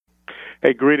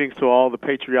Hey, greetings to all the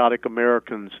patriotic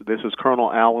Americans. This is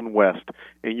Colonel Alan West,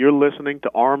 and you're listening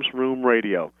to Arms Room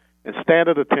Radio. And stand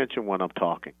at attention when I'm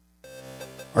talking.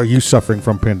 Are you suffering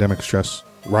from pandemic stress?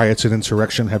 Riots and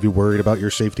insurrection have you worried about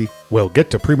your safety? Well, get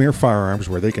to Premier Firearms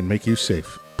where they can make you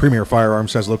safe. Premier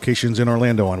Firearms has locations in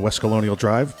Orlando on West Colonial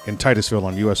Drive, in Titusville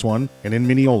on US 1, and in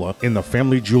Mineola in the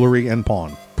Family Jewelry and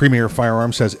Pawn. Premier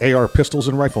Firearms has AR pistols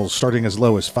and rifles starting as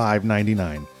low as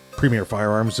 $5.99. Premier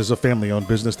Firearms is a family-owned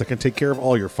business that can take care of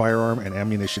all your firearm and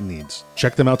ammunition needs.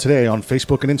 Check them out today on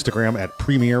Facebook and Instagram at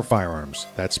Premier Firearms.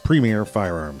 That's Premier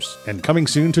Firearms. And coming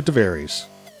soon to Tavares.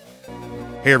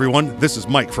 Hey everyone, this is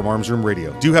Mike from Arms Room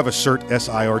Radio. Do you have a SIRT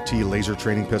SIRT laser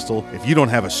training pistol? If you don't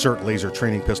have a SIRT laser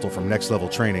training pistol from Next Level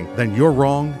Training, then you're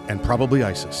wrong and probably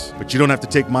ISIS. But you don't have to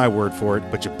take my word for it,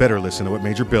 but you better listen to what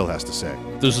Major Bill has to say.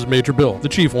 This is Major Bill, the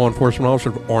Chief Law Enforcement Officer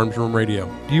of Arms Room Radio.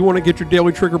 Do you want to get your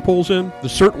daily trigger pulls in? The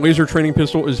SIRT laser training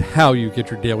pistol is how you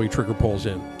get your daily trigger pulls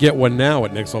in. Get one now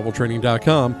at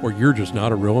nextleveltraining.com, or you're just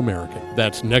not a real American.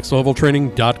 That's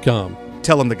nextleveltraining.com.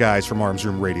 Tell them the guys from Arms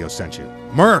Room Radio sent you.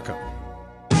 America!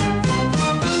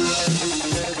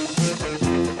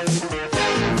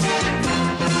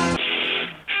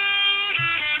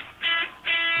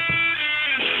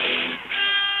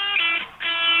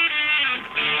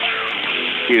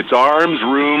 It's Arms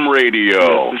Room Radio,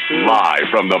 live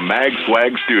from the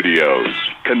MagSwag Studios.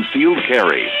 Concealed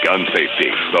carry, gun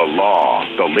safety, the law,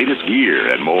 the latest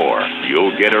gear, and more.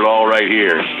 You'll get it all right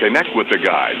here. Connect with the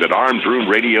guys at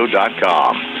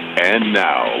armsroomradio.com. And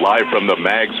now, live from the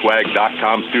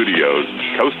magswag.com studios,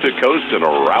 coast to coast and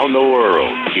around the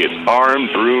world, it's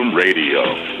Arms Room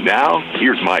Radio. Now,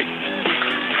 here's Mike.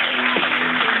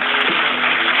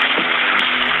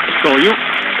 So you...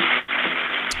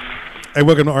 Hey,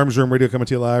 welcome to Arms Room Radio, coming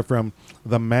to you live from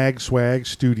the MagSwag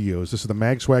Studios. This is the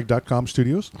magswag.com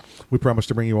studios. We promise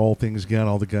to bring you all things gun,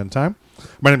 all the gun time.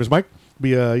 My name is Mike.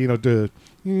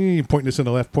 Pointing us in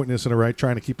the left, pointing us in the right,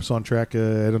 trying to keep us on track.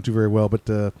 I don't do very well,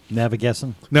 but...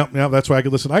 Navigating? No, that's why I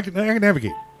can listen. I can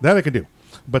navigate. That I can do.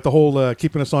 But the whole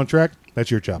keeping us on track,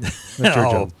 that's your job. That's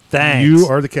your job. Thanks. You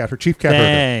are the chief cat herder.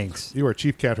 Thanks. You are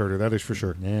chief cat herder, that is for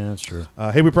sure. Yeah, that's true.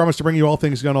 Hey, we promise to bring you all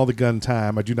things gun, all the gun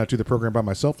time. I do not do the program by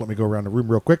myself. Let me go around the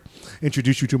room real quick.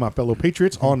 Introduce you to my fellow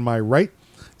patriots. On my right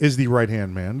is the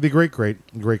right-hand man, the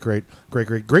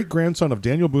great-grandson of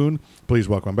Daniel Boone. Please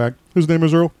welcome back. His name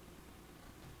is Earl.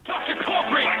 Dr.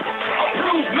 Corporate,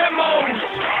 approved memos,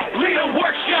 leader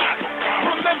workshop,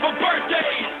 remember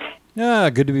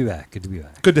birthdays. Good to be back.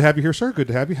 Good to have you here, sir. Good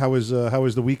to have you. How is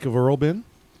the week of Earl been?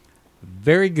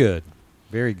 Very good.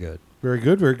 Very good. Very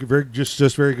good. Very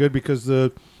just very good because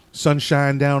the sun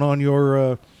shined down on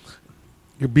your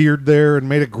beard there and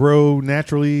made it grow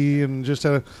naturally and just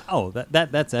had a... Oh,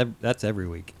 that's every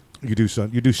week. You do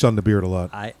sun the beard a lot.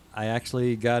 I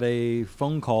actually got a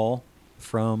phone call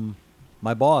from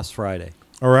my boss Friday.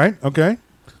 All right. Okay.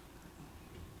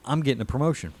 I'm getting a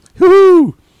promotion.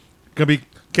 Woo-hoo! Gonna be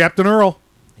Captain Earl.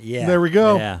 Yeah. There we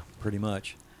go. Yeah, pretty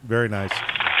much. Very nice.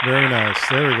 Very nice.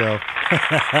 There we go.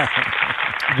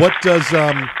 What does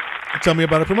tell me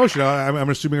about a promotion? I'm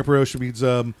assuming a promotion means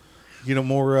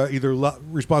more either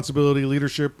responsibility,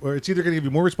 leadership, or it's either going to give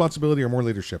you more responsibility or more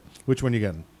leadership. Which one you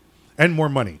getting? And more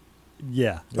money.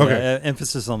 Yeah. Okay.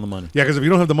 Emphasis on the money. Yeah, because if you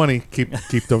don't have the money, keep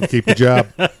the job.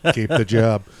 Keep the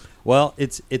job. Well,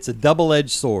 it's a double-edged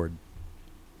sword.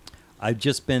 I've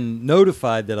just been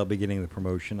notified that I'll be getting the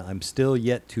promotion. I'm still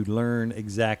yet to learn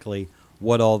exactly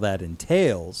what all that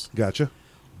entails. Gotcha.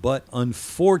 But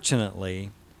unfortunately,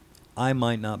 I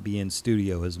might not be in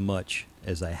studio as much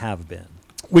as I have been.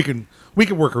 We can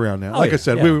work around that. Like I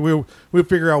said, yeah. we'll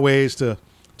figure out ways to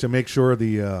make sure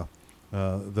the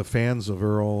fans of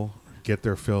Earl get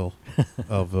their fill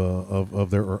of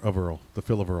Earl, the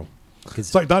fill of Earl.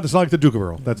 It's not like the Duke of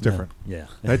Earl. That's different. Yeah.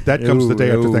 That comes the day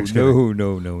after Thanksgiving.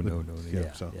 No.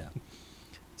 Yeah.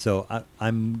 So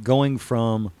I'm going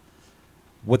from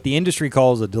what the industry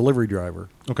calls a delivery driver.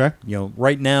 Okay.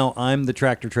 Right now I'm the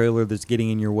tractor trailer that's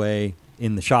getting in your way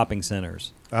in the shopping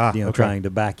centers. Okay. Trying to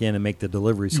back in and make the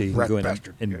delivery so you can go in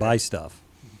and buy stuff.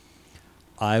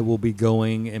 I will be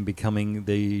going and becoming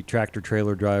the tractor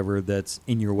trailer driver that's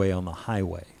in your way on the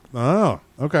highway. Oh,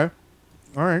 okay.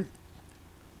 All right.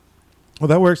 Well,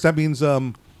 that works. That means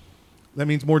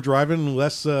more driving,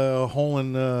 less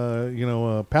hauling,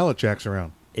 pallet jacks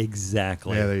around.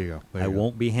 Exactly. Yeah, there you go. I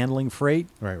won't be handling freight.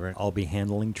 Right. I'll be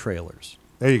handling trailers.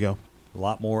 There you go. A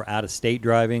lot more out-of-state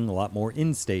driving, a lot more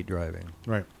in-state driving.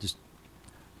 Right. Just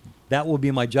that will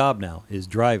be my job now, is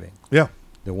driving. Yeah.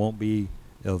 There won't be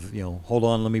hold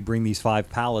on, let me bring these 5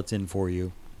 pallets in for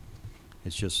you.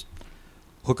 It's just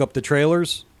hook up the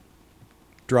trailers,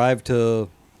 drive to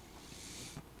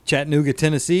Chattanooga,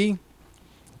 Tennessee.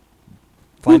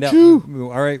 Find out.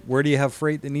 Woo-choo. All right, where do you have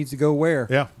freight that needs to go where?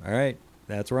 Yeah. All right,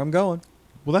 that's where I'm going.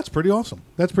 Well, that's pretty awesome.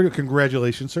 That's pretty.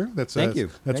 Congratulations, sir. That's Thank you.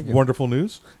 That's Thank you. wonderful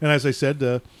news. And as I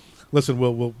said, listen,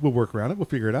 we'll work around it. We'll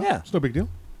figure it out. Yeah. It's no big deal.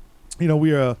 You know,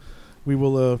 we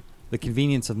will. The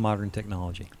convenience of modern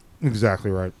technology.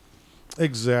 Exactly right.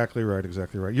 Exactly right.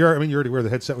 You already wear the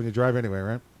headset when you drive anyway,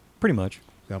 right? Pretty much.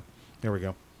 Yeah. There we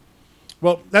go.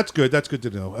 Well, that's good. That's good to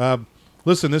know.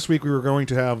 Listen, this week we were going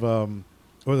to have,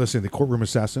 the courtroom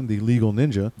assassin, the legal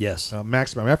ninja. Yes.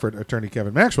 Maximum Effort attorney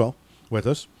Kevin Maxwell with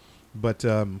us, but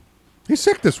he's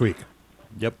sick this week.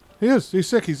 Yep. He is. He's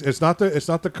sick. It's not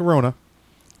the corona.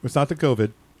 It's not the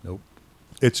COVID. Nope.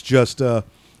 It's just I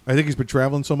think he's been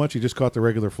traveling so much he just caught the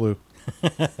regular flu.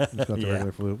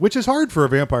 Regular flu, which is hard for a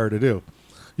vampire to do.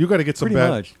 You got to get some Pretty bad.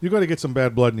 much. You got to get some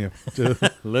bad blood in you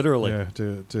to Literally. yeah,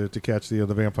 to catch the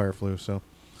vampire flu. So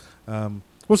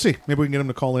we'll see. Maybe we can get him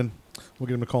to call in. We'll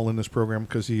get him to call in this program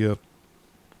because he.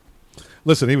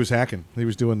 Listen, he was hacking. He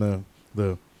was doing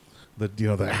the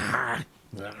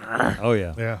Oh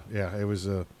yeah. yeah.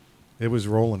 It was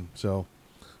rolling. So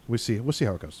we'll see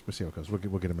how it goes.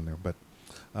 We'll get him in there. But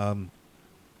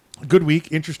good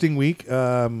week, interesting week.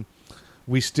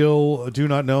 We still do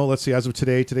not know. Let's see. As of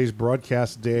today, today's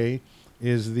broadcast day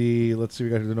is we got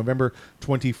the November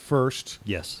 21st.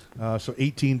 Yes. So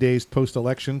 18 days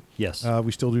post-election. Yes.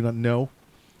 We still do not know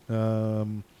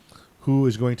who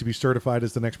is going to be certified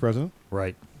as the next president.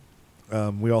 Right.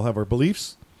 We all have our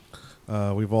beliefs.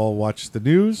 We've all watched the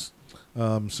news,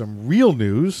 some real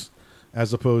news,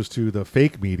 as opposed to the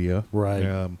fake media.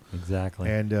 Right.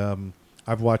 Exactly. And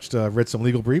I've read some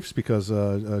legal briefs because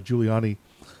Giuliani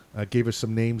gave us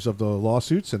some names of the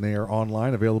lawsuits, and they are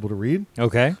online, available to read.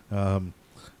 Okay.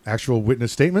 Actual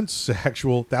witness statements,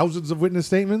 actual thousands of witness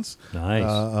statements.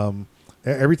 Nice.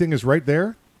 Everything is right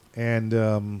there,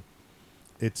 and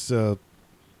it's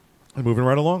moving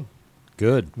right along.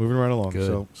 Good. Moving right along.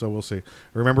 Good. So we'll see.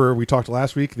 Remember, we talked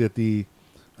last week that the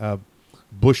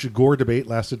Bush-Gore debate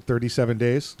lasted 37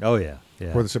 days. Oh yeah. Yeah.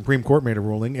 Before the Supreme Court made a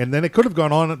ruling, and then it could have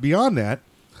gone on beyond that,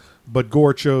 but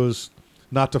Gore chose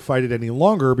not to fight it any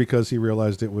longer because he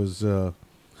realized it was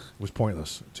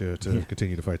pointless to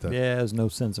continue to fight that. Yeah, there's no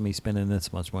sense of me spending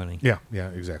this much money. Yeah,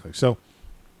 exactly. So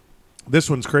this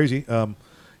one's crazy.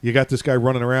 You got this guy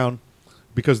running around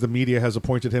because the media has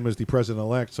appointed him as the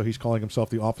president-elect, so he's calling himself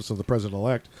the office of the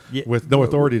president-elect with no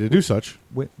authority to do such.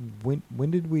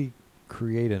 When did we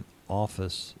create an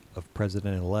office of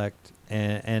president-elect?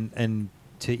 And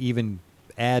to even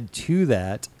add to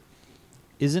that,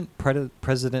 isn't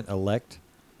president-elect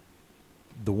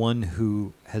the one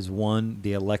who has won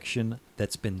the election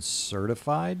that's been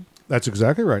certified? That's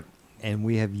exactly right. And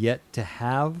we have yet to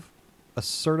have a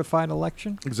certified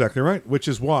election? Exactly right. Which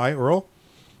is why, Earl,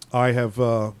 I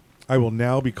will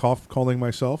now be calling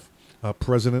myself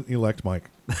President-elect Mike.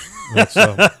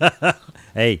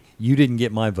 Hey, you didn't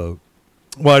get my vote.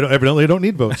 Well, evidently I don't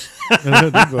need votes.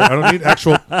 I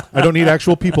don't need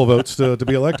actual people votes to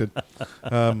be elected.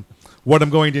 What I'm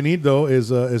going to need, though,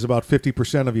 is about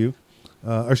 50% of you,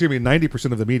 or excuse me,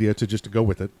 90% of the media to go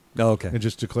with it. Oh, okay. And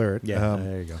just declare it. Yeah,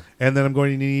 there you go. And then I'm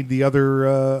going to need the other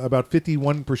about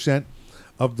 51%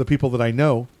 of the people that I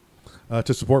know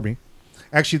to support me.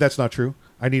 Actually, that's not true.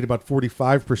 I need about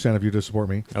 45% of you to support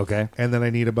me. Okay. And then I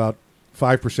need about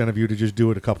 5% of you to just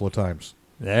do it a couple of times.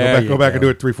 Go back and do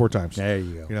it 3-4 times. There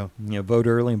you go. You know, vote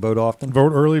early and vote often.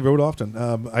 Vote early, vote often.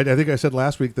 I think I said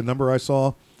last week the number I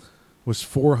saw was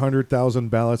 400,000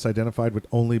 ballots identified with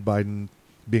only Biden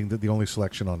being the only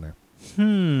selection on there.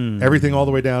 Everything all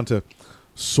the way down to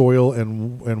soil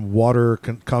and water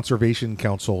conservation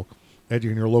council in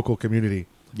your local community.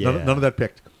 Yeah. None of that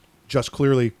picked. Just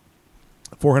clearly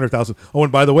 400,000. Oh,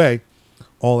 and by the way,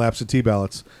 all absentee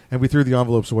ballots. And we threw the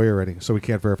envelopes away already, so we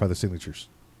can't verify the signatures.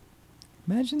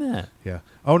 Imagine that. Yeah.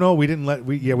 Oh no, we didn't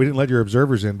let your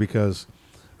observers in because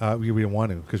we didn't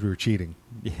want to because we were cheating.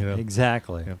 Yeah, You know?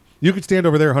 exactly. Yeah. You could stand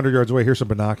over there 100 yards away. Here's some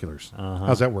binoculars. Uh-huh.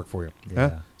 How's that work for you? Yeah.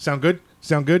 Huh? Sound good?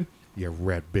 Sound good? You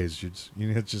rat biz. It's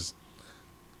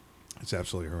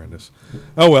absolutely horrendous.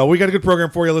 Oh well, we got a good program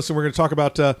for you. Listen, we're going to talk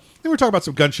about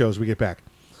some gun shows when we get back.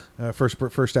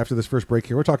 First after this first break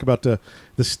here, we're talking about the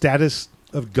status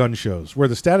of gun shows. Where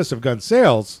the status of gun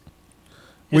sales,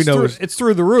 It's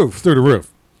through the roof. through the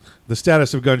roof. The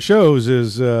status of gun shows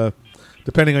is,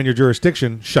 depending on your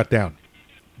jurisdiction, shut down.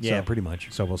 Yeah, So- pretty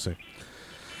much. So we'll see.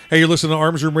 Hey, you're listening to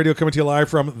Arms Room Radio, coming to you live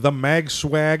from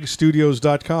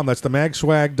themagswagstudios.com. That's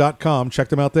themagswag.com. Check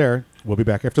them out there. We'll be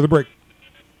back after the break.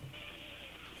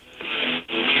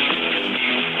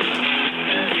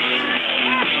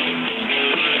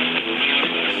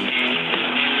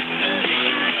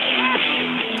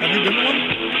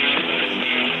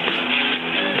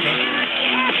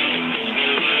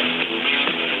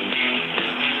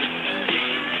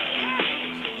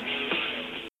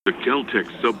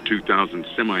 Gun-Tech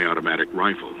Sub-2000 semi-automatic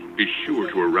rifle is sure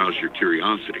to arouse your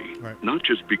curiosity, not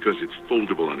just because it's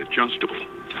foldable and adjustable,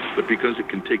 but because it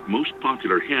can take most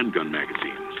popular handgun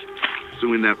magazines.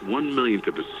 So in that 1/1,000,000th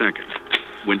of a second,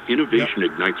 when innovation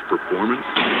ignites performance,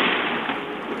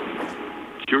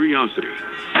 curiosity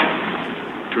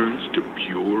turns to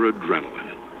pure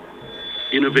adrenaline.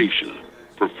 Innovation,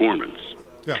 performance,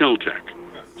 Kel-Tec.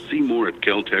 See more at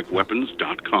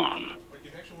keltecweapons.com.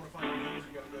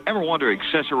 Ever want to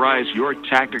accessorize your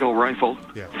tactical rifle?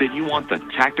 Then you want the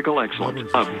tactical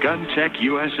excellence of Gun-Tech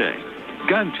USA.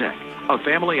 Gun-Tech, a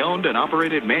family-owned and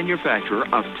operated manufacturer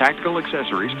of tactical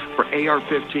accessories for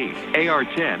AR-15,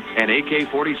 AR-10, and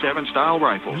AK-47 style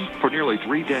rifles. For nearly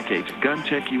 3 decades,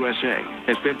 Gun-Tech USA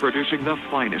has been producing the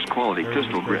finest quality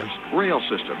pistol grips, rail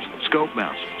systems, scope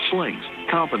mounts, slings,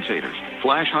 compensators,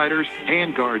 flash hiders,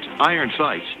 hand guards, iron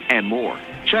sights, and more.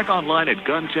 Check online at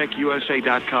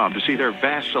GunTechUSA.com to see their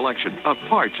vast selection of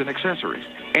parts and accessories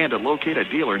and to locate a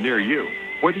dealer near you.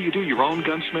 Whether you do your own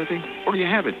gunsmithing or you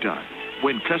have it done,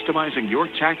 when customizing your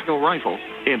tactical rifle,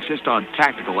 insist on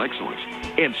tactical excellence.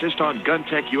 Insist on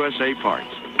Gun-Tech USA parts.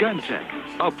 Gun-Tech,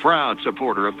 a proud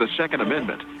supporter of the Second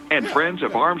Amendment and friends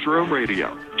of Arms Room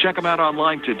Radio. Check them out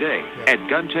online today at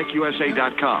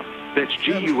GunTechUSA.com. That's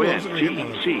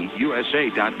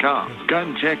GUNTECUSA.com.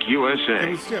 Gun-Tech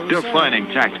USA, defining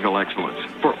tactical excellence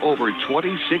for over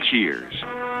 26 years.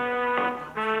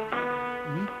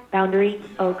 Boundary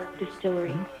Oak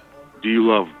Distillery. Do you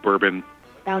love bourbon?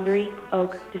 Boundary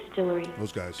Oak Distillery.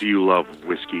 Those guys. Do you love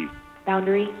whiskey?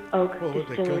 Boundary Oak They killed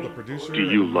Distillery. the producer. Do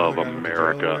you and love the guy went to jail or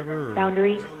America? whatever, or-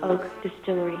 Boundary Oak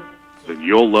Distillery. Then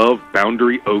you'll love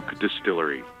Boundary Oak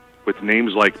Distillery. With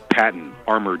names like Patton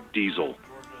Armored Diesel,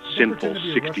 Sinful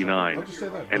 69,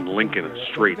 and Lincoln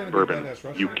Straight Bourbon,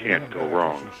 you can't go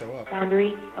wrong.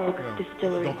 Boundary Oak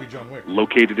Distillery. Don't be John Wick.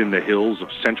 Located in the hills of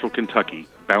central Kentucky,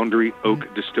 Boundary Oak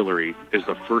Distillery is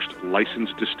the first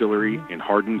licensed distillery in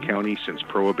Hardin County since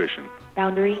Prohibition.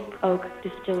 Boundary Oak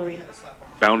Distillery.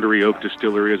 Boundary Oak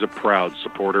Distillery is a proud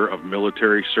supporter of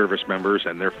military service members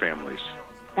and their families.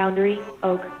 Boundary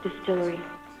Oak Distillery.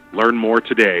 Learn more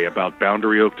today about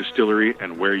Boundary Oak Distillery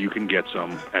and where you can get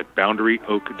some at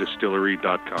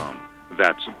BoundaryOakDistillery.com.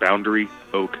 That's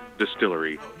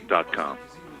BoundaryOakDistillery.com.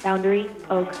 Boundary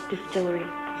Oak Distillery.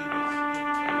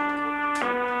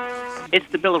 It's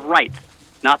the Bill of Rights,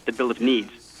 not the Bill of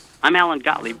Needs. I'm Alan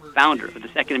Gottlieb, founder of the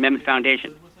Second Amendment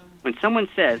Foundation. When someone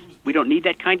says we don't need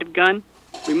that kind of gun,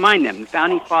 remind them the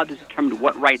Founding Fathers determined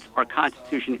what rights our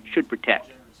Constitution should protect.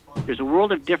 There's a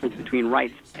world of difference between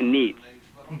rights and needs.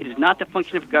 It is not the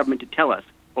function of government to tell us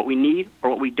what we need or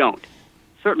what we don't.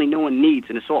 Certainly no one needs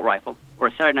an assault rifle or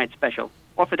a Saturday Night Special,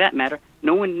 or for that matter,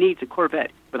 no one needs a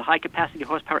Corvette with a high-capacity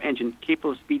horsepower engine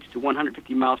capable of speeds to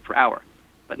 150 miles per hour.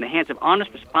 But in the hands of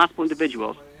honest, responsible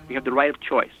individuals, we have the right of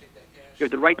choice. We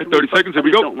have the right to 30 seconds, here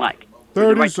we go. don't like. We have 30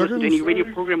 the right to listen to any seconds.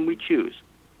 radio program we choose.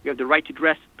 We have the right to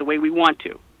dress the way we want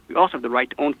to. We also have the right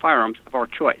to own firearms of our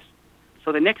choice.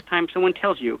 So the next time someone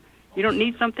tells you you don't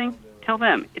need something, tell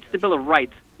them it's the Bill of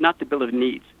Rights, not the Bill of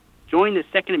Needs. Join the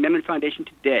Second Amendment Foundation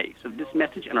today so that this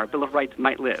message and our Bill of Rights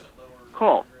might live.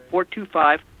 Call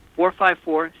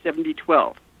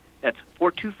 425-454-7012. That's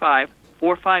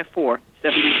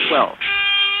 425-454-7012.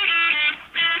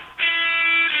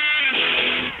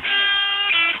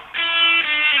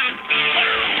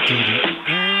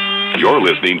 You're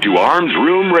listening to Arms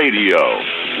Room Radio,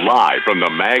 live from the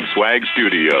Mag Swag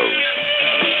Studios.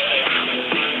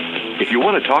 If you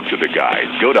want to talk to the guys,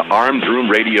 go to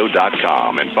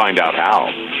armsroomradio.com and find out how.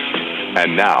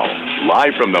 And now,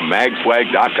 live from the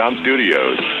magswag.com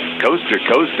studios, coast to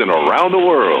coast and around the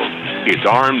world, it's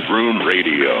Arms Room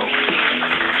Radio.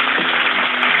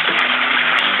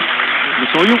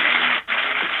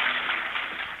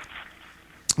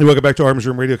 Hey, welcome back to Arms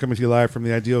Room Radio, coming to you live from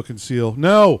the Ideal Conceal.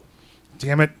 No!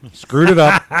 Damn it. Screwed it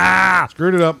up.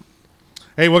 Screwed it up.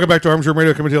 Hey, welcome back to Arms Room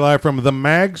Radio, coming to you live from the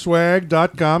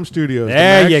magswag.com studios.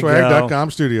 There you magswag.com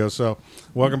studios. So,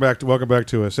 welcome back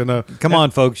to us. And Come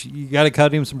on, folks. You got to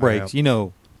cut him some breaks. You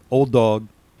know, old dog,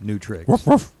 new tricks. Woof,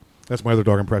 woof. That's my other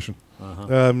dog impression.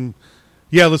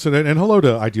 Yeah, listen, and hello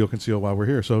to Ideal Conceal while we're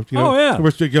here. So,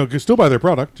 we're still buy their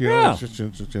product. Yeah. It's just,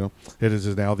 it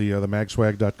is now the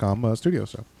magswag.com studio.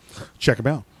 So, check them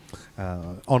out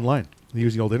online.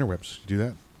 Use the old interwebs. Do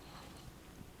that.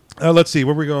 Let's see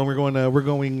where we're going. We're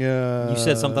going. You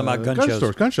said something about gun shows.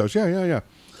 Stores, gun shows. Yeah.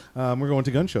 We're going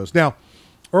to gun shows now,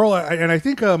 Earl. And I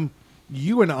think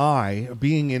you and I,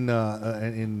 being in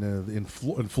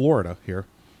Florida here,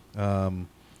 we've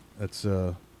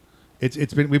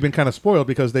been kind of spoiled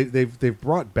because they've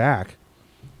brought back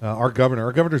our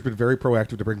governor's been very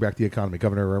proactive to bring back the economy.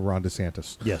 Governor Ron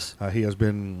DeSantis. Yes. He has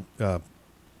been,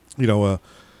 we want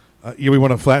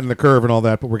to flatten the curve and all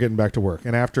that, but we're getting back to work.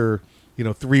 And after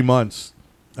 3 months,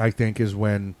 I think is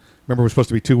when. Remember, we're supposed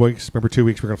to be 2 weeks. Remember, 2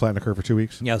 weeks. We're going to flatten the curve for 2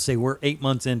 weeks. Yeah, say we're 8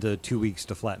 months into 2 weeks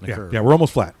to flatten the curve. Yeah, we're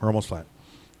almost flat.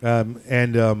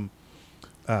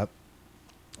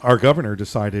 Our governor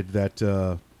decided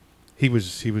that he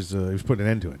was putting an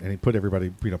end to it, and he put everybody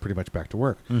pretty much back to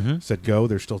work. Mm-hmm. Said go.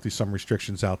 There's still some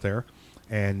restrictions out there,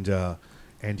 and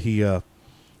he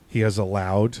has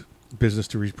allowed business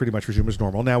to pretty much resume as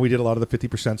normal. Now we did a lot of the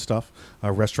 50% stuff.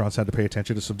 Restaurants had to pay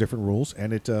attention to some different rules,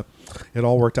 and it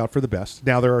all worked out for the best.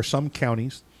 Now there are some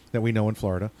counties that we know in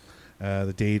Florida.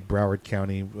 The Dade, Broward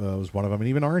County was one of them, and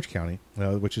even Orange County,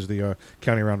 which is the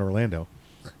county around Orlando.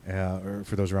 Or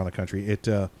for those around the country,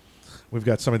 we've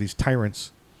got some of these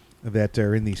tyrants that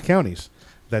are in these counties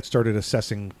that started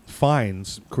assessing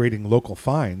fines, creating local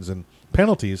fines and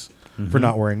penalties for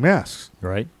not wearing masks.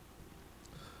 Right.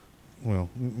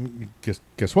 Well,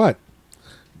 guess what?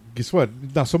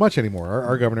 Not so much anymore.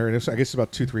 Our governor, and I guess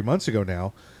about 2-3 months ago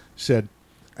now, said,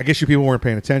 I guess you people weren't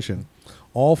paying attention.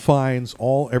 All fines,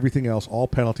 everything else, all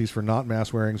penalties for not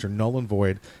mask wearings are null and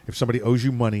void. If somebody owes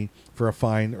you money for a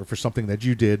fine or for something that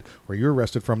you did or you're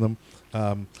arrested from them,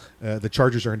 the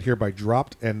charges are hereby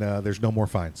dropped and there's no more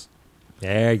fines.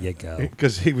 There you go.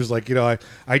 Because he was like,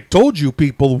 I told you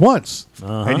people once,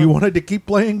 and you wanted to keep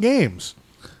playing games.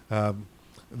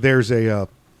 There's the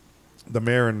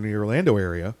mayor in the Orlando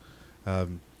area.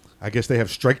 I guess they have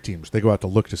strike teams. They go out to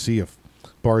look to see if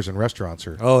bars and restaurants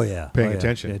are paying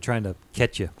attention. They're trying to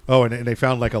catch you. Oh, and they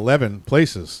found like 11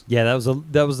 places. Yeah,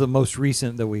 that was the most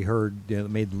recent that we heard that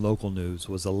made local news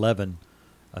was 11.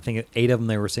 I think 8 of them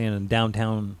they were saying in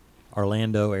downtown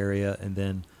Orlando area, and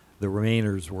then the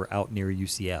remainers were out near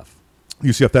UCF.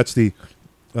 UCF, that's the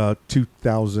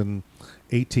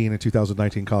 2018 and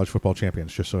 2019 college football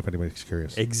champions, just so if anybody's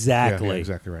curious. Exactly. Yeah,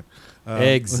 exactly right.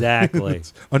 Exactly.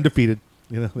 It's undefeated.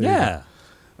 Yeah.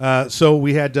 So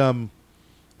we had the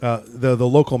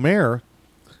local mayor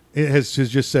has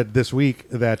just said this week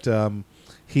that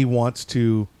he's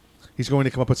going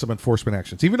to come up with some enforcement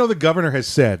actions. Even though the governor has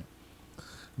said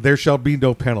there shall be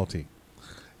no penalty.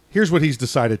 Here's what he's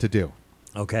decided to do.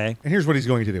 Okay. And here's what he's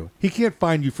going to do. He can't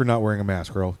fine you for not wearing a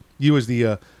mask, Earl. You as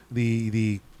the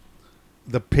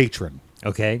patron.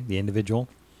 Okay, the individual.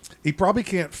 He probably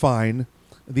can't fine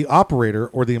the operator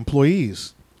or the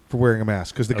employees for wearing a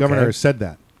mask because the governor has said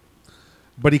that.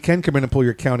 But he can come in and pull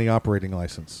your county operating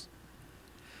license.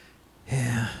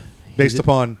 Yeah. Based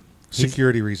upon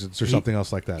security reasons or something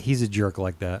else like that. He's a jerk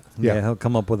like that. Yeah. He'll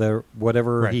come up with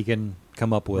whatever he can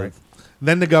come up with. Right.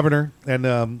 Then the governor,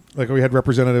 and like we had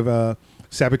Representative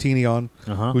Sabatini on,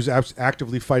 who's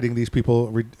actively fighting these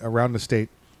people around the state.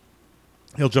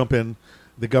 He'll jump in.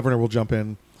 The governor will jump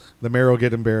in. The mayor will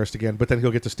get embarrassed again, but then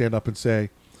he'll get to stand up and say,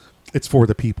 it's for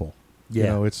the people.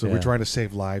 Yeah. We're trying to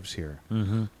save lives here.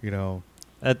 Mm-hmm.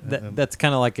 That's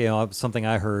kind of like something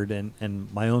I heard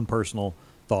and my own personal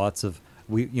thoughts of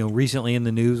recently in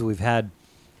the news we've had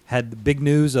the big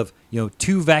news of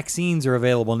 2 vaccines are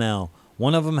available now.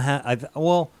 One of them I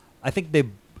think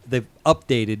they've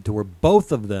updated to where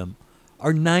both of them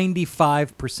are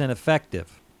 95%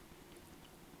 effective.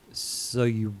 So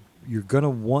you're going to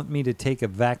want me to take a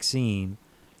vaccine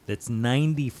that's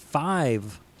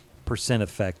 95%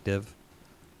 effective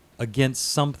against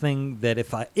something that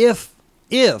if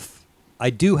I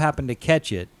do happen to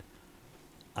catch it,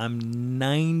 I'm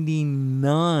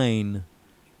 99%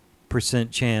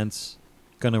 chance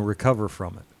going to recover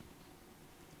from it.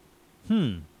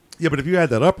 Yeah, but if you add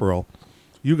that up, Earl,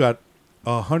 you got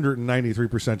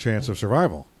 193% chance of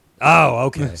survival. Oh,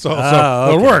 okay. So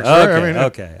it works, right?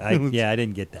 Okay, I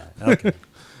didn't get that. Okay.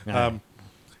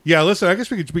 Yeah, listen, I guess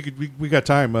we got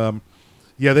time.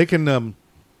 They can.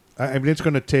 It's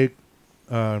going to take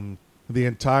the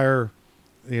entire,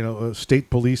 state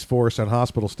police force and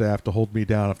hospital staff to hold me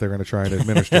down if they're going to try and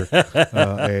administer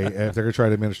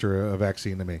a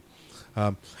vaccine to me.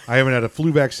 I haven't had a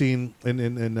flu vaccine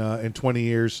in 20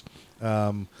 years.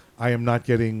 I am not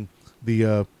getting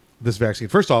this vaccine.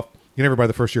 First off, you never buy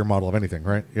the first year model of anything,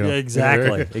 right?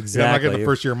 Exactly. Yeah, I'm not getting the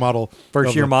first year model.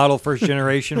 First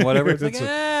generation, whatever. It's like,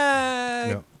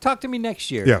 talk to me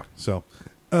next year. Yeah. So,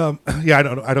 I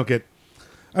don't get.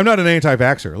 I'm not an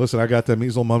anti-vaxxer. Listen, I got the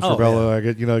measles, mumps, rubella.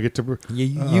 Yeah. I get to.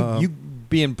 You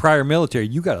being prior military,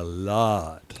 you got a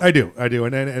lot. I do,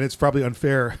 and it's probably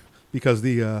unfair because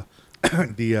the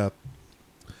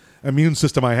immune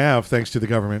system I have, thanks to the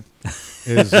government,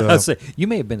 is. You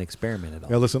may have been experimented on.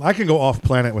 Yeah, listen, I can go off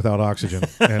planet without oxygen,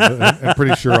 and I'm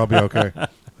pretty sure I'll be okay.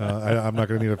 I'm not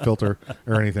going to need a filter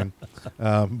or anything.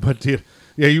 But yeah,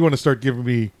 you want to start giving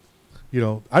me,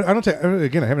 I don't take,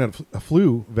 again, I haven't had a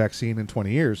flu vaccine in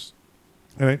 20 years.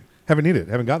 And I haven't needed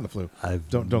it. Haven't gotten the flu.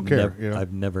 Don't care.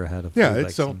 I've never had a flu vaccine.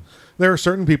 So there are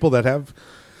certain people that have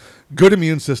good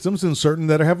immune systems and certain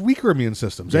that have weaker immune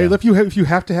systems. Yeah. Hey, if you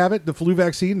have to have it, the flu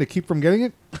vaccine to keep from getting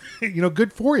it,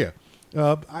 good for you.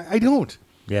 I don't.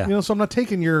 Yeah. So I'm not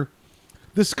taking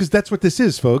this because that's what this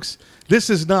is, folks. This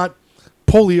is not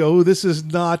polio. This is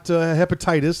not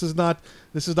hepatitis.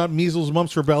 This is not measles,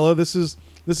 mumps, rubella. This is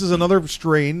another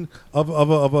strain of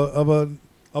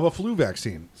a flu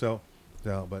vaccine.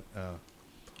 But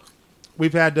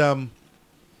we've had a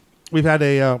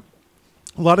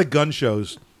lot of gun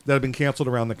shows that have been canceled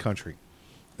around the country.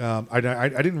 I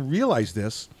didn't realize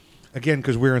this, again,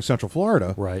 because we're in Central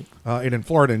Florida, right? And in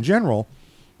Florida in general,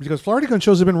 because Florida gun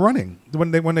shows have been running. When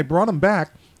they brought them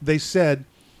back, they said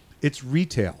it's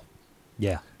retail.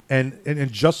 Yeah.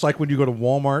 And just like when you go to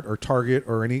Walmart or Target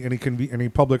or any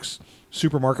Publix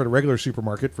supermarket or regular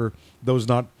supermarket, for those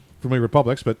not familiar with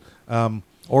Publix, but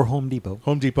or Home Depot,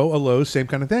 a Lowe's, same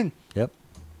kind of thing. Yep.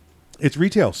 It's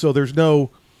retail, so there's no.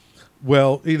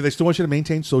 Well, they still want you to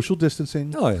maintain social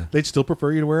distancing. Oh yeah. They'd still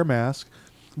prefer you to wear a mask,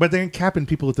 but they're capping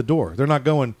people at the door. They're not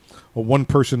going one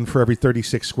person for every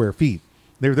 36 square feet.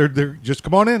 They're just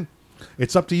come on in.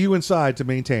 It's up to you inside to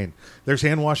maintain. There's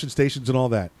hand washing stations and all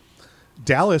that.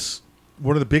 Dallas,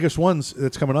 one of the biggest ones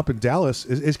that's coming up in Dallas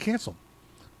is canceled.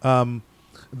 The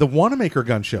Wanamaker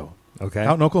gun show, out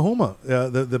in Oklahoma,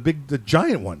 the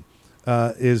giant one,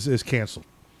 is canceled.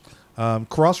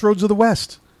 Crossroads of the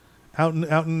West, out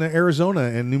in Arizona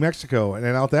and New Mexico and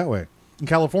out that way in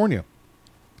California,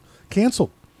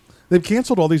 canceled. They've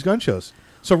canceled all these gun shows.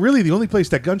 So really, the only place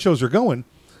that gun shows are going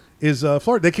is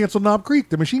Florida. They canceled Knob Creek,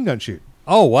 the machine gun shoot.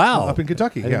 Oh, wow. Up in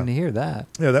Kentucky. I didn't hear that.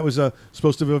 Yeah, that was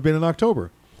supposed to have been in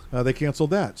October. They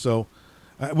canceled that. So,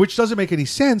 which doesn't make any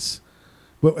sense,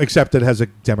 except that it has a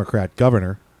Democrat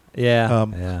governor.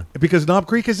 Yeah. Because Knob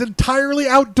Creek is entirely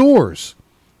outdoors.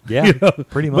 Yeah,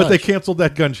 pretty much. But they canceled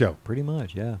that gun show. Pretty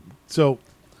much, yeah. So,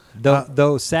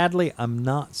 though sadly, I'm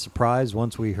not surprised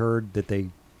once we heard that they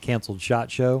canceled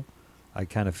SHOT Show. I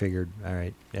kind of figured, all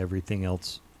right, everything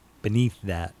else beneath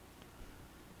that.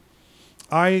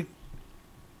 I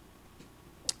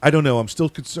don't know. I'm still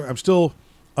concerned. I'm still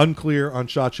unclear on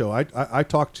SHOT Show. I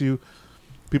talked to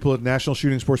people at National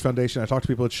Shooting Sports Foundation. I talked to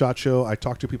people at SHOT Show. I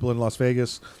talked to people in Las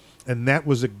Vegas, and that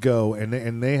was a go.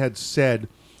 And they had said,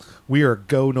 we are a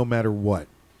go no matter what.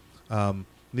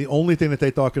 The only thing that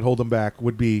they thought could hold them back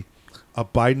would be a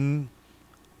Biden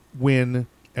win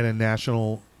and a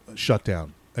national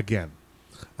shutdown again.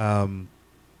 But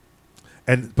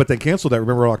they canceled that.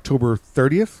 Remember October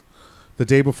 30th? The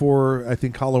day before, I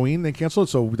think, Halloween, they canceled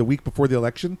it. So the week before the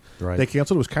election, they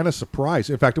canceled it. It was kind of a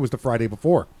surprise. In fact, it was the Friday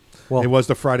before. Well, it was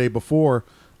the Friday before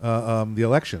the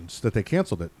elections that they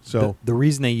canceled it. So the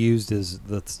reason they used is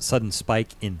the sudden spike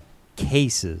in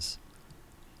cases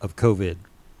of COVID.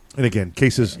 And again,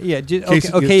 cases. Yeah,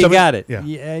 cases, okay, you got it.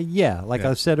 Yeah. Like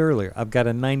I said earlier, I've got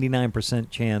a 99%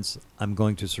 chance I'm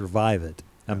going to survive it.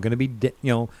 I'm going to be,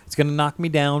 it's going to knock me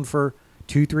down for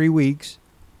 2-3 weeks.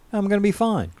 I'm going to be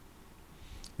fine.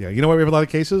 Yeah, you know why we have a lot of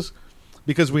cases?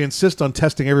 Because we insist on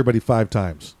testing everybody 5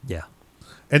 times. Yeah.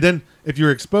 And then if you're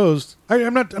exposed,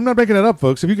 I'm not making it up,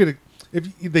 folks. If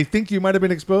they think you might have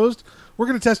been exposed, we're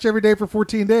going to test you every day for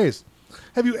 14 days.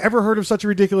 Have you ever heard of such a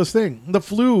ridiculous thing? The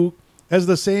flu has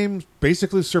the same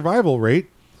basically survival rate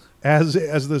as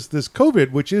this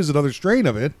COVID, which is another strain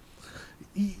of it.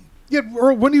 Yeah,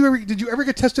 Earl, did you ever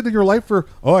get tested in your life for?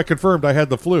 Oh, I confirmed I had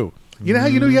the flu. You know how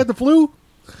you knew you had the flu?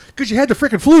 Because you had the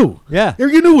freaking flu. Yeah.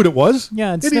 You knew what it was.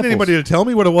 Yeah, and didn't need anybody to tell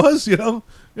me what it was,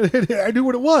 I knew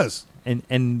what it was.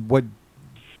 And what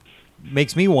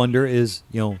makes me wonder is,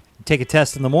 take a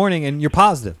test in the morning and you're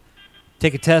positive.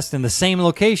 Take a test in the same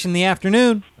location in the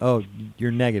afternoon. Oh,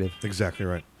 you're negative. Exactly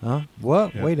right. Huh?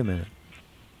 What? Yeah. Wait a minute.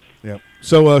 Yeah.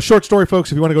 So, short story,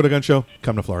 folks. If you want to go to a gun show,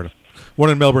 come to Florida. One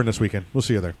in Melbourne this weekend. We'll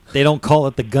see you there. They don't call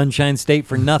it the Gunshine State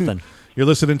for nothing. You're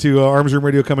listening to Arms Room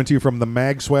Radio coming to you from the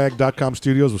magswag.com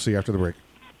studios. We'll see you after the break.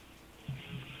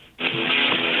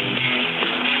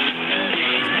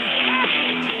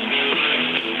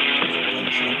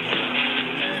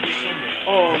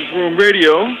 Arms Room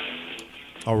Radio.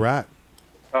 All right.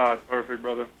 Perfect,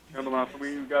 brother. Count them out for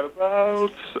me. You got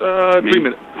about 3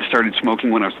 minutes. I started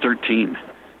smoking when I was 13.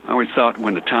 I always thought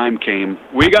when the time came...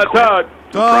 We got Todd.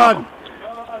 Todd.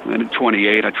 Then at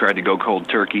 28, I tried to go cold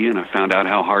turkey, and I found out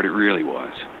how hard it really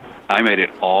was. I made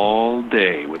it all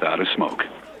day without a smoke.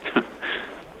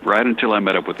 Right until I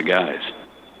met up with the guys.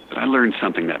 But I learned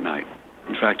something that night.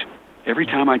 In fact, Every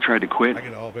time I tried to quit,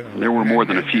 there were more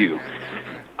than a few.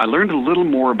 I learned a little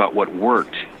more about what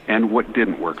worked and what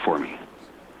didn't work for me.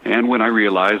 And when I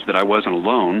realized that I wasn't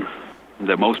alone,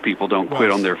 that most people don't quit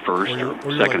on their first or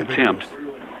second attempt,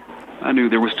 I knew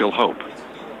there was still hope.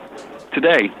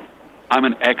 Today, I'm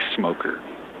an ex-smoker.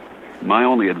 My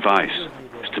only advice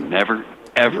is to never,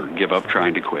 ever give up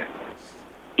trying to quit.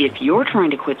 If you're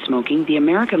trying to quit smoking, the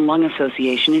American Lung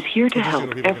Association is here to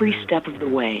help every step of the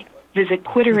way. Visit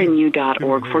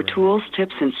quitterinyou.org for tools,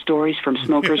 tips, and stories from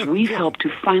smokers we've helped to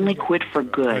finally quit for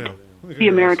good. The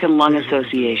American Lung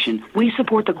Association. We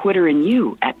support the quitter in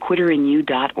you at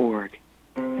quitterinyou.org.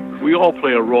 We all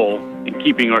play a role in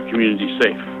keeping our community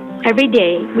safe. Every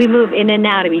day, we move in and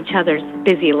out of each other's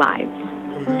busy lives.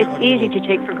 It's easy to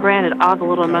take for granted all the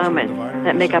little moments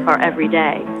that make up our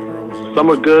everyday. Some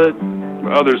are good,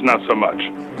 others not so much.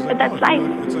 But that's life.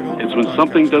 It's when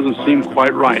something doesn't seem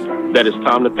quite right that it's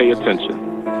time to pay attention.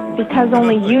 Because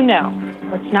only you know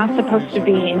what's not supposed to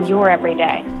be in your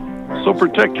everyday. So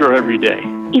protect your everyday.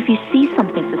 If you see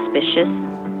something suspicious,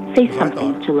 say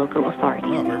something to local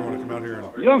authorities.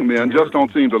 Young men just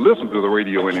don't seem to listen to the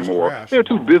radio anymore. They're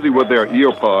too busy with their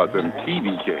earpods and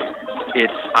TV games.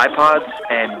 It's iPods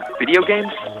and video games?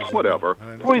 Whatever.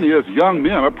 Point is, young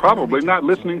men are probably not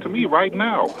listening to me right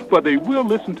now, but they will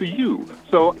listen to you.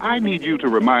 So I need you to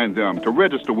remind them to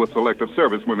register with Selective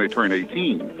Service when they turn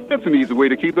 18. That's an easy way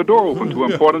to keep the door open to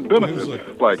important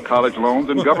benefits, like college loans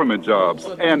and government jobs.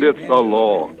 And it's the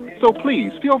law. So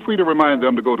please, feel free to remind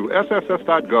them to go to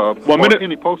sss.gov or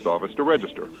any post office to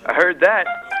register. I heard that.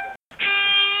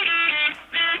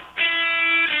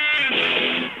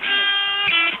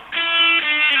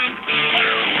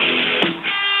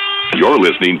 You're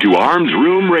listening to Arms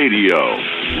Room Radio,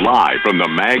 live from the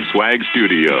MagSwag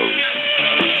studios.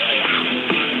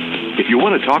 If you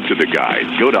want to talk to the guys,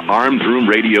 go to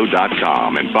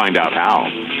armsroomradio.com and find out how.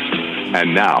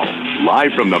 And now,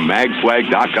 live from the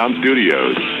magswag.com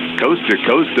studios, coast to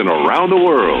coast and around the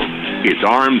world, it's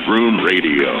Arms Room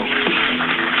Radio.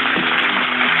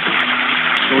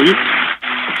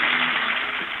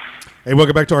 Hey,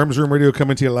 welcome back to Arms Room Radio,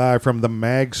 coming to you live from the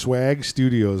MagSwag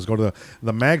studios. Go to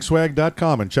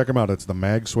themagswag.com and check them out. It's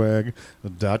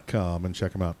themagswag.com and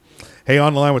check them out. Hey,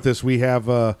 on the line with us, we have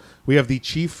the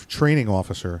Chief Training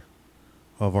Officer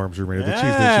of Arms Room Radio.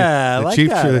 The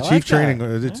Chief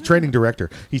Training Director.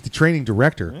 He's the Training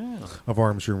Director of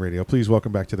Arms Room Radio. Please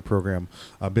welcome back to the program,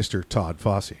 Mr. Todd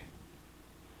Fossey.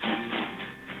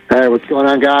 Hey, what's going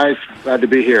on, guys? Glad to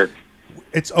be here.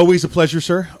 It's always a pleasure,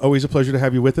 sir. Always a pleasure to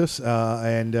have you with us.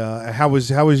 And how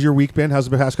has your week been? How's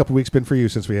the past couple of weeks been for you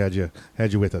since we had you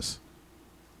with us?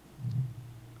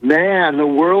 Man, the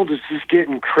world is just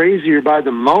getting crazier by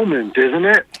the moment, isn't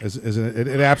it? Isn't it?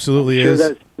 It absolutely is.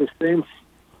 That's the same.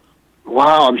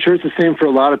 Wow, I'm sure it's the same for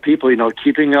a lot of people. You know,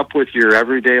 keeping up with your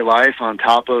everyday life,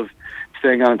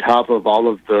 staying on top of all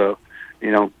of the,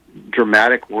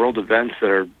 dramatic world events that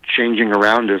are changing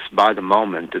around us by the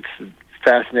moment. It's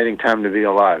fascinating time to be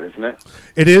alive, isn't it?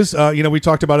 It is. We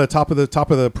talked about at the top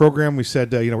of the program. We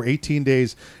said, we're 18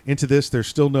 days into this. There's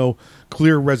still no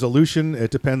clear resolution.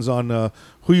 It depends on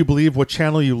who you believe, what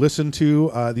channel you listen to.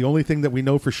 The only thing that we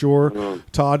know for sure,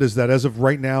 Todd, is that as of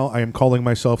right now, I am calling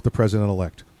myself the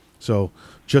president-elect. So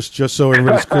just so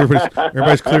everybody's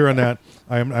clear on that,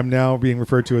 I'm now being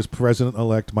referred to as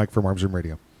President-elect Mike from Arms Room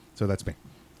Radio. So that's me.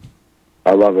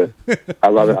 I love it.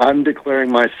 I'm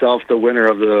declaring myself the winner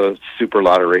of the super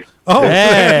lottery. Oh,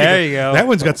 there you go. That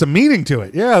one's got some meaning to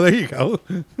it. Yeah, there you go.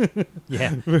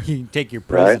 Yeah, you can take your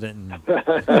president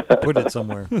and put it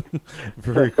somewhere.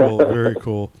 Very cool. Very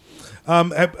cool.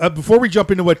 Before we jump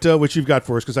into what you've got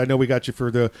for us, because I know we got you for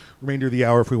the remainder of the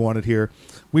hour if we wanted here,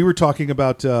 we were talking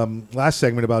about last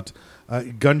segment about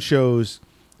gun shows,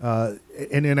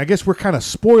 and I guess we're kind of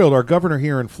spoiled. Our governor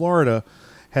here in Florida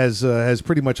has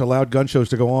pretty much allowed gun shows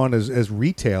to go on as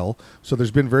retail. So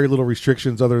there's been very little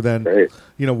restrictions other than,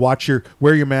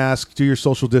 wear your mask, do your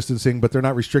social distancing, but they're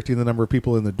not restricting the number of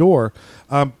people in the door.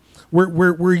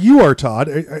 Where you are, Todd,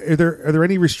 are there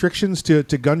any restrictions to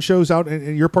gun shows out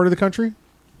in your part of the country?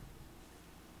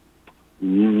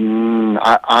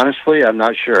 Honestly, I'm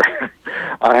not sure.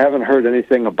 I haven't heard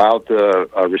anything about the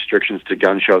restrictions to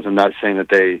gun shows. I'm not saying that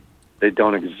they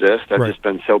don't exist. I've just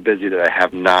been so busy that I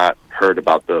have not heard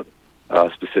about the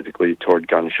specifically toward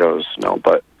gun shows. No,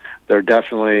 but there's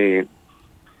definitely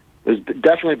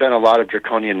been a lot of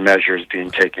draconian measures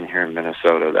being taken here in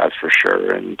Minnesota. That's for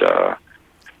sure. And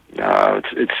I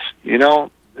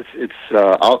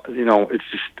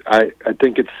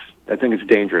think it's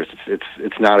dangerous.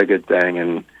 It's not a good thing,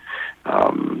 and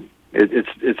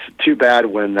it's too bad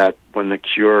when the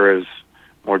cure is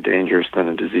more dangerous than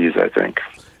a disease, I think.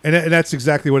 And that's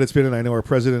exactly what it's been. And I know our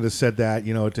president has said that.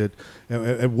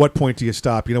 At what point do you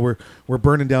stop? We're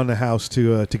burning down the house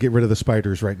to get rid of the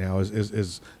spiders right now.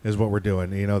 Is what we're doing.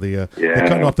 The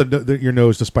cutting off your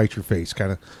nose to spite your face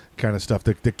kind of stuff.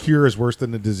 The cure is worse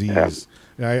than the disease.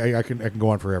 Yeah. I can go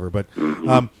on forever. But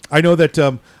I know that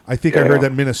I think I heard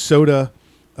that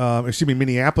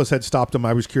Minneapolis had stopped them.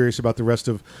 I was curious about the rest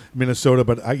of Minnesota,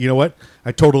 but you know what?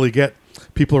 I totally get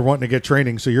people are wanting to get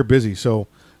training, so you're busy. So.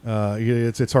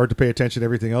 It's hard to pay attention to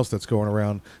everything else that's going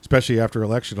around, especially after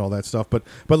election, all that stuff. But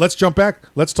let's jump back.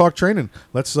 Let's talk training.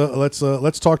 Let's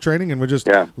talk training, and we'll just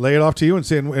lay it off to you and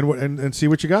see and see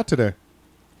what you got today.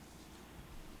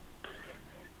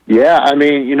 Yeah, I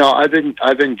mean,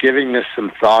 I've been giving this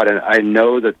some thought, and I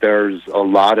know that there's a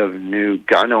lot of new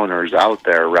gun owners out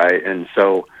there, right? And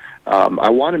so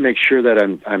I want to make sure that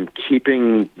I'm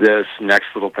keeping this next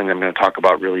little thing I'm going to talk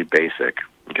about really basic.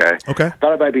 Okay. I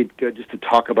thought it might be good just to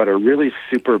talk about a really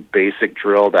super basic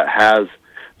drill that has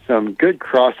some good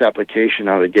cross application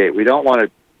out of the gate. We don't want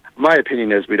to. My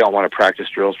opinion is we don't want to practice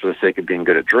drills for the sake of being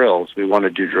good at drills. We want to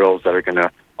do drills that are going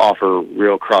to offer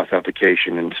real cross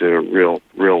application into real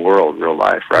world, real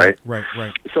life, right?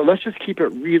 Right. So let's just keep it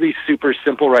really super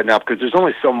simple right now, because there's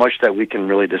only so much that we can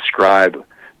really describe,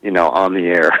 on the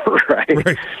air,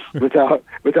 right? without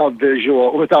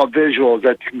visuals,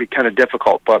 that can be kind of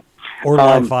difficult. But or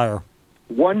live fire.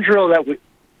 One drill that we,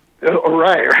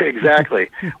 right,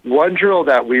 exactly. One drill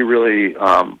that we really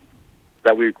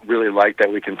like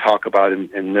that we can talk about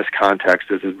in this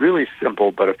context is a really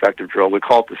simple but effective drill. We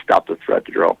call it the stop the threat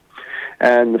drill.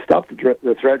 And the stop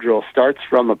the threat drill starts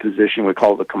from a position we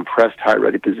call the compressed high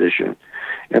ready position.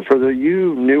 And for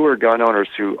you newer gun owners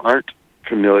who aren't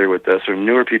familiar with this, or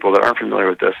newer people that aren't familiar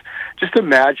with this, just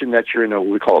imagine that you're in what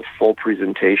we call a full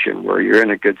presentation, where you're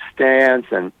in a good stance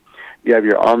and you have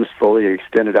your arms fully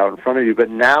extended out in front of you. But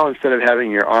now, instead of having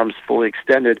your arms fully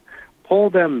extended, pull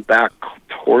them back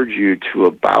towards you to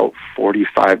about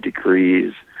 45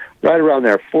 degrees, right around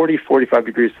there, 45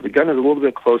 degrees. So the gun is a little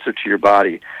bit closer to your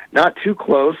body. Not too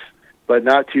close, but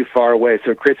not too far away.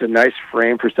 So it creates a nice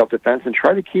frame for self-defense. And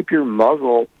try to keep your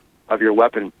muzzle of your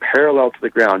weapon parallel to the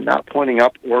ground, not pointing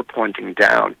up or pointing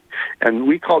down. And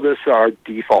we call this our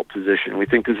default position. We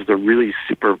think this is a really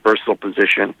super versatile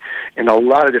position in a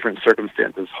lot of different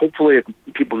circumstances. Hopefully,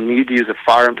 if people need to use a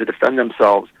firearm to defend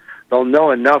themselves, they'll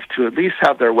know enough to at least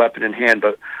have their weapon in hand.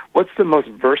 But what's the most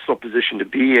versatile position to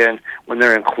be in when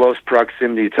they're in close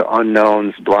proximity to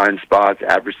unknowns, blind spots,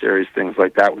 adversaries, things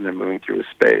like that, when they're moving through a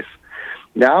space?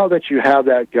 Now that you have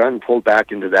that gun pulled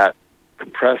back into that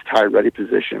compressed high ready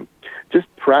position, just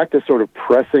practice sort of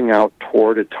pressing out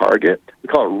toward a target. We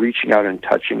call it reaching out and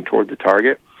touching toward the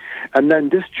target. And then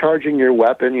discharging your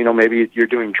weapon. Maybe you're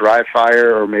doing dry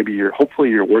fire, or maybe hopefully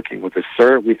you're working with a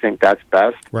SIRT. We think that's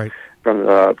best. Right.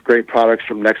 From great products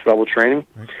from Next Level Training.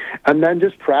 Right. And then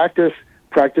just practice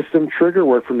some trigger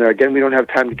work from there. Again, we don't have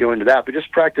time to go into that, but just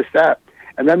practice that.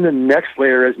 And then the next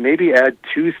layer is maybe add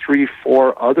 2, 3,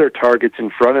 4 other targets in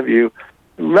front of you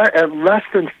at less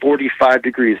than 45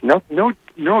 degrees.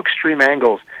 No extreme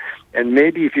angles. And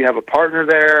maybe if you have a partner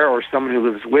there or someone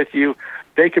who lives with you,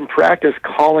 they can practice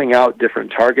calling out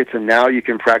different targets, and now you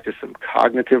can practice some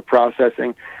cognitive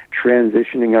processing,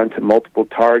 transitioning onto multiple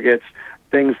targets,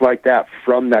 things like that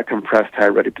from that compressed high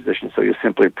ready position. So you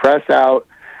simply press out,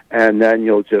 and then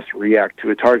you'll just react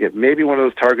to a target. Maybe one of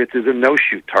those targets is a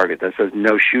no-shoot target that says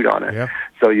no shoot on it. Yeah.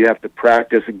 So you have to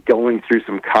practice going through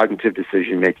some cognitive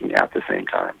decision-making at the same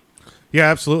time. Yeah,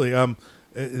 absolutely.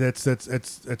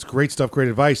 That's great stuff. Great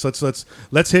advice.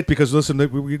 Let's hit, because listen,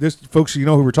 this folks,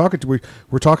 who we're talking to.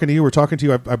 We're talking to you. We're talking to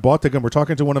you. I bought the gun. We're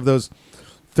talking to one of those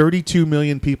 32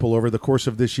 million people over the course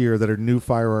of this year that are new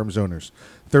firearms owners.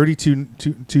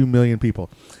 32 million people.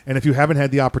 And if you haven't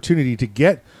had the opportunity to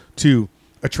get to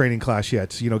a training class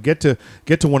yet, get to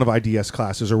one of IDS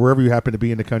classes or wherever you happen to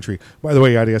be in the country. By the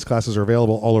way, IDS classes are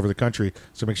available all over the country,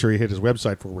 so make sure you hit his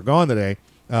website before we're gone today.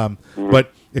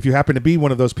 But if you happen to be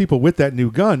one of those people with that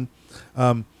new gun,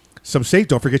 don't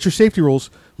forget your safety rules.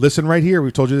 Listen right here.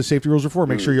 We've told you the safety rules before.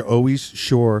 Make sure you're always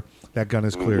sure that gun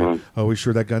is clear. Always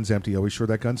sure that gun's empty. Always sure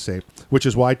that gun's safe. Which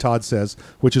is why Todd says,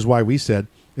 which is why we said,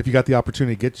 if you got the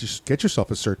opportunity, get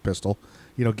yourself a SIRT pistol.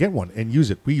 Get one and use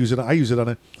it. We use it. I use it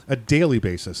on a daily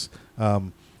basis.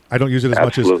 I don't use it as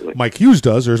much as Mike Hughes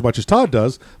does or as much as Todd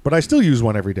does, but I still use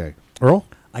one every day. Earl?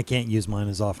 I can't use mine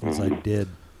as often as I did.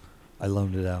 I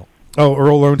loaned it out. Oh,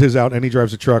 Earl loaned his out, and he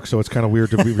drives a truck, so it's kind of weird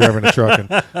to be driving a truck and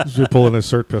pulling his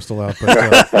CERT pistol out.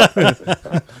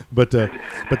 But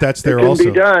that's there also.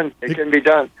 It can be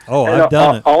done. Oh, I've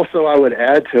done it. Also, I would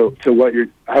add to what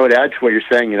you're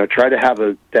saying. Try to have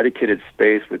a dedicated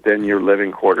space within your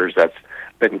living quarters that's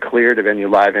been cleared of any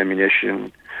live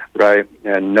ammunition, right?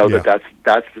 And know that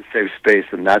that's the safe space,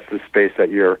 and that's the space that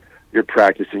you're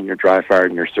practicing your dry fire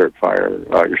and your CERT fire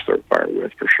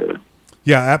with, for sure.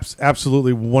 Yeah,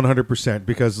 absolutely, 100%.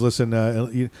 Because listen,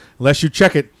 unless you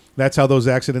check it, that's how those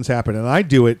accidents happen. And I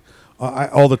do it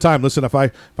all the time. Listen, if I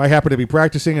happen to be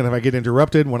practicing and if I get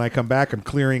interrupted, when I come back, I'm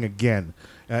clearing again.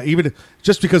 Even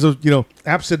just because of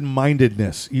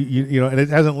absent-mindedness, and it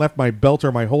hasn't left my belt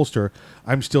or my holster,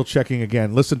 I'm still checking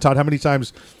again. Listen, Todd, how many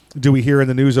times do we hear in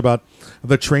the news about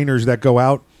the trainers that go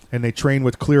out and they train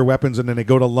with clear weapons and then they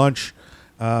go to lunch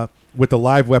with a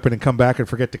live weapon and come back and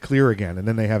forget to clear again, and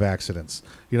then they have accidents?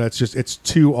 It's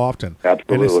too often.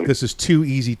 Absolutely. And this is too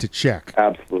easy to check.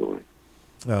 Absolutely.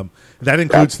 That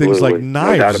includes things like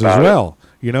knives as well,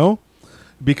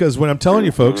 because when I'm telling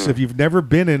you folks, if you've never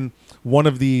been in one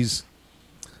of these,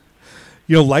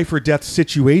 life or death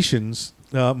situations,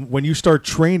 when you start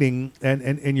training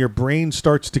and your brain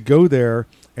starts to go there,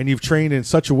 and you've trained in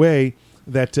such a way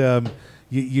that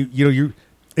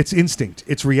it's instinct,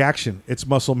 it's reaction, it's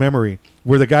muscle memory,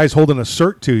 where the guy's holding a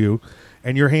CERT to you,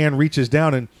 and your hand reaches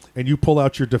down and you pull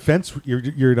out your defense,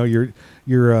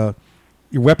 your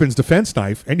weapons defense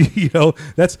knife, and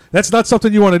that's not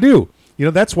something you want to do.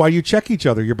 That's why you check each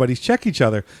other. Your buddies check each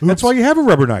other. Oops. That's why you have a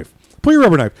rubber knife. Pull your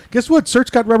rubber knife. Guess what? CERT's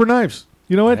got rubber knives.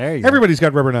 You know what? Everybody's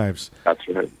got rubber knives. That's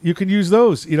right. You can use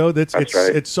those. That's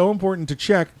right. It's so important to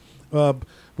check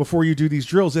before you do these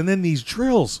drills. And then these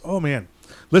drills. Oh man,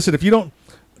 listen. If you don't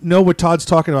know what Todd's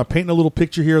talking about, painting a little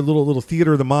picture here, a little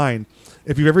theater of the mind.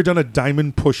 If you've ever done a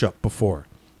diamond push-up before,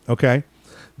 okay,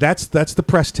 that's the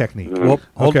press technique.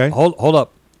 Hold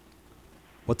up.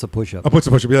 What's a push-up? What's a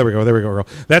push-up? There we go, Earl.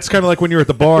 That's kind of like when you're at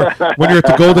the bar, when you're at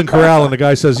the Golden Corral, and the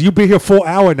guy says, "You be here full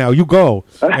hour now. You go."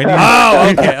 And you,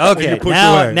 okay.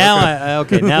 Now I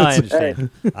understand.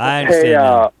 I understand. Hey,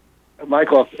 now.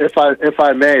 Michael, if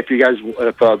I may, if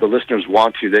the listeners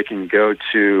want to, they can go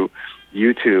to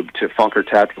YouTube to Funker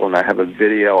Tactical, and I have a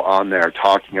video on there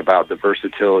talking about the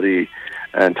versatility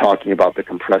and talking about the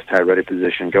compressed high ready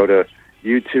position. Go to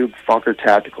YouTube, Funker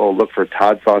Tactical, look for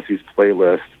Todd Fossey's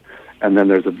playlist, and then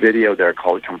there's a video there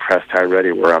called Compressed High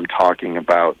Ready where I'm talking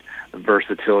about the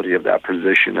versatility of that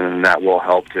position, and that will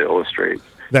help to illustrate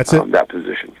that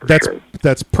position for sure.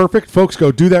 That's perfect. Folks,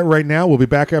 go do that right now. We'll be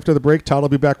back after the break. Todd will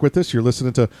be back with us. You're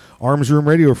listening to Arms Room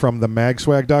Radio from the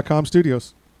magswag.com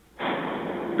studios.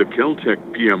 The Kel-Tec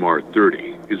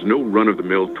PMR-30 is no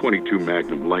run-of-the-mill .22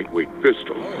 Magnum lightweight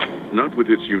pistol, not with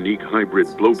its unique hybrid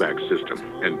blowback system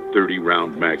and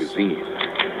 30-round magazine.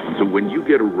 So when you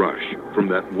get a rush from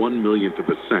that 1/1,000,000th of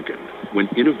a second, when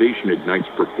innovation ignites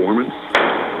performance,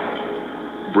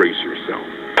 brace yourself.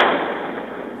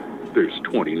 There's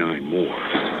 29 more.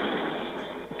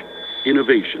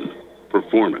 Innovation,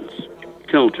 performance,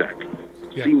 Kel-Tec.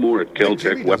 See more at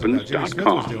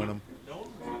keltecweapons.com.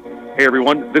 Hey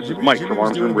everyone, this is Mike from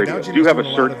Arms Room Radio. Do you have a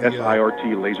CERT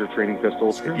SIRT laser training pistol?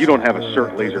 If you don't have a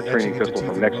CERT laser training pistol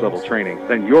from Next Level Training,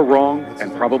 then you're wrong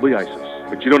and probably ISIS.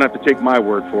 But you don't have to take my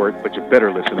word for it, but you better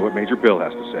listen to what Major Bill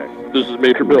has to say. This is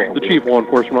Major Bill, the Chief Law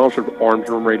Enforcement Officer of Arms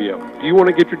Room Radio. Do you want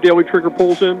to get your daily trigger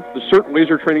pulls in? The CERT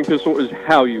laser training pistol is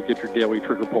how you get your daily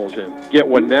trigger pulls in. Get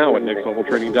one now at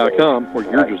nextleveltraining.com, or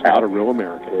you're just not a real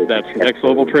American. That's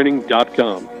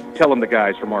nextleveltraining.com. Tell them the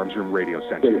guys from Arms Room Radio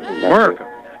sent you. America.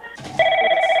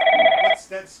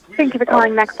 Thank you for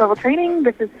calling Next Level Training.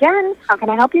 This is Jen. How can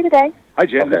I help you today? Hi,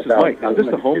 Jen. This is Mike. Is this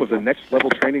the home of the Next Level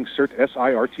Training CERT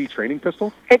SIRT training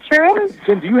pistol? It sure is.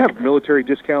 Jen, do you have military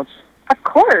discounts? Of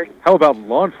course. How about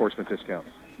law enforcement discounts?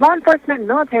 Law enforcement and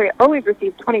military always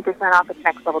receive 20% off at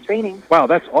Next Level Training. Wow,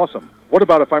 that's awesome. What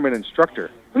about if I'm an instructor?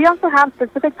 We also have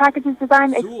specific packages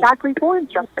designed exactly for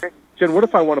instructors. Jen, what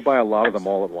if I want to buy a lot of them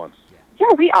all at once?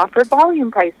 Yeah, we offer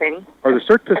volume pricing. Are the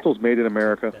CERT pistols made in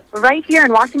America? Right here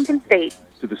in Washington State.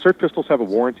 Do the CERT pistols have a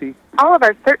warranty? All of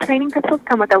our CERT training pistols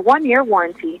come with a 1-year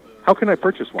warranty. How can I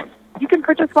purchase one? You can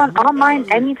purchase one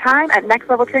online anytime at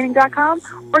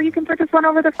nextleveltraining.com, or you can purchase one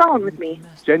over the phone with me.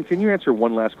 Jen, can you answer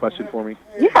one last question for me?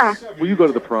 Yeah. Will you go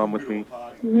to the prom with me?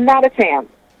 Not a chance.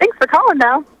 Thanks for calling,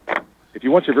 though. If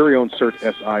you want your very own CERT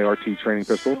SIRT training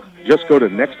pistol, just go to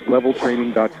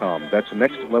nextleveltraining.com. That's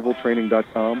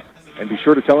nextleveltraining.com. And be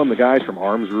sure to tell them the guys from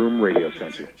Arms Room Radio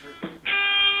sent you.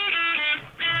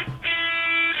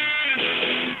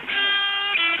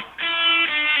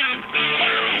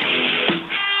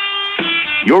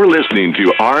 You're listening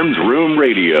to Arms Room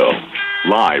Radio,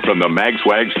 live from the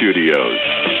MagSwag studios.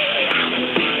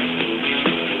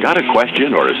 Got a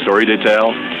question or a story to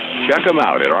tell? Check them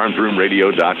out at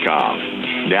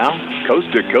armsroomradio.com. Now, coast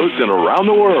to coast and around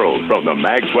the world from the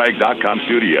magswag.com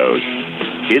studios,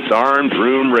 it's Arms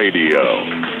Room Radio.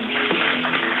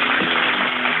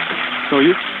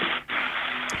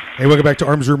 Hey, welcome back to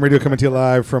Arms Room Radio, coming to you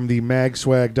live from the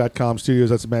magswag.com studios.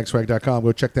 That's magswag.com.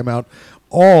 Go check them out.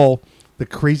 All the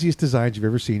craziest designs you've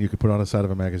ever seen you could put on the side of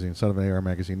a magazine, side of an AR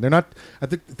magazine. They're not, I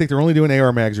think they're only doing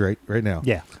AR mags right now.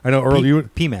 Yeah. I know, Earl,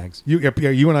 P-mags.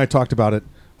 You and I talked about it.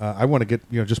 I want to get,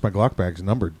 just my Glock bags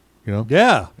numbered,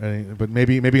 Yeah. But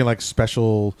maybe in like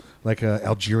special, like a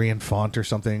Algerian font or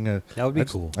something. That would be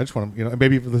cool. I just want to,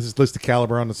 maybe list the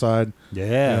caliber on the side.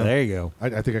 Yeah, there you go.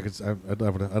 I think I'd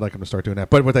like them to start doing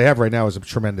that. But what they have right now is just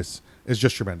tremendous.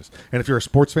 And if you're a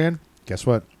sports fan, guess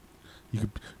what?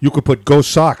 You could put Go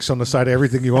Sox on the side of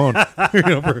everything you own,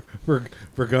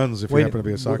 for guns. If you happen to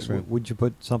be a Sox fan, would you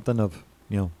put something of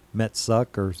Mets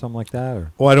suck or something like that?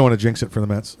 Or I don't want to jinx it for the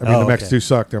Mets. I mean, the Mets do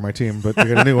suck; they're my team. But we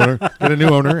got a new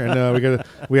owner, and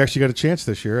we actually got a chance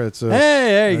this year. It's hey,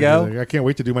 there you go. I can't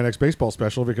wait to do my next baseball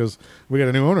special because we got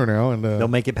a new owner now, and they'll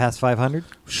make it past 500.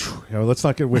 Let's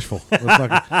not get wishful.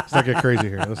 Let's not get crazy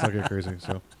here. Let's not get crazy.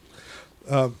 So.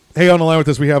 Hey, on the line with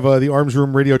us, we have the Arms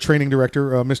Room Radio Training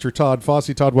Director, Mr. Todd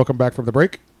Fossey. Todd, welcome back from the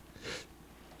break.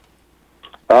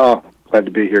 Oh, glad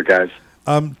to be here, guys.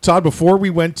 Todd, before we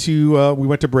went to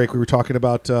break, we were talking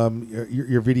about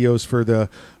your videos for the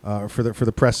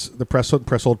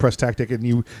press hold press tactic, and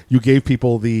you gave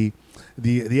people the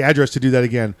address to do that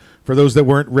again. For those that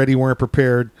weren't ready, weren't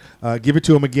prepared, give it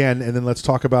to them again, and then let's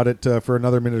talk about it for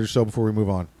another minute or so before we move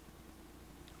on.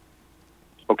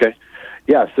 Okay.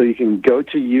 Yeah, so you can go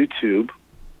to YouTube.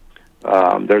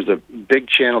 There's a big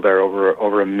channel there, over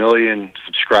 1 million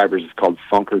subscribers. It's called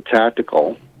Funker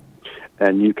Tactical.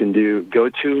 And you can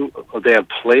they have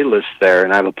playlists there,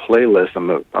 and I have a playlist.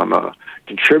 I'm a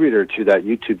contributor to that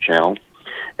YouTube channel.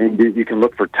 And you can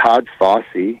look for Todd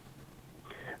Fossey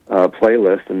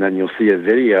playlist, and then you'll see a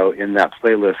video in that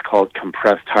playlist called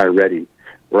Compressed High Ready,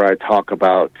 where I talk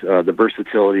about the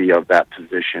versatility of that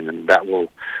position, and that will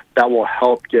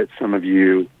help get some of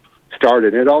you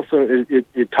started. It also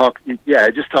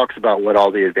it just talks about what all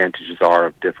the advantages are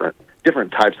of different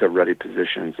types of ready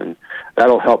positions, and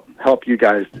that'll help you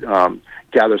guys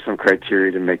gather some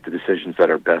criteria to make the decisions that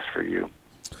are best for you.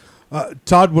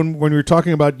 Todd, when we were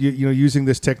talking about using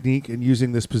this technique and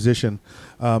using this position,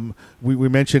 we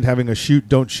mentioned having a shoot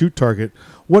don't shoot target.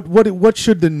 What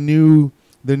should the new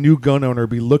gun owner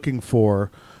be looking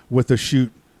for with a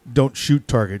shoot don't shoot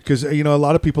target? Because a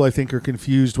lot of people, I think, are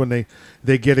confused when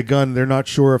they get a gun. They're not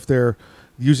sure if they're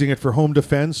using it for home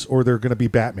defense or they're going to be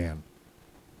Batman.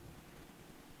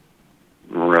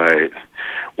 Right.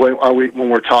 When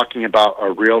we're talking about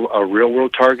a real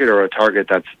world target, or a target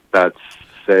that's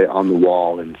say on the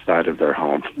wall inside of their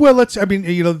home? Well, they're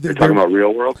talking about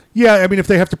real world. Yeah, I mean, if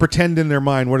they have to pretend in their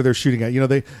mind what are they shooting at,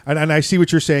 and I see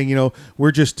what you're saying.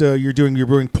 We're just you're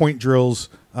doing point drills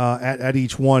at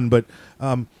each one, but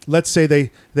let's say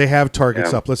they have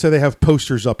targets up. Let's say they have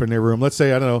posters up in their room. Let's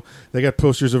say, I don't know, they got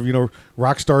posters of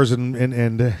rock stars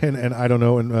and I don't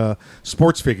know, and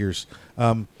sports figures.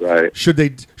 Right. Should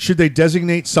they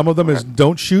designate some of them as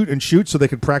don't shoot and shoot so they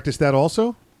could practice that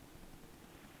also?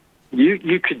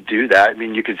 You could do that. I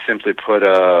mean, you could simply put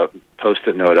a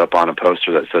Post-it note up on a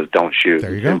poster that says "Don't shoot."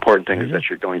 The important thing is that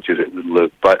you're going to the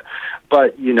loop. But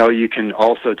you can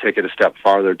also take it a step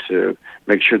farther to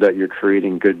make sure that you're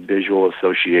creating good visual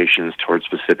associations towards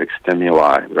specific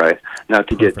stimuli. Right? Not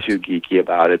to get too geeky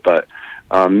about it, but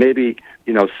maybe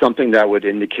something that would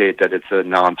indicate that it's a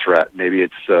non-threat. Maybe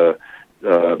it's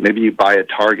maybe you buy a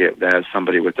target that has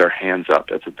somebody with their hands up.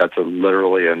 That's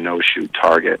literally a no-shoot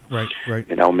target. Right.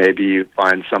 Maybe you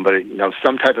find somebody,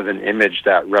 some type of an image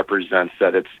that represents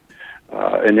that it's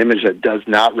an image that does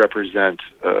not represent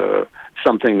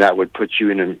something that would put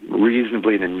you in an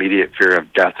immediate fear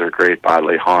of death or great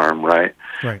bodily harm. Right.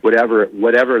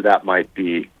 Whatever that might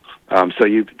be. So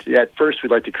at first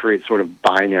we'd like to create sort of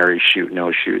binary shoot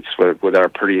no shoots that are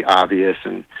pretty obvious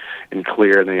and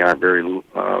clear, and they aren't very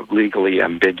legally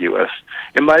ambiguous.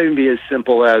 It might even be as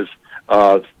simple as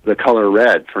the color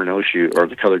red for no shoot or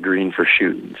the color green for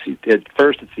shoot. At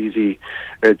first it's easy.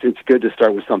 It's good to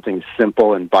start with something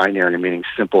simple and binary, meaning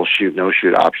simple shoot no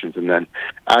shoot options, and then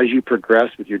as you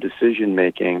progress with your decision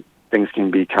making, things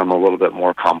can become a little bit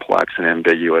more complex and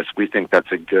ambiguous. We think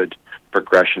that's a good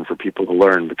progression for people to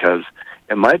learn because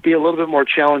it might be a little bit more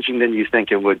challenging than you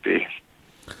think it would be.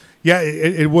 Yeah,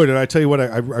 it would. And I tell you what,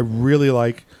 I really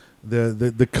like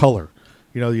the color.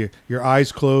 your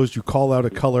eyes closed, you call out a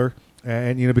color,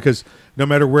 and because no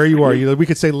matter where you are, we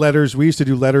could say letters. We used to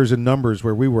do letters and numbers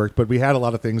where we worked, but we had a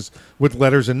lot of things with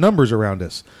letters and numbers around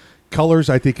us. Colors,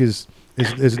 I think, is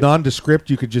nondescript.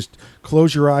 You could just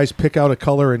close your eyes, pick out a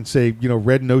color, and say,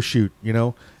 red, no shoot,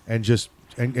 and just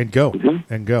and go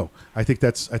and go. I think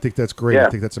that's great. Yeah. I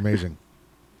think that's amazing.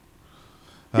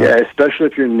 Yeah, especially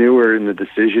if you're newer in the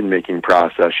decision-making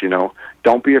process,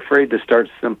 don't be afraid to start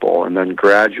simple and then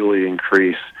gradually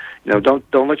increase. Don't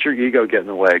let your ego get in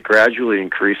the way. Gradually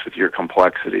increase with your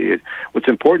complexity. What's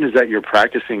important is that you're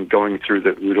practicing going through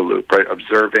the OODA loop, right?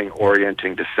 Observing,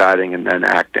 orienting, deciding, and then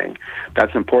acting.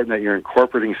 That's important that you're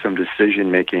incorporating some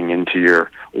decision-making into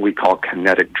your, what we call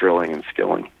kinetic drilling and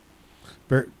skilling.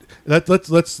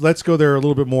 Let's go there a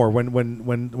little bit more.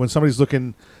 When somebody's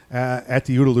looking at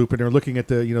the OODA loop and they're looking at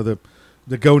the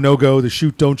go, no go, the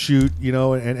shoot, don't shoot,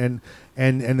 and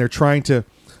they're trying to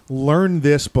learn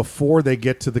this before they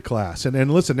get to the class.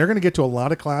 And listen, they're going to get to a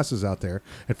lot of classes out there.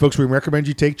 And folks, we recommend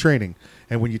you take training.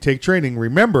 And when you take training,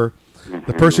 remember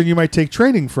the person you might take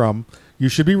training from, you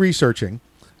should be researching.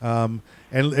 And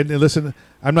listen,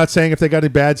 I'm not saying if they got any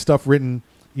bad stuff written,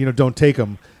 don't take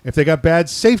them. If they got bad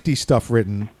safety stuff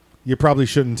written, you probably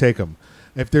shouldn't take them.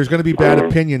 If there's going to be bad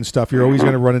opinion stuff, you're always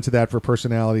going to run into that for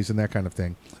personalities and that kind of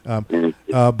thing.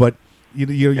 But you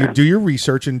do your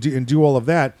research and do all of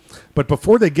that. But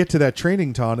before they get to that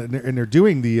training, Ton, and they're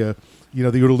doing the the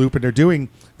OODA loop, and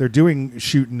they're doing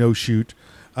shoot and no shoot.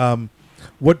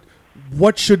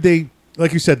 What should they,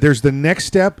 like you said? There's the next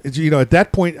step. At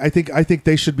that point, I think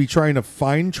they should be trying to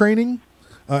find training.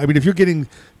 If you're getting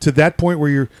to that point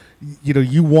where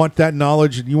you want that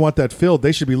knowledge and you want that filled,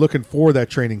 they should be looking for that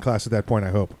training class at that point, I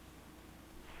hope.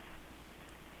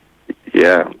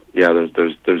 Yeah,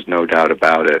 there's no doubt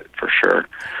about it, for sure.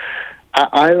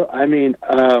 I'm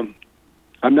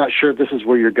not sure if this is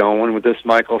where you're going with this,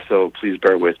 Michael, so please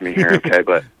bear with me here, okay?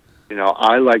 But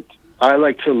I like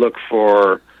to look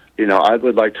for I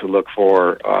would like to look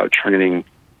for training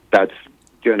that's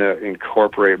going to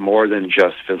incorporate more than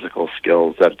just physical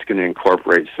skills. That's going to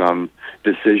incorporate some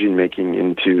decision making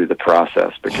into the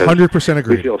process, because 100%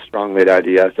 agree. We feel strongly at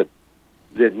IDS that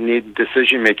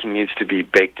decision making needs to be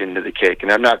baked into the cake.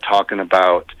 And I'm not talking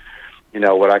about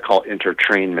what I call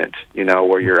intertrainment,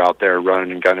 where you're out there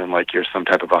running and gunning like you're some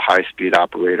type of a high-speed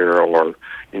operator, or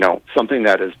something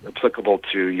that is applicable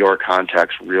to your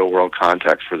context, real-world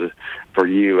context for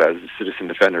you as a citizen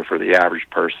defender, for the average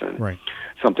person. Right.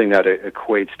 Something that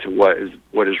equates to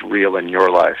what is real in your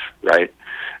life, right?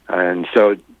 And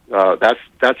so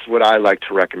that's what I like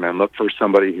to recommend. Look for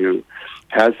somebody who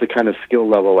has the kind of skill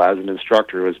level as an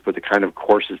instructor, who has put the kind of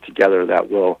courses together that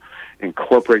will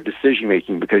incorporate decision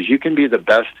making, because you can be the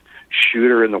best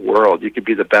shooter in the world, you could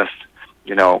be the best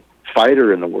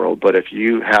fighter in the world, but if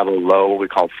you have a low, what we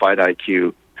call fight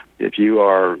IQ, if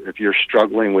you're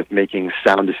struggling with making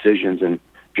sound decisions, and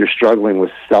if you're struggling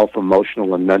with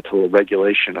self-emotional and mental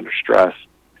regulation under stress,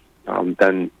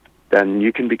 then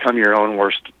you can become your own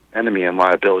worst enemy and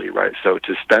liability, right? So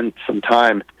to spend some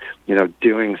time,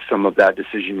 doing some of that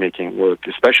decision-making work,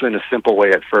 especially in a simple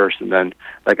way at first, and then,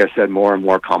 like I said, more and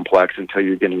more complex until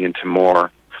you're getting into more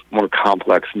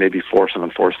complex, maybe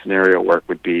force-on-force scenario work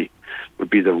would be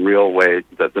the real way,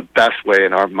 the best way,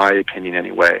 in my opinion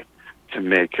anyway, to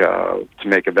make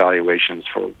evaluations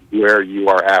for where you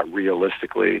are at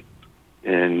realistically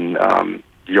in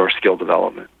your skill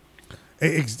development.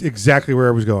 Exactly where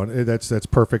I was going. That's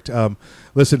perfect.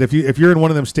 Listen, if you're in one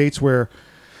of them states where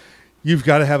you've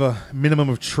got to have a minimum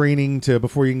of training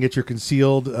before you can get your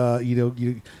concealed,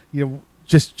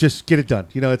 just get it done.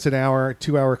 It's an hour,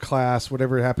 2-hour class,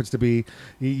 whatever it happens to be.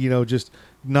 Just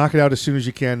knock it out as soon as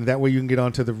you can. That way you can get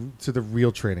on to the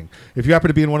real training. If you happen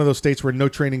to be in one of those states where no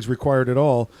training is required at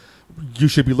all, you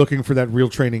should be looking for that real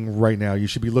training right now. You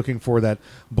should be looking for that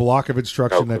block of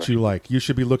instruction that you like. You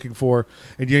should be looking for,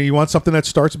 and you want something that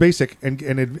starts basic and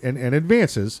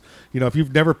advances. If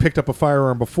you've never picked up a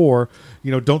firearm before,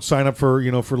 don't sign up for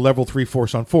level 3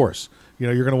 force on force.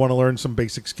 You're going to want to learn some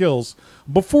basic skills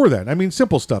before then.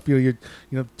 Simple stuff.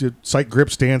 Sight, grip,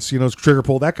 stance, trigger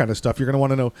pull, that kind of stuff. You're going to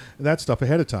want to know that stuff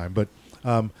ahead of time. But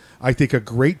I think a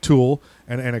great tool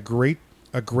and a great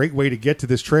way to get to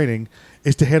this training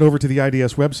is to head over to the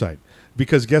IDS website,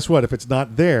 because guess what? If it's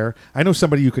not there, I know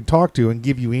somebody you can talk to and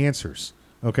give you answers.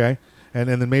 Okay, and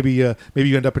then maybe you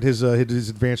end up at his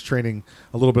advanced training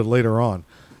a little bit later on.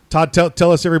 Todd,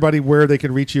 tell us, everybody, where they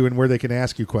can reach you and where they can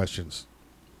ask you questions.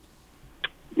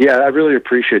 Yeah, I really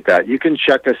appreciate that. You can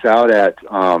check us out at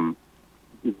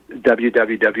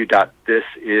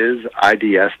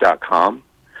www.thisidids.com.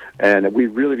 And we'd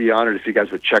really be honored if you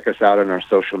guys would check us out on our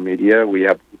social media. We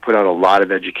have put out a lot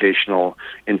of educational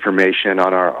information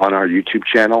on our YouTube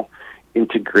channel,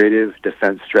 Integrative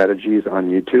Defense Strategies on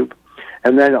YouTube.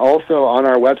 And then also on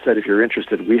our website, if you're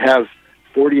interested, we have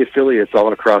 40 affiliates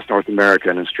all across North America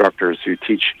and instructors who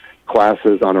teach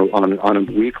classes on a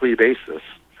weekly basis,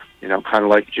 kind of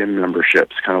like gym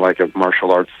memberships, kind of like a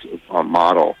martial arts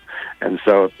model. And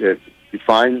so if you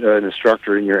find an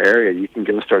instructor in your area, you can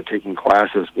go start taking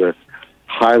classes with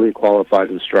highly qualified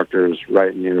instructors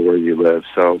right near where you live.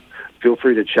 So feel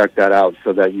free to check that out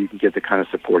so that you can get the kind of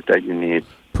support that you need.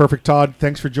 Perfect, Todd.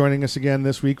 Thanks for joining us again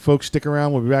this week. Folks, stick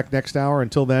around. We'll be back next hour.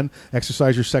 Until then,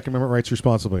 exercise your Second Amendment rights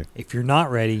responsibly. If you're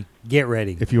not ready, get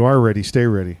ready. If you are ready, stay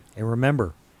ready. And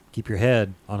remember, keep your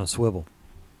head on a swivel.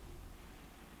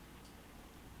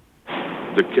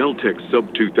 The Kel-Tec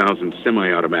Sub-2000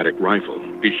 semi-automatic rifle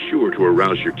is sure to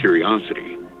arouse your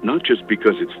curiosity, not just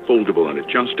because it's foldable and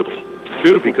adjustable,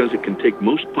 but because it can take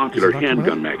most popular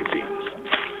handgun magazines.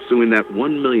 So in that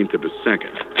 1/1,000,000th of a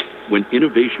second, when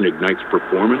innovation ignites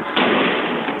performance,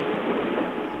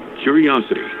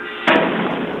 curiosity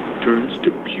turns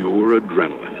to pure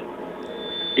adrenaline.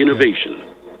 Innovation,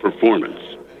 performance,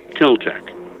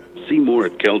 Kel-Tec. See more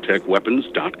at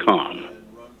keltecweapons.com.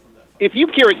 If you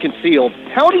carry concealed,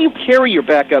 how do you carry your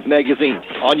backup magazine?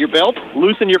 On your belt?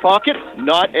 Loose in your pocket?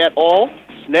 Not at all?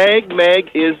 Snag Mag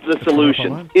is the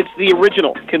solution. It's the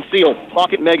original concealed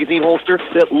pocket magazine holster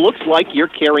that looks like you're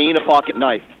carrying a pocket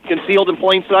knife. Concealed in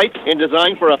plain sight and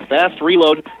designed for a fast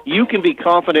reload, you can be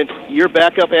confident your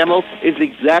backup ammo is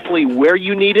exactly where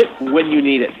you need it, when you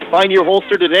need it. Find your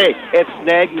holster today at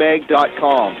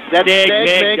snagmag.com. That's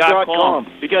snagmag.com,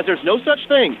 because there's no such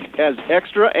thing as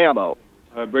extra ammo.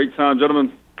 Break time,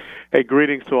 gentlemen. Hey,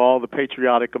 greetings to all the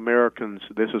patriotic Americans.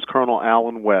 This is Colonel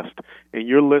Allen West, and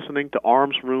you're listening to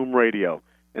Arms Room Radio.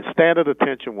 And stand at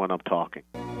attention when I'm talking.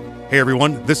 Hey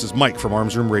everyone, this is Mike from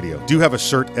Arms Room Radio. Do you have a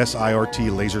CERT SIRT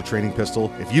laser training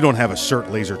pistol? If you don't have a CERT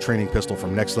laser training pistol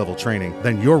from Next Level Training,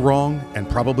 then you're wrong and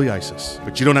probably ISIS.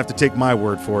 But you don't have to take my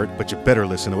word for it, but you better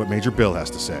listen to what Major Bill has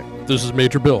to say. This is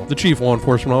Major Bill, the Chief Law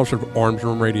Enforcement Officer of Arms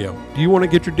Room Radio. Do you want to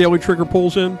get your daily trigger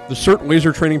pulls in? The CERT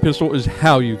laser training pistol is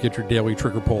how you get your daily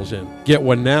trigger pulls in. Get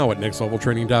one now at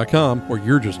nextleveltraining.com, or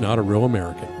you're just not a real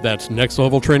American. That's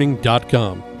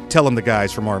nextleveltraining.com. Tell them the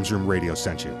guys from Arms Room Radio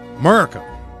sent you. America!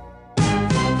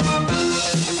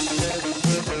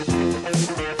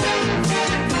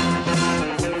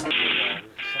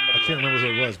 I can't remember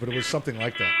who it was, but it was something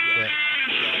like that. Yeah.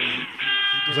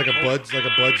 It was like a Buds or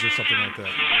something like that.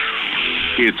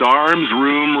 It's Arms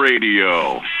Room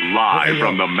Radio, live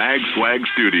from the MagSwag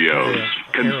Studios.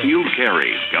 Concealed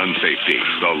carry, gun safety,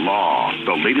 the law,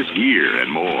 the latest gear, and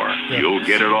more. You'll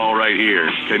get it all right here.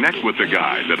 Connect with the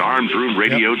guys at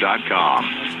armsroomradio.com.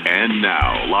 And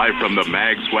now, live from the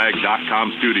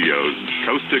magswag.com studios,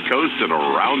 coast to coast and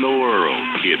around the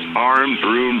world, it's Arms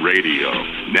Room Radio.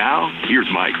 Now, here's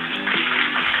Mike.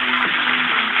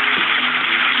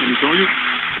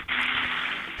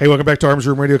 Hey, welcome back to Arms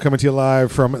Room Radio, coming to you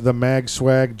live from the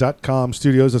magswag.com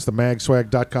studios. That's the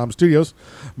magswag.com studios.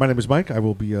 My name is Mike. I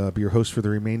will be your host for the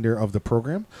remainder of the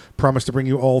program. Promise to bring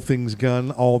you all things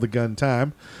gun, all the gun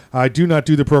time. I do not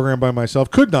do the program by myself,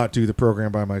 could not do the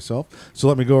program by myself. So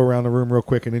let me go around the room real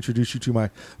quick and introduce you to my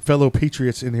fellow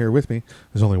patriots in here with me.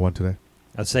 There's only one today.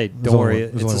 I'd say, don't worry,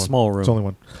 it's a small room. There's only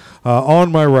one.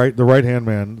 On my right, the right-hand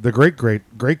man, the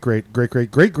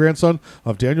great-great-great-great-great-great-grandson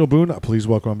of Daniel Boone. Please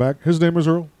welcome him back. His name is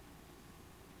Earl.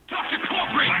 Dr.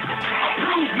 Corporate,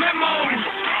 approved memos,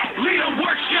 leader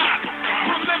workshop,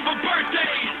 remember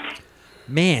birthdays.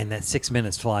 Man, that 6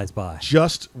 minutes flies by.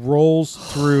 Just rolls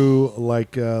through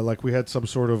like we had some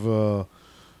sort of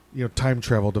time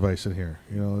travel device in here.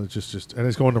 It's just and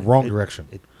it's going the wrong direction.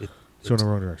 It's going the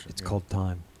wrong direction. It's called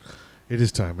time. It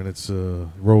is time, and it's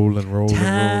rolling.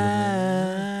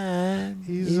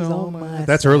 He's on my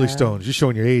That's early Stones. You're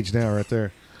showing your age now, right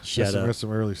there. Shut up. That's some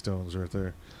early Stones right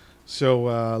there.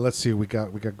 So let's see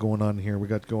what we got going on here. We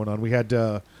had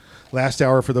last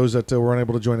hour for those that were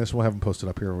unable to join us. We'll have them posted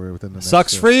up here within the next.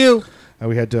 Sucks for you.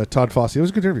 We had Todd Fossey. It was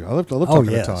a good interview. I love talking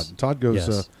to Todd. Todd goes.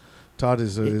 Yes. Todd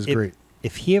is great.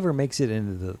 If he ever makes it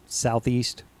into the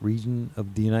southeast region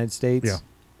of the United States,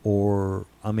 or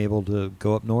I'm able to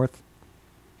go up north.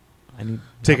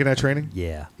 Taking that training?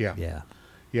 Yeah.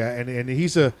 And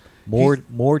he's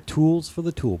more tools for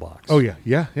the toolbox. Oh yeah.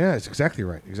 It's exactly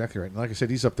right. And like I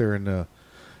said, he's up there in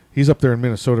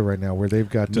Minnesota right now, where they've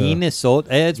got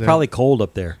Minnesota. It's probably cold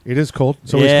up there. It is cold.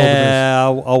 It's always cold in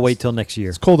Minnesota. I'll wait till next year.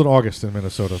 It's cold in August in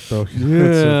Minnesota, though.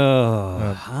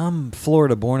 I'm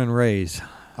Florida born and raised.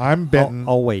 I'm betting.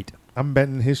 I'll wait. I'm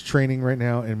betting his training right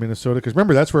now in Minnesota, because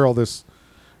remember, that's where all this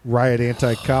riot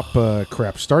anti-cop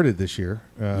crap started this year.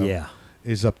 Yeah.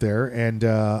 Is up there, and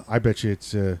I bet you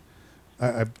it's they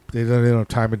don't have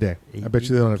time of day. I bet you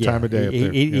they don't have time of day up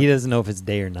there. He doesn't know if it's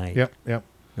day or night. Yep.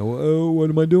 Oh, what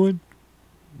am I doing?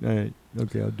 All right,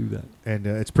 okay, I'll do that. And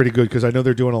it's pretty good, because I know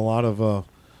they're doing a lot of.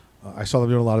 I saw them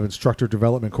doing a lot of instructor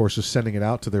development courses, sending it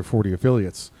out to their 40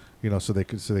 affiliates. So they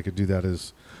could do that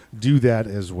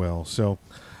as well. So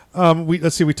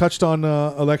let's see. We touched on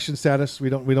election status. We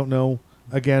don't know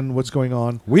again what's going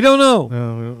on. We don't know.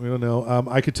 No, we don't know.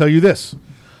 I could tell you this.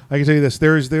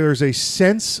 There's a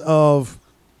sense of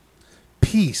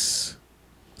peace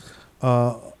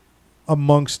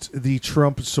amongst the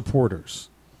Trump supporters,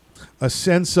 a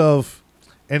sense of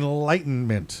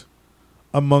enlightenment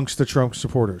amongst the Trump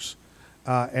supporters,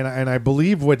 and I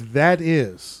believe what that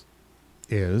is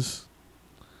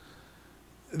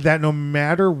that no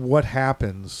matter what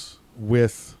happens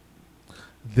with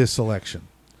this election,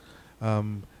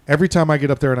 every time I get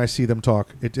up there and I see them talk,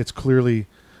 it's clearly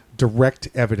direct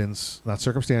evidence, not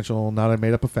circumstantial, not I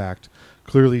made up a fact,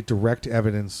 clearly direct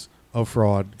evidence of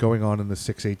fraud going on in the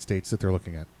 6-8 states that they're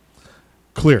looking at.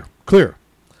 Clear.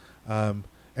 And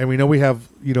we know we have,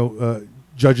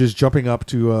 judges jumping up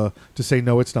to say,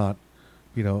 no, it's not,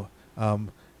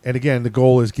 and again, the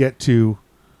goal is get to,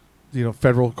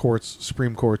 federal courts,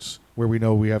 Supreme Courts, where we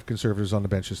know we have conservatives on the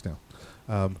benches now.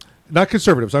 Not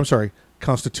conservatives, I'm sorry,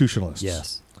 constitutionalists.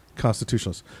 Yes.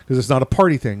 Constitutionalists. Because it's not a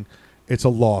party thing, it's a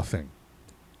law thing.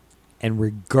 And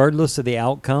regardless of the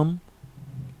outcome,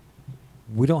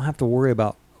 we don't have to worry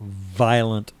about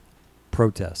violent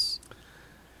protests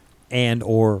and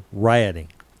or rioting.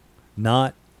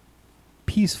 Not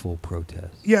peaceful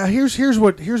protests. Yeah, here's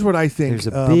what I think. There's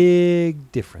a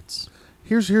big difference.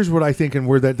 Here's what I think, and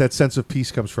where that sense of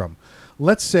peace comes from.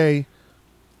 Let's say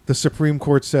the Supreme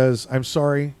Court says, I'm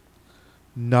sorry,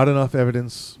 not enough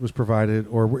evidence was provided,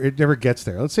 or it never gets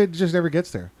there. Let's say it just never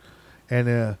gets there.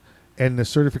 And the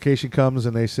certification comes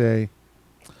and they say,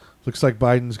 looks like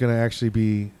Biden's going to actually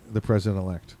be the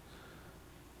president-elect.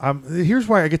 Here's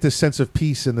why I get this sense of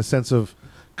peace and the sense of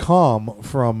calm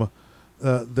from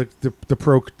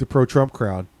the pro-Trump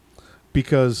crowd,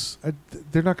 because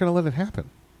they're not going to let it happen.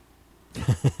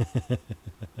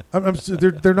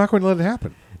 They're not going to let it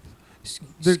happen.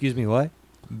 Excuse me, what?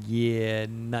 Yeah,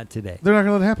 not today. They're not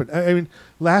going to let it happen. I mean,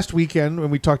 last weekend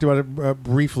when we talked about it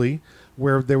briefly,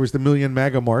 where there was the Million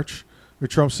MAGA March, where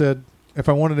Trump said, if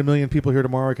I wanted 1 million people here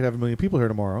tomorrow, I could have 1 million people here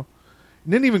tomorrow.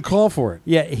 And didn't even call for it.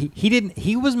 Yeah, he didn't.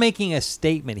 He was making a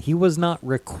statement. He was not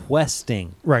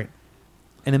requesting. Right.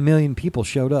 And 1 million people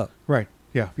showed up. Right.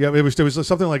 Yeah. There was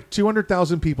something like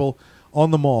 200,000 people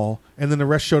on the mall, and then the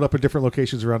rest showed up at different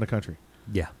locations around the country.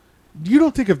 Yeah. You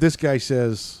don't think if this guy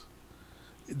says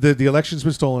the election's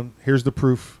been stolen, here's the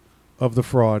proof of the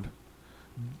fraud,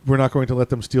 we're not going to let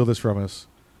them steal this from us,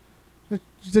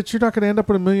 that you're not going to end up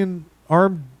with 1 million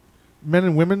armed men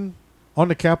and women on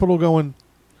the Capitol going,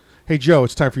 hey, Joe,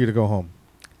 it's time for you to go home.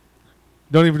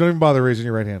 Don't even bother raising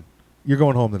your right hand. You're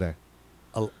going home today.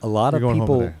 A lot of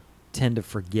people tend to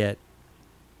forget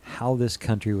how this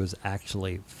country was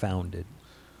actually founded.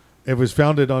 It was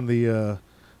founded on the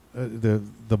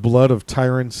blood of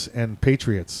tyrants and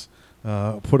patriots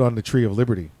put on the tree of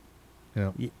liberty.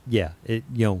 Yeah.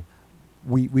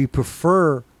 We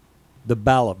prefer the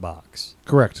ballot box.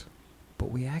 Correct.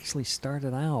 But we actually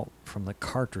started out from the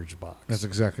cartridge box. That's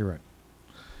exactly right.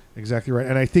 Exactly right.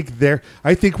 And I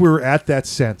think we're at that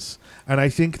sense. And I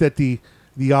think that the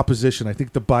opposition, I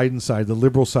think the Biden side, the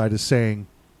liberal side is saying,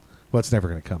 well, it's never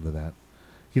going to come to that.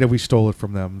 We stole it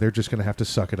from them. They're just going to have to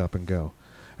suck it up and go.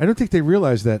 I don't think they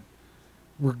realize that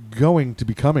we're going to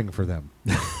be coming for them.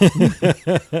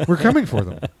 We're coming for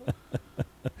them.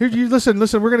 Here, you listen,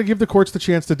 we're going to give the courts the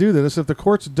chance to do this. If the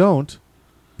courts don't,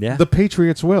 the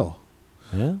Patriots will.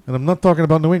 Yeah. And I'm not talking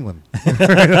about New England.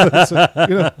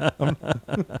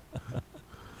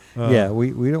 Yeah,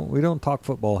 we don't talk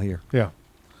football here. Yeah.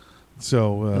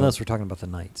 So unless we're talking about the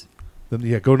Knights.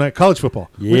 Go night college football.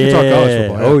 Yeah. We can talk college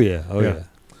football. Oh yeah.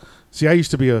 See, I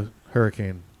used to be a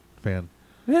Hurricane fan.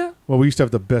 Yeah. Well, we used to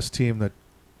have the best team that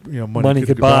money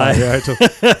could buy. Yeah,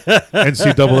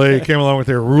 NCAA came along with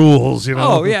their rules.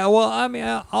 Oh yeah. Well, I mean,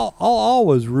 I'll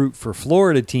always root for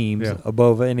Florida teams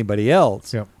above anybody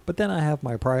else. Yeah. But then I have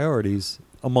my priorities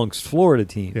amongst Florida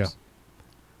teams.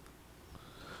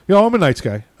 Yeah. I'm a Knights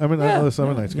guy. I'm a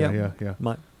Knights guy.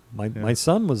 Yeah. My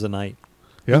son was a Knight.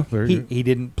 Yeah. He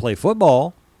didn't play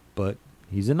football, but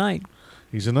he's a Knight.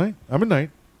 He's a Knight. I'm a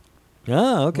Knight.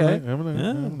 Oh, okay.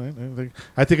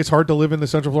 I think it's hard to live in the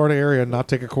Central Florida area and not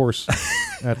take a course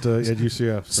at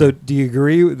UCF. So do you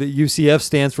agree that UCF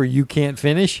stands for you can't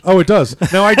finish? Oh, it does.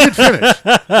 No, I did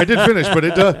finish. But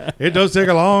it does take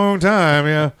a long time.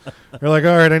 Yeah, you're like,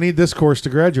 all right, I need this course to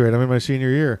graduate. I'm in my senior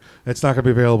year. It's not going to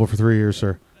be available for 3 years,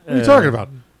 sir. What are you talking about?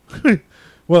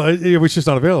 Well, it was just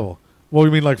not available. Well,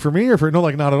 you mean like for me or for no?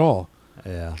 Like not at all.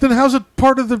 Yeah. Then how's it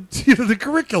part of the the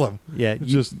curriculum? Yeah,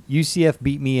 UCF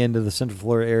beat me into the Central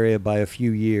Florida area by a few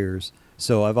years.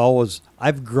 So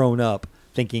I've grown up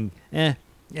thinking, and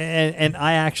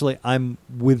I'm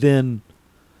within,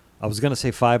 I was going to say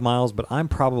 5 miles, but I'm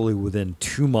probably within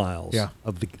 2 miles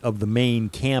of the main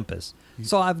campus.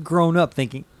 So I've grown up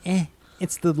thinking,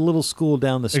 it's the little school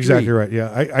down the street. Exactly right.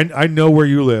 Yeah, I know where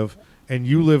you live, and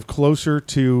you live closer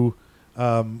to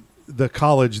the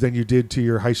college than you did to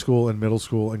your high school and middle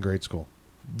school and grade school.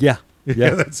 Yeah.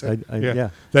 That's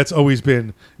that's always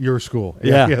been your school.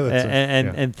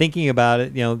 And thinking about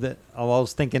it, I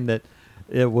was thinking that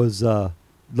it was the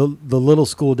little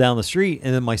school down the street,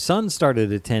 and then my son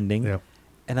started attending,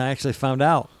 and I actually found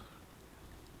out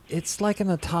it's like in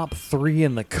the top 3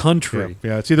 in the country.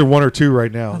 Yeah, it's either 1 or 2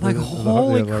 right now. I'm like,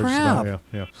 holy crap!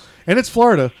 Yeah, and it's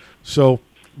Florida, so.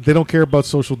 They don't care about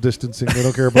social distancing. They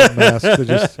don't care about masks. They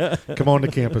just come on to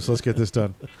campus. Let's get this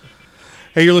done.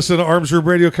 Hey, you're listening to Arms Room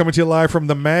Radio, coming to you live from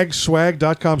the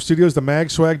magswag.com studios. The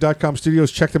magswag.com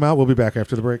studios. Check them out. We'll be back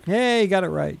after the break. Hey, you got it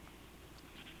right.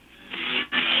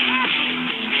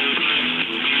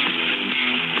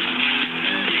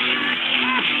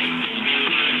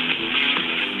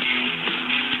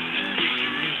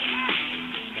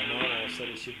 My mom said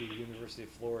it should be University of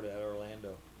Florida at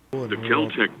Orlando. The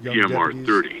Kel-Tec PMR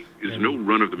 30 is no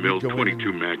run-of-the-mill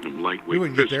 22 Magnum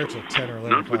lightweight pistol,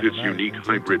 not with its unique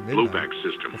hybrid blowback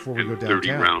system and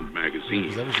 30-round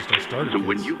magazine. So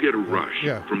when you get a rush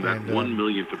from that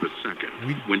 1/1,000,000th of a second,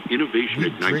 when innovation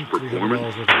ignites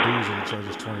performance,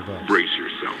 brace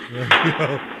yourself.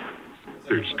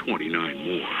 There's 29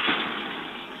 more.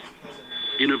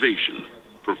 Innovation,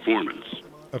 performance,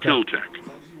 Kel-Tec.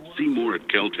 See more at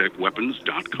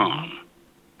keltecweapons.com.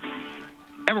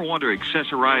 Ever want to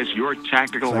accessorize your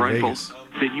tactical rifle? Vegas.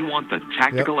 Then you want the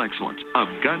tactical excellence of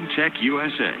GunTech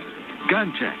USA.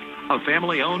 GunTech, a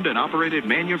family-owned and operated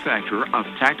manufacturer of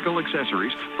tactical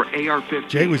accessories for AR-15,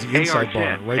 Jay was the inside bar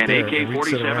AR-10, right and there,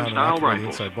 AK-47 style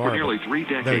rifles. bar, For nearly 3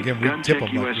 then decades, again, we'd tip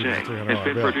GunTech them like USA $300 has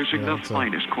been bill, producing the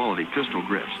finest quality pistol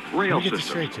grips, rail Let me get this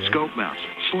systems, straight, Jay. scope mounts,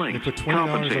 slings, They put $20 on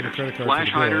a compensators, credit card flash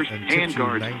for the bill hiders, and tips hand you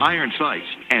guards, $90. iron sights,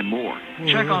 and more.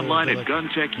 Check online at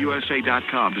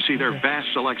GunTechUSA.com to see their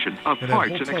vast selection of And that parts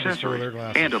whole and club is full of their accessories,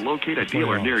 glasses and to locate a for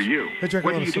dealer $20. near you. They drank a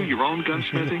lot Whether of you do soda. your own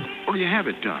gunsmithing or you have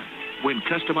it done, when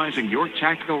customizing your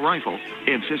tactical rifle,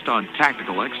 insist on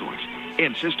tactical excellence.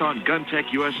 Insist on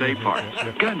GunTech USA parts.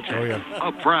 GunTech,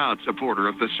 a proud supporter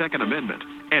of the Second Amendment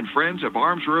and friends of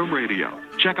Arms Room Radio.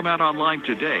 Check them out online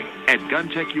today at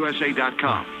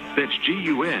GunTechUSA.com. That's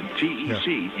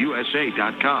GUNTEC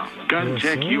USA.com.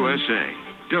 GunTech USA,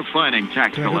 defining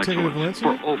tactical excellence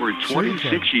for over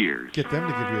 26 years. Get them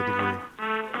to give you a degree.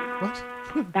 What?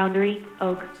 Boundary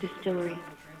Oak Distillery.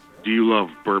 Do you love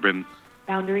bourbon?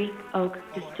 Boundary Oak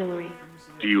Distillery.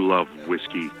 Do you love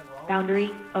whiskey?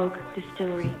 Boundary Oak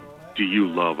Distillery. Do you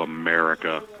love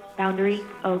America? Boundary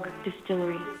Oak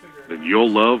Distillery. Then you'll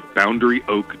love Boundary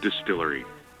Oak Distillery.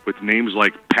 With names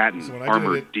like Patton, So when I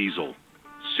Armored did it- Diesel,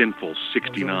 Sinful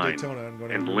 69, Daytona, I'm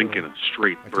going and to Lincoln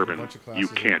Straight I took a Bourbon, bunch of you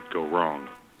classes can't go wrong.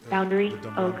 Boundary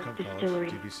Oak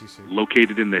Distillery.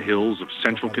 Located in the hills of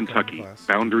central Kentucky,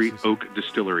 Boundary Oak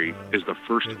Distillery is the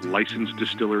first licensed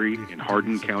distillery in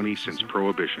Hardin County since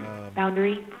Prohibition.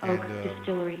 Boundary Oak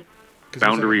Distillery.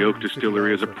 Boundary Oak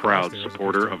Distillery is a proud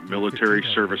supporter of military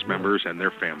service members and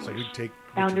their families.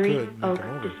 Boundary Oak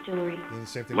Distillery.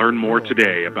 Learn more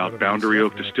today about Boundary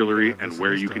Oak Distillery and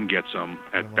where you can get some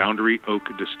at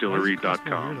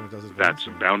BoundaryOakDistillery.com. That's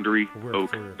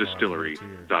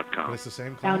BoundaryOakDistillery.com. It's the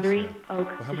same class? Boundary Oak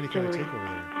Well, how many can I Distillery. take over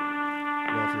there?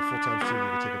 Well, if you're a full-time student, you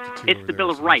can take up to 2 It's over the there, Bill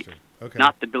of so Rights, that's right. Okay.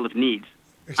 not the Bill of Needs.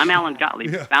 I'm Alan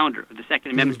Gottlieb, Yeah. founder of the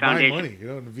Second Amendment It was my Foundation. money, you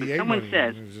know, and When VA someone money,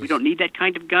 says it was we just- don't need that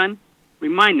kind of gun,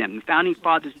 remind them the Founding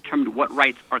Fathers determined what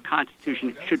rights our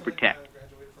Constitution should protect.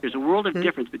 There's a world of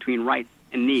difference between rights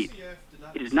and needs.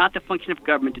 It is not the function of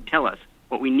government to tell us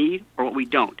what we need or what we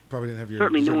don't. Probably didn't have your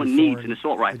Certainly no one foreign needs an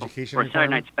assault rifle education or a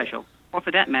Saturday night requirement? special. Or for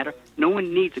that matter, no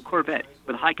one needs a Corvette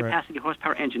with a high-capacity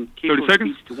horsepower engine 30 capable of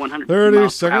seconds? speeds to 100 30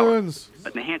 miles per hour. seconds.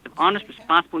 But in the hands of honest,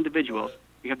 responsible individuals,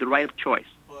 we have the right of choice.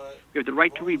 We have the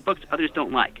right to read books others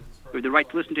don't like. We have the right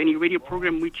to listen to any radio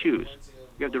program we choose.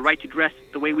 We have the right to dress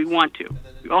the way we want to.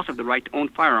 We also have the right to own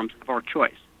firearms of our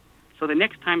choice. So the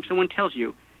next time someone tells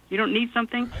you you don't need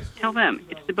something, tell them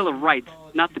it's the Bill of Rights,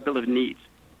 not the Bill of Needs.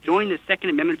 Join the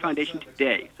Second Amendment Foundation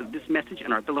today so that this message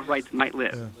and our Bill of Rights might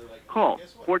live. Call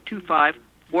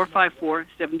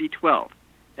 425-454-7012.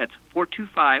 That's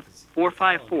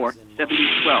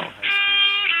 425-454-7012.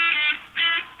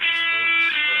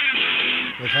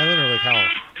 Lake Highland or Lake Howell?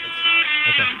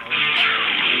 Okay.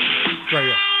 Right,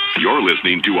 yeah. You're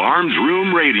listening to Arms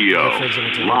Room Radio,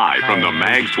 live from the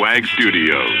MagSwag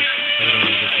studios.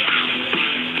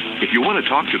 If you want to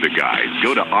talk to the guys,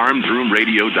 go to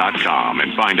armsroomradio.com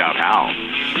and find out how.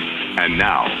 And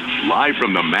now, live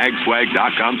from the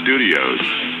magswag.com studios,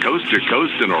 coast to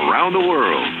coast and around the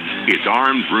world, it's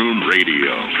Arms Room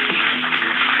Radio.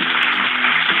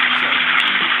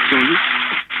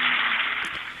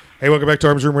 Hey, welcome back to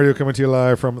Arms Room Radio, coming to you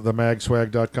live from the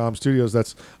magswag.com studios.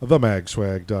 That's the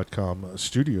magswag.com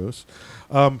studios.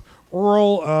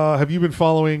 Earl, have you been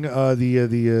following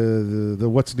the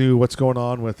what's new, what's going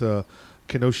on with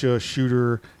Kenosha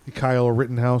shooter Kyle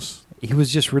Rittenhouse? He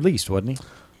was just released, wasn't he?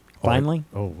 Finally?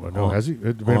 No, has he?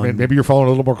 Maybe you're following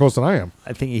a little more close than I am.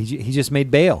 I think he just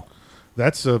made bail.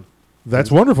 That's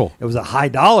wonderful. It was a high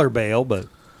dollar bail, but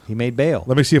he made bail.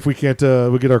 Let me see if we can't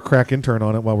we get our crack intern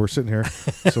on it while we're sitting here.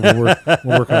 So we'll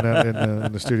work on that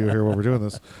in the studio here while we're doing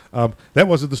this. That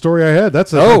wasn't the story I had.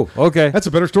 Okay. That's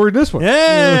a better story than this one.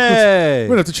 Yay!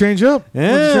 We're going to have to change up.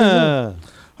 Yeah.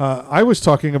 I was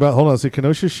talking about, hold on, the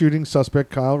Kenosha shooting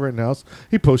suspect Kyle Rittenhouse.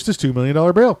 He posted his $2 million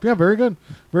bail. Yeah, very good.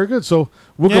 Very good. So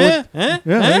we'll go there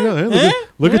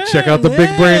you go. Check out the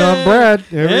big brain on Brad.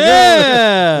 There we go.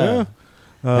 Yeah.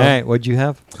 All right, what'd you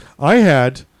have? I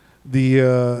had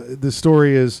the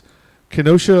story is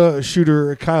Kenosha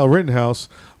shooter Kyle Rittenhouse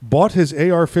bought his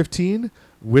AR-15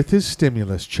 with his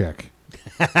stimulus check.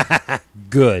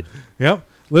 Good. Yep.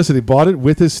 Listen, he bought it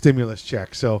with his stimulus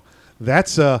check. So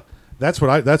that's what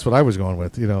I was going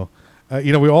with.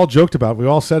 We all joked about it. We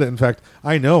all said it. In fact,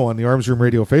 I know on the Arms Room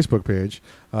Radio Facebook page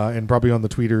and probably on the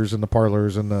tweeters and the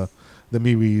parlors and the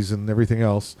MeWes and everything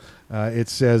else, it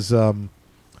says.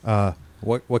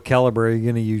 What caliber are you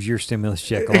going to use your stimulus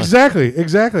check on? Exactly.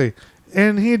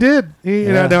 And he did.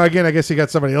 Now, again, I guess he got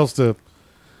somebody else to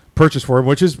purchase for him,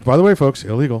 which is, by the way, folks,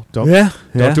 illegal. Don't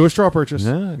do a straw purchase.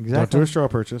 Yeah, exactly. Don't do a straw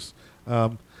purchase.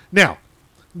 Now,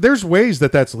 there's ways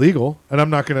that's legal, and I'm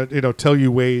not going to tell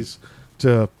you ways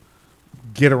to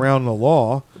get around the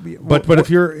law. But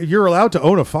if you're allowed to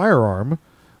own a firearm,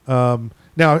 now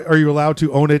are you allowed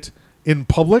to own it in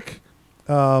public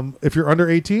if you're under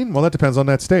 18? Well, that depends on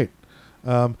that state.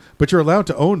 But you're allowed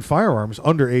to own firearms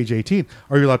under age 18.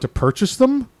 Are you allowed to purchase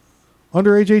them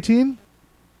under age 18?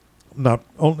 Not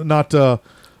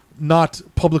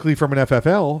publicly from an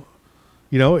FFL.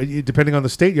 Depending on the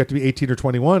state, you have to be 18 or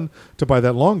 21 to buy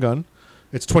that long gun.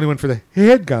 It's 21 for the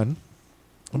handgun,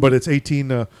 but it's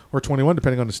 18 or 21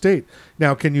 depending on the state.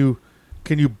 Now, can you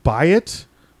buy it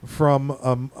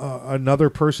from another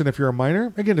person if you're a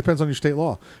minor? Again, depends on your state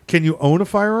law. Can you own a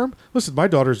firearm? Listen, my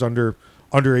daughter's under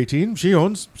 18. She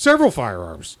owns several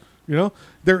firearms.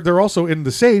 They're also in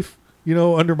the safe,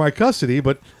 under my custody,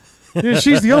 but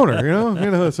she's the owner,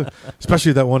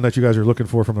 especially that one that you guys are looking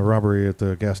for from the robbery at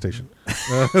the gas station.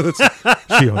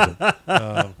 She owns it.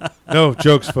 No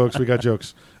jokes, folks. We got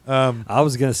jokes. I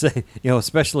was going to say,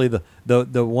 especially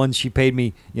the one she paid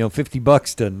me,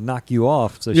 $50 to knock you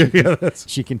off, so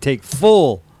she can take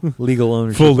full legal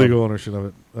ownership. Full legal ownership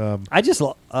of it. I just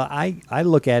I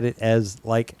look at it as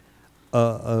like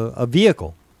a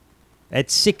vehicle. At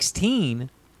 16,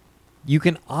 you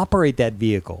can operate that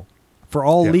vehicle. For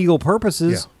all legal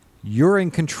purposes, you're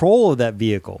in control of that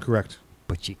vehicle. Correct.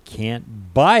 But you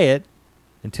can't buy it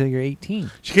until you're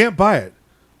 18. She can't buy it,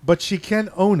 but she can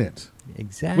own it.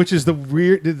 Exactly. Which is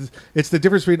it's the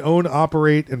difference between own,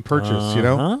 operate, and purchase,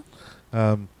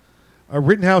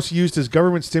 Rittenhouse used his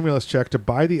government stimulus check to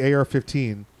buy the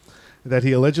AR-15 that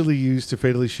he allegedly used to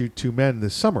fatally shoot 2 men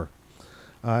this summer.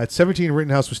 At 17,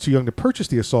 Rittenhouse was too young to purchase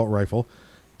the assault rifle.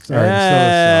 Sorry,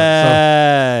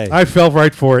 I fell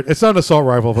right for it. It's not an assault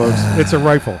rifle, folks. It's a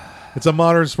rifle. It's a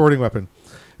modern sporting weapon.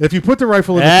 If you put the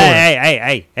rifle in the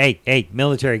corner... Hey,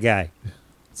 military guy.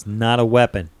 It's not a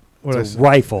weapon. It's a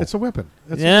rifle. It's a weapon.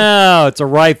 It's a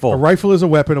rifle. A rifle is a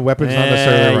weapon. A weapon's not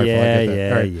necessarily a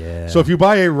rifle. Yeah. So if you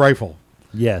buy a rifle...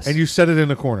 Yes. And you set it in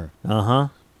the corner...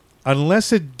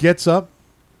 Unless it gets up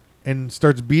and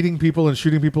starts beating people and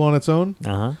shooting people on its own,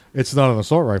 it's not an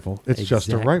assault rifle. It's just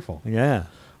a rifle. Yeah.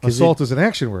 Assault is an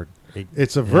action word.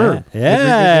 It's a verb.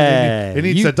 Yeah.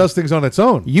 It does things on its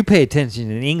own. You pay attention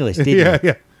in English, didn't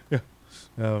you?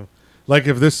 Yeah. Like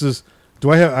if this is,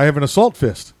 I have an assault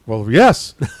fist? Well,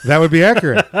 yes, that would be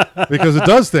accurate because it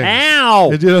does things.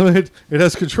 Ow! It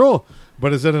has control.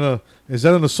 But is that an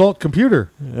assault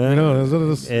computer? Is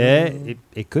that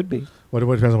it could be. What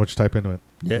depends on what you type into it.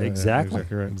 Yeah, exactly.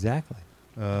 Exactly right. Exactly.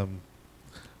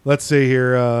 Let's see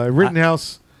here.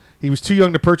 Rittenhouse, he was too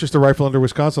young to purchase the rifle under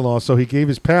Wisconsin law, so he gave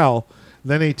his pal,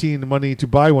 then 18, the money to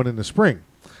buy one in the spring.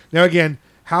 Now, again,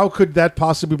 how could that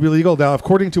possibly be legal? Now,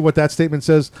 according to what that statement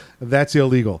says, that's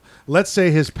illegal. Let's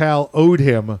say his pal owed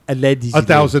him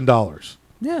 $1,000.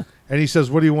 Yeah. And he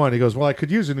says, what do you want? He goes, well, I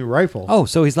could use a new rifle. Oh,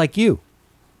 so he's like you.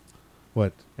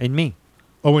 What? And me.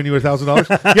 Owing you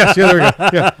 $1,000? Yes, yeah, there we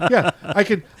go. Yeah.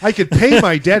 I could pay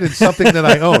my debt in something that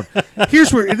I own.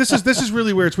 Here's where this is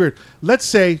really where it's weird. Let's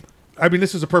say,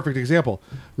 this is a perfect example.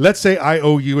 Let's say I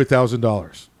owe you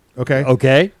 $1,000. Okay.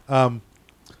 Okay.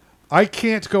 I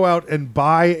can't go out and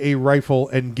buy a rifle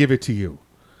and give it to you.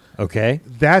 Okay.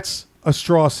 That's a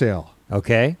straw sale.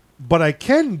 Okay. But I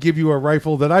can give you a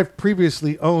rifle that I've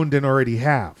previously owned and already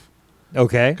have.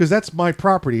 Okay. Because that's my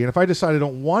property, and if I decide I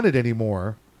don't want it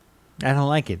anymore, I don't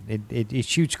like it. It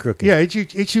shoots crooked. Yeah, it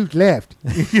shoots left.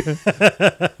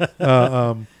 That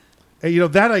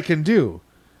I can do.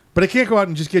 But I can't go out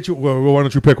and just get you, well, why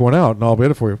don't you pick one out and I'll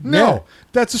bid it for you? No,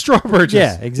 that's a straw purchase.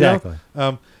 Yeah, exactly.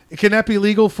 Can that be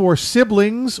legal for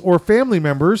siblings or family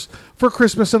members for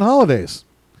Christmas and holidays?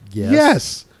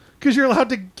 Yes. Because you're allowed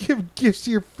to give gifts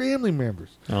to your family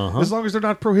members. As long as they're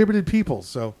not prohibited people.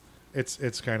 So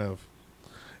it's kind of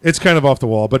off the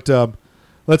wall. But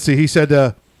let's see. He said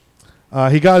he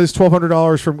got his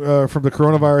 $1,200 from the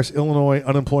coronavirus Illinois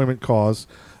unemployment cause.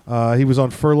 He was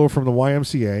on furlough from the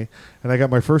YMCA, and I got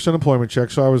my first unemployment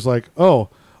check, so I was like, oh,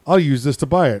 I'll use this to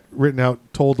buy it. Rittenhouse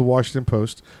told the Washington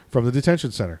Post from the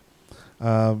detention center.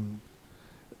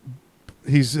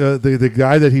 He's the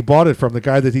guy that he bought it from, the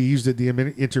guy that he used it, the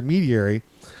intermediary,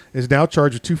 is now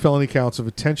charged with 2 felony counts of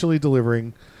intentionally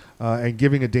delivering and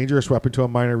giving a dangerous weapon to a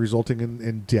minor, resulting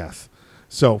in death.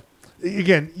 So,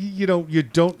 again, you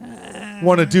don't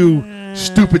want to do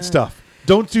stupid stuff.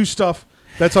 Don't do stuff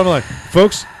that's on the line,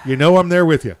 folks. I'm there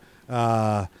with you.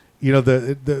 The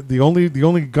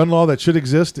only gun law that should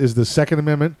exist is the Second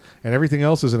Amendment, and everything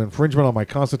else is an infringement on my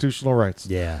constitutional rights.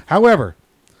 Yeah. However,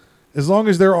 as long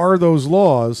as there are those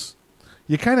laws,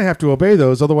 you kind of have to obey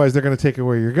those. Otherwise, they're going to take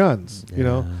away your guns.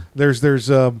 Yeah. There's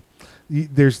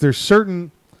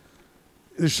certain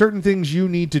things you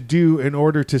need to do in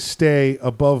order to stay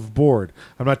above board.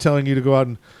 I'm not telling you to go out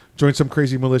and join some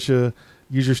crazy militia,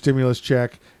 use your stimulus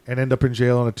check, and end up in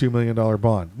jail on a $2 million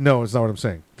bond. No, it's not what I'm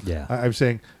saying. Yeah. I'm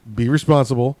saying be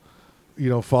responsible.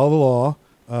 Follow the law.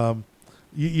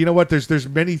 You know what? There's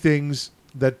many things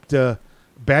that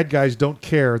bad guys don't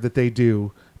care that they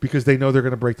do because they know they're going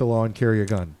to break the law and carry a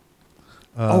gun.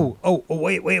 Wait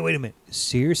a minute.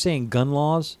 So you're saying gun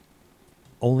laws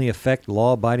only affect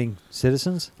law-abiding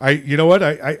citizens? You know what?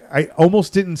 I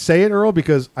almost didn't say it, Earl,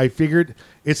 because I figured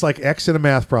it's like X in a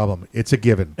math problem. It's a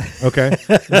given. Okay?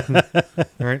 All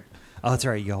right? Oh, that's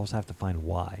right. You always have to find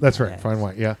Y. That's right. Find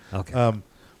Y, yeah. Okay.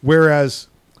 Whereas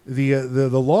the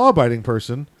law-abiding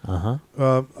person, our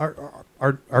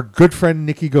good friend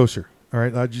Nikki Gosser, all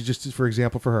right, just for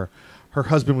example for her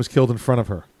husband was killed in front of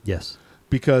her. Yes.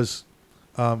 Because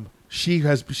she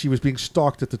was being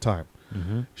stalked at the time.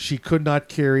 Mm-hmm. She could not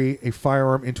carry a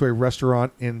firearm into a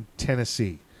restaurant in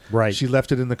Tennessee. Right. She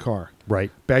left it in the car.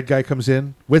 Right. Bad guy comes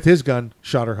in with his gun,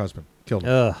 shot her husband, killed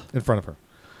him in front of her.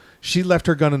 She left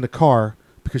her gun in the car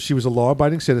because she was a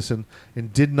law-abiding citizen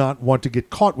and did not want to get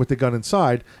caught with the gun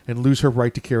inside and lose her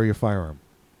right to carry a firearm.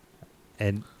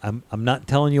 And I'm not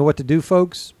telling you what to do,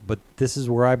 folks, but this is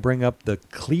where I bring up the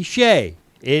cliche.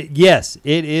 Yes,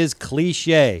 it is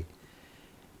cliche.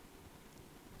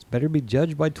 It's better be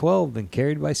judged by 12 than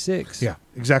carried by 6. Yeah,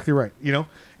 exactly right.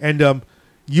 And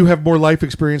you have more life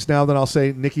experience now than I'll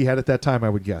say Nikki had at that time, I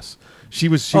would guess.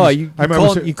 You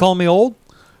call me old?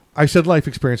 I said life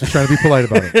experience. I was trying to be polite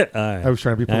about it. All right. I was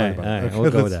trying to be polite about it. All right.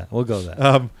 We'll go with that.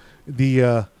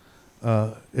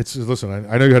 Listen,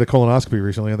 I know you had a colonoscopy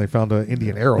recently, and they found an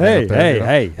Indian arrow.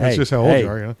 Hey. That's just how old you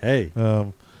are.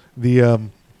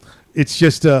 It's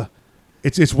just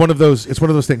it's one of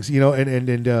those things,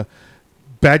 and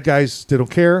bad guys, they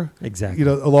don't care. Exactly.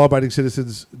 Law-abiding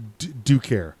citizens do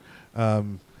care.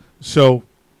 So.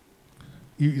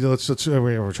 Let's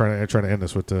we're trying to end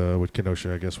this with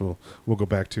Kenosha. I guess we'll go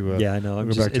back to I know.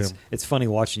 It's funny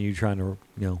watching you trying to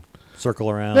circle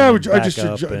around. Yeah, I just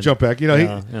jump back. He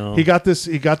got this.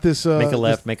 Make a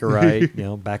left, make a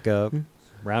right. Back up,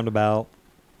 roundabout.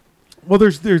 Well,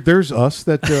 there's us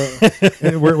that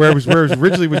where I was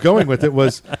originally was going with it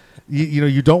was,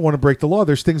 you don't want to break the law.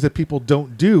 There's things that people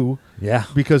don't do. Yeah.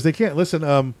 Because they can't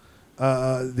listen.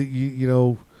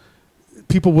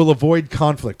 people will avoid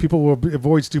conflict. People will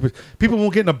avoid stupid. People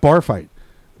won't get in a bar fight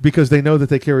because they know that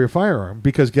they carry a firearm.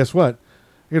 Because guess what?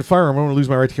 I get a firearm. I'm going to lose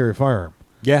my right to carry a firearm.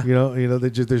 Yeah.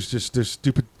 There's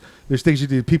stupid. There's things you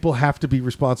do. People have to be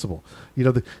responsible.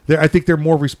 I think they're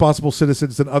more responsible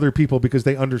citizens than other people because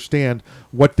they understand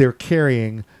what they're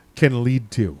carrying can lead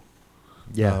to.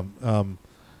 Yeah.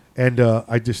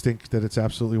 I just think that it's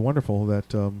absolutely wonderful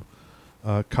that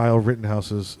Kyle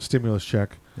Rittenhouse's stimulus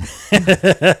check.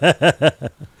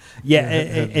 Yeah,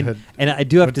 and I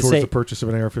do have to say, the purchase of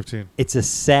an AR-15. It's a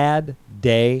sad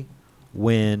day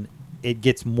when it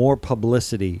gets more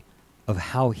publicity of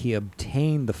how he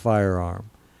obtained the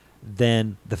firearm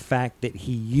than the fact that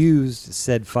he used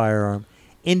said firearm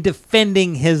in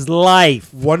defending his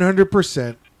life.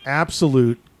 100%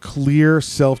 absolute clear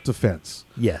self-defense.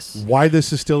 Yes. Why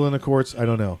this is still in the courts, I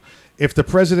don't know. If the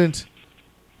president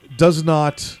does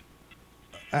not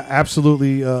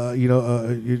absolutely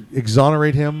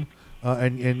exonerate him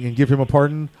and give him a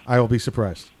pardon, I will be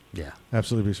surprised. Yeah.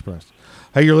 Absolutely be surprised.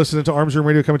 Hey, you're listening to Arms Room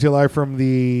Radio, coming to you live from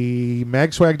the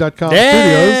magswag.com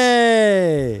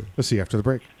studios. Let's see you after the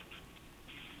break.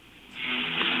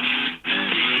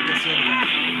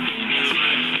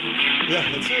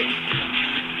 Yeah, that's it.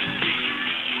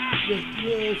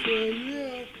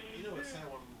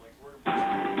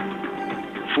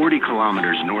 40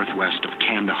 kilometers northwest of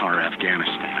Kandahar,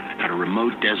 Afghanistan, at a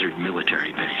remote desert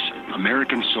military base,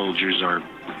 American soldiers are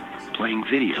playing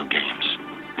video games.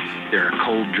 There are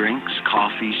cold drinks,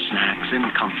 coffee, snacks,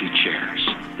 and comfy chairs.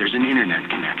 There's an internet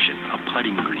connection, a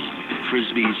putting green,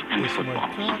 frisbees, and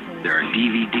footballs. There are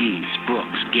DVDs,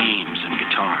 books, games, and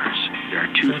guitars. There are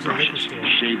toothbrushes,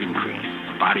 shaving cream,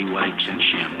 body wipes, and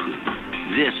shampoo.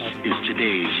 This is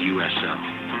today's USO.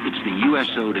 It's the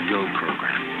USO To Go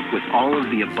program, with all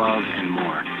of the above and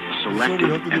more,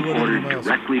 selected and ordered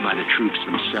directly by the troops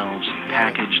themselves,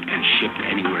 packaged and shipped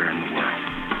anywhere in the world.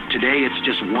 Today, it's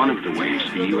just one of the ways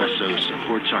the USO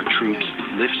supports our troops,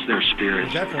 lifts their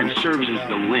spirits, and serves as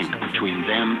the link between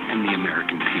them and the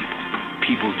American people.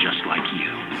 People just like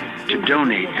you. To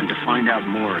donate and to find out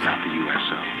more about the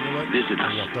USO, visit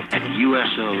us at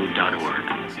USO.org.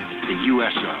 The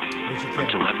USO,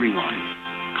 until everyone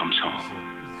comes home.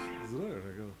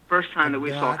 First time that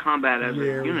we saw combat as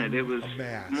a unit, it was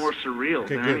more surreal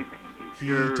than anything.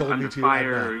 You're under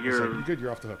fire,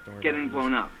 you're off the hook. Getting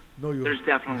blown up. No, there's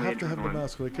definitely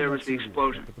adrenaline. There was the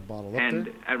explosion,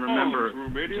 and I remember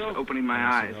just opening my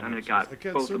eyes, and it got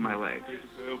both of my legs. I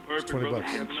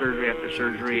had surgery after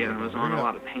surgery, and I was on a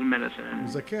lot of pain medicine.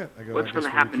 What's going to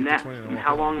happen next, and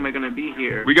how long am I going to be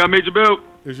here? We got Major Bill.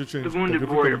 The Wounded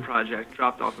Warrior Project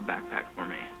dropped off a backpack for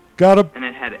me. Got him. And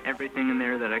it had everything in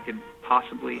there that I could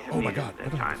possibly have needed at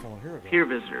that time. Peer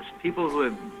visitors, people who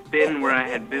had been where I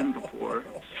had been before,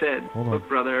 said, look,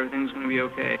 brother, everything's going to be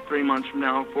okay. 3 months from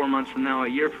now, 4 months from now, a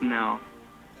year from now,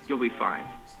 you'll be fine.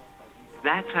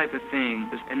 That type of thing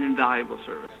is an invaluable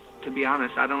service. To be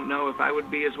honest, I don't know if I would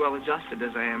be as well adjusted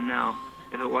as I am now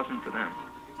if it wasn't for them.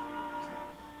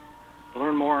 To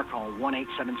learn more, call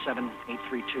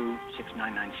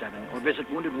 1-877-832-6997 or visit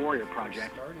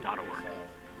woundedwarriorproject.org.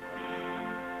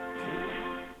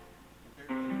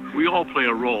 We all play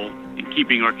a role in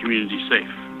keeping our community safe.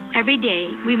 Every day,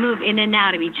 we move in and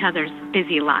out of each other's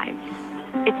busy lives.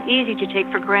 It's easy to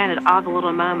take for granted all the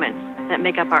little moments that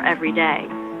make up our everyday.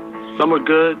 Some are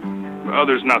good,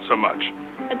 others not so much.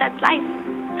 But that's life.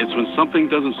 It's when something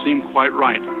doesn't seem quite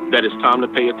right that it's time to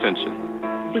pay attention.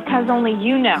 Because only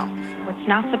you know what's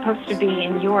not supposed to be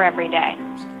in your everyday.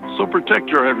 So protect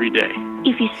your everyday.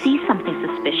 If you see something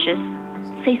suspicious,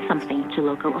 say something to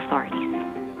local authorities.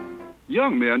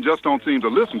 Young men just don't seem to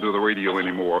listen to the radio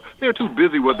anymore. They're too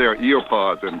busy with their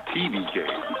earpods and TV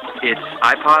games. It's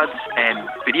iPods and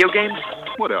video games?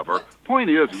 Whatever. Point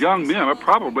is, young men are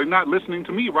probably not listening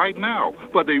to me right now,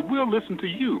 but they will listen to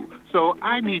you. So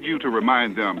I need you to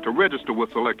remind them to register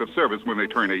with Selective Service when they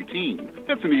turn 18.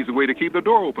 That's an easy way to keep the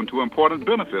door open to important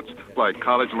benefits like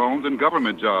college loans and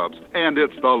government jobs. And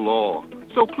it's the law.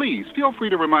 So please, feel free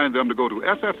to remind them to go to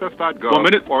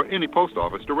sss.gov or any post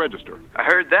office to register. I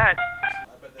heard that.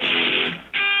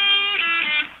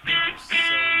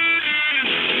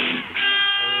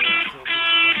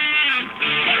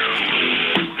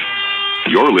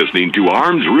 You're listening to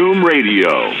Arms Room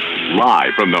Radio,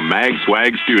 live from the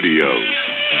MagSwag studios.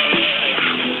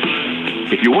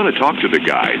 If you want to talk to the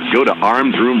guys, go to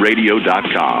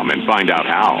armsroomradio.com and find out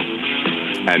how.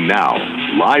 And now,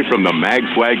 live from the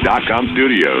magswag.com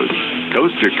studios,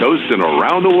 coast to coast and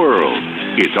around the world,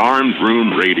 it's Arms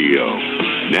Room Radio.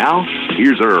 Now,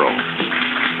 here's Earl.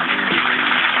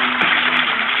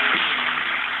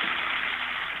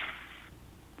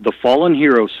 The Fallen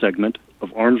Hero segment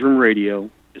of Arms Room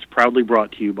Radio is proudly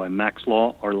brought to you by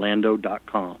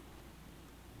MaxLawOrlando.com.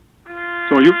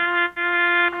 So you...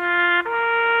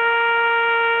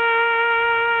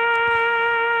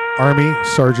 Army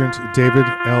Sergeant David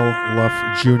L. Luff,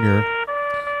 Jr.,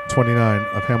 29,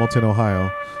 of Hamilton,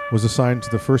 Ohio, was assigned to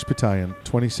the 1st Battalion,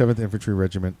 27th Infantry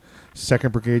Regiment,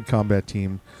 2nd Brigade Combat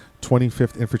Team,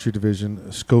 25th Infantry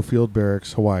Division, Schofield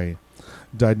Barracks, Hawaii.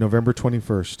 Died November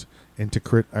 21st in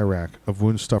Tikrit, Iraq, of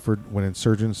wounds suffered when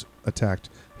insurgents attacked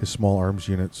his small arms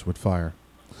units with fire.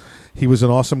 He was an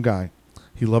awesome guy.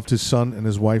 He loved his son and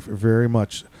his wife very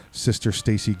much, Sister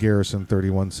Stacy Garrison,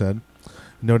 31, said,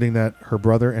 noting that her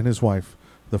brother and his wife,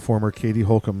 the former Katie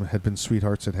Holcomb, had been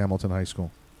sweethearts at Hamilton High School.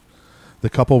 The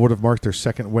couple would have marked their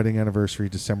second wedding anniversary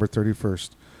December 31st,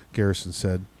 Garrison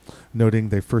said, noting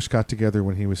they first got together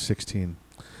when he was 16.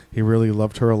 He really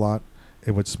loved her a lot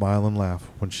and would smile and laugh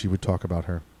when she would talk about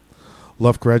her.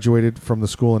 Luff graduated from the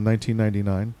school in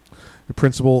 1999. The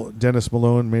principal, Dennis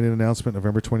Malone, made an announcement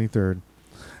November 23rd,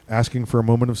 asking for a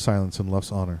moment of silence in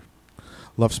Luff's honor.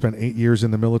 Luff spent 8 years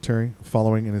in the military,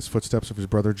 following in his footsteps of his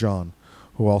brother John,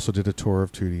 who also did a tour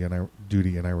of duty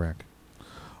in Iraq.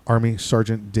 Army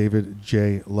Sergeant David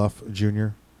J. Luff, Jr.,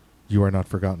 you are not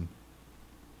forgotten.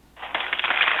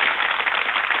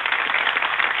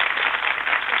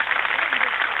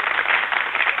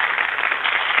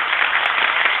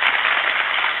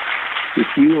 If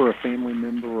you or a family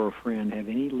member or a friend have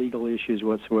any legal issues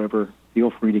whatsoever, feel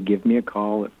free to give me a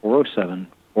call at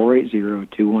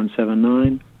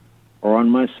 407-480-2179 or on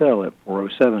my cell at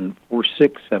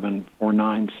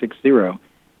 407-467-4960,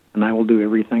 and I will do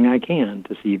everything I can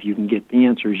to see if you can get the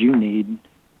answers you need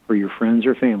for your friends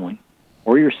or family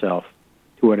or yourself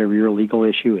to whatever your legal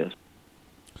issue is.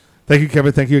 Thank you,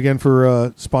 Kevin. Thank you again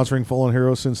for sponsoring Fallen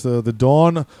Heroes since the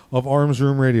dawn of Arms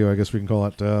Room Radio, I guess we can call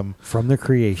it. From the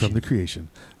creation. From the creation.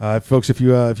 Folks, if you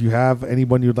have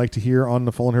anyone you'd like to hear on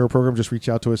the Fallen Hero program, just reach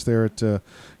out to us there at go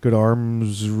to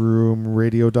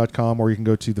armsroomradio.com, or you can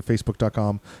go to the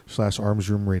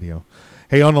facebook.com/armsroomradio.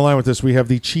 Hey, on the line with us, we have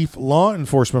the Chief Law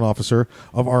Enforcement Officer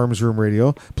of Arms Room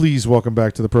Radio. Please welcome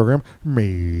back to the program,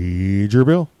 Major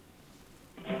Bill.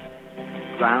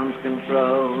 Ground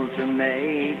control to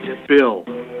Major Bill.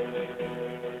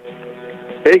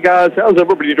 Hey, guys. How's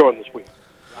everybody doing this week?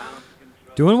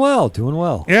 Doing well, doing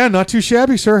well. Yeah, not too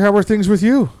shabby, sir. How are things with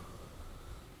you?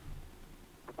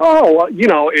 Oh, well,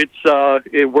 it's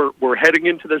we're heading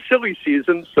into the silly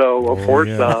season, so of course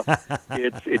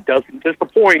it doesn't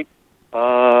disappoint,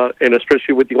 and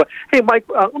especially with the. Hey, Mike,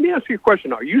 let me ask you a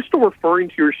question. Are you still referring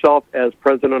to yourself as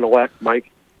President-elect Mike?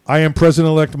 I am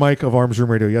President-elect Mike of Arms Room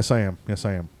Radio. Yes, I am. Yes,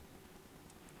 I am.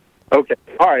 Okay,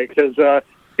 all right, because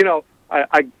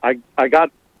I got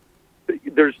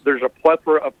there's a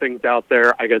plethora of things out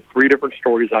there. I got 3 different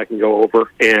stories I can go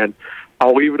over, and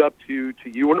I'll leave it up to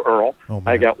you and Earl. Oh,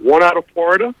 I got one out of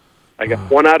Florida, I got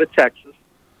one out of Texas,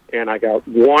 and I got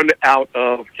one out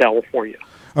of California.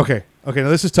 Okay. Now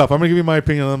this is tough. I'm going to give you my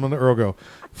opinion, and I'm going to Earl go.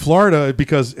 Florida,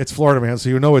 because it's Florida, man, so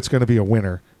you know it's going to be a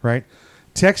winner, right?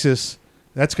 Texas,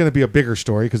 that's going to be a bigger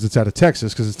story because it's out of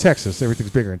Texas, because it's Texas.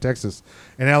 Everything's bigger in Texas.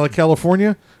 And out of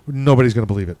California, nobody's going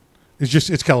to believe it.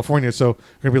 It's California, so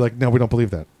we're going to be like, no, we don't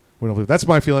believe that. We don't believe that. That's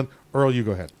my feeling. Earl, you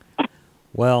go ahead.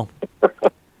 Well,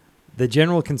 the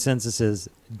general consensus is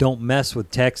don't mess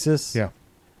with Texas. Yeah.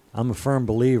 I'm a firm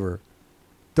believer.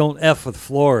 Don't F with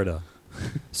Florida.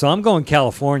 So I'm going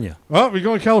California. Oh, we're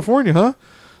going California, huh?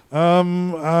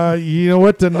 You know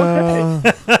what? Then, then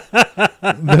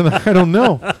I don't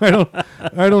know. I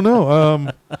don't know.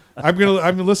 I'm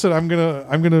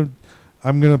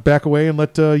gonna back away and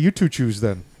let you two choose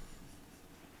then.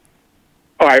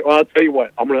 All right. Well, I'll tell you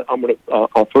what.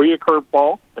 I'll throw you a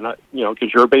curveball, and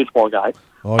because you're a baseball guy.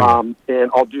 Oh, yeah.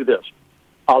 And I'll do this.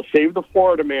 I'll save the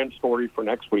Florida man story for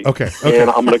next week. Okay. And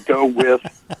I'm going to go with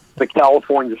the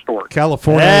California story.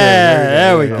 California.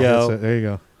 There we go. There you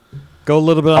go. Go a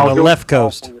little bit on the left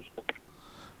coast.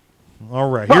 All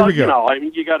right. Here we go.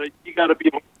 You got to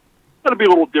be a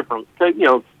little different.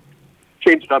 Change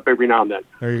it up every now and then.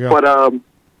 There you go. But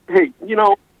hey,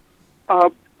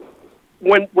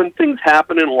 when things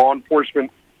happen in law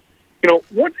enforcement,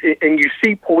 what, and you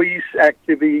see police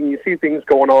activity and you see things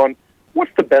going on,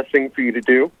 what's the best thing for you to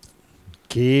do?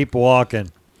 Keep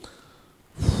walking.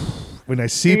 When I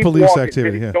see police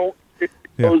activity, it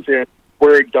goes in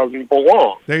where it doesn't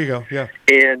belong. There you go. Yeah.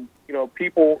 And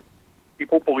people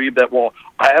believe that, well,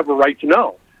 I have a right to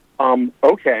know.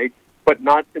 Okay, but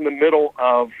not in the middle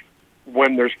of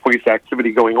when there's police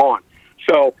activity going on.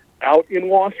 So out in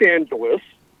Los Angeles,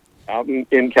 out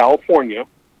in California,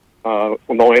 on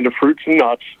the land of fruits and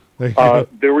nuts,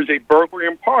 there was a burglary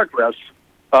in progress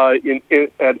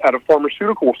at a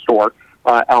pharmaceutical store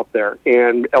out there,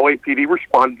 and LAPD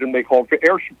responded and they called for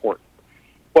air support.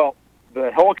 Well,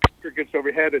 the helicopter gets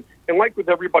overhead, and like with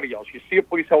everybody else, you see a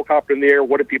police helicopter in the air,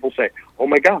 what do people say? Oh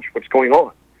my gosh, what's going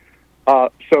on?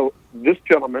 So this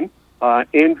gentleman,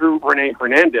 Andrew Rene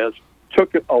Hernandez,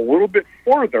 took it a little bit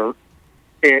further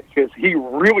because he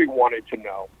really wanted to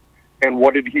know. And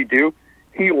what did he do?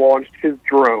 He launched his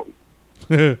drone.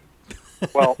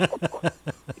 Well,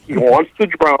 he launched the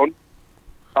drone.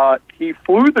 He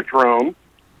flew the drone,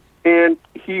 and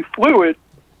he flew it.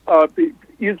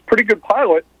 He's a pretty good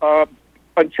pilot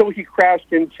until he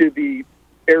crashed into the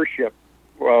airship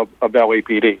of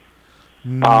LAPD,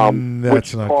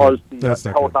 which caused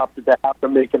the helicopter to have to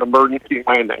make an emergency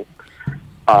landing.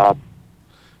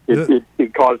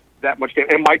 It caused that much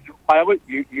damage. And Mike, pilot,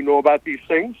 you know about these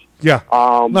things? Yeah,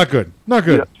 not good. Not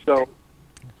good. Yeah, so,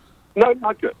 no,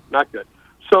 not good. Not good.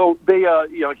 So they,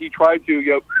 he tried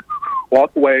to,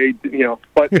 walk away,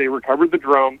 but they recovered the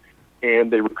drone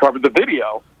and they recovered the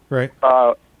video. Right.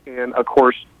 And of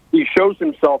course, he shows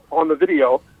himself on the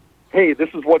video. Hey, this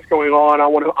is what's going on. I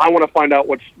want to find out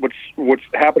what's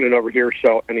happening over here.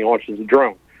 So, and he launches the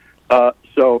drone.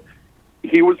 So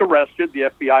he was arrested.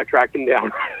 The FBI tracked him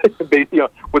down, with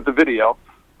the video,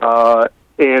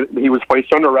 and he was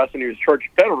placed under arrest and he was charged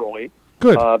federally.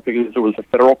 Good. Because it was a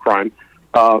federal crime.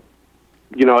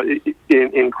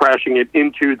 In crashing it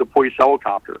into the police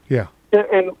helicopter. Yeah.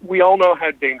 And we all know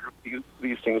how dangerous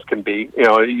these things can be.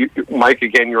 Mike,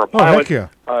 again, you're a pilot.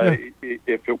 Oh, heck yeah.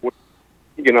 If it was,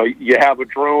 you have a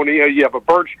drone, you have a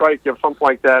bird strike, you have something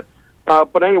like that.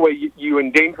 But anyway, you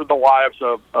endanger the lives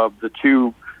of the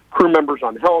two crew members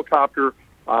on the helicopter.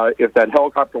 If that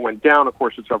helicopter went down, of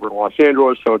course, it's over in Los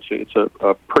Angeles, so it's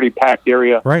a pretty packed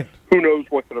area. Right. Who knows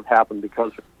what could have happened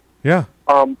because of it. Yeah.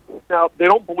 Now, they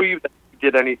don't believe that he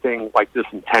did anything like this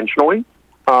intentionally,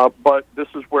 but this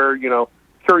is where,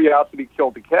 curiosity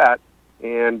killed the cat,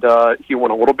 and he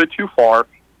went a little bit too far,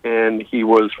 and he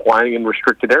was flying in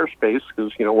restricted airspace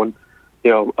because, when,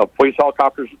 a police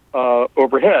helicopter's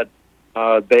overhead,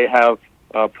 they have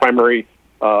primary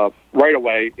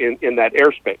right-of-way in that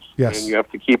airspace. Yes. And you have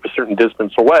to keep a certain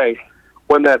distance away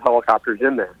when that helicopter's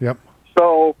in there. Yep.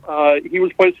 So he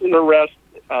was placed in arrest.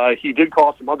 He did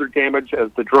cause some other damage as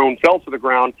the drone fell to the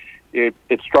ground. It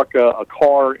struck a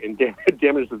car and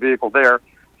damaged the vehicle there.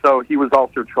 So he was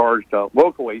also charged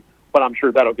locally, but I'm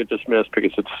sure that'll get dismissed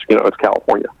because it's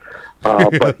California.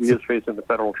 But he is facing the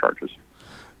federal charges.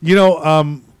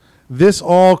 This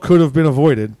all could have been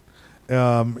avoided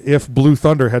if Blue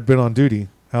Thunder had been on duty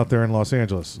out there in Los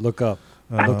Angeles. Look up,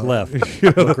 look left,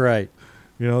 look right.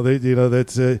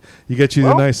 That's you get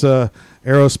the nice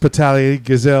Aerospatiale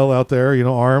Gazelle out there,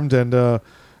 armed, and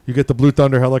you get the Blue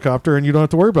Thunder helicopter, and you don't have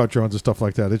to worry about drones and stuff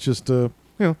like that. It's just, it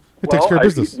takes care of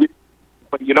business.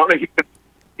 But he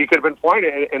could have been flying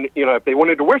it, and if they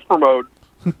went into whisper mode,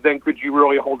 then could you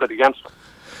really hold it against them?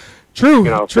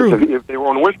 True. True. If they were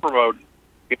on whisper mode,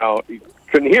 you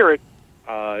couldn't hear it.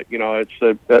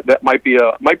 That might be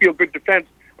a good defense.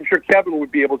 I'm sure Kevin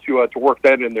would be able to work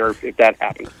that in there if that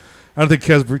happened. I don't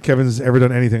think Kevin's ever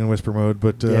done anything in whisper mode,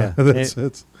 but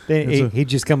he'd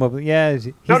just come up with,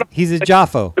 he's a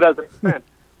Jaffo.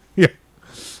 Yeah.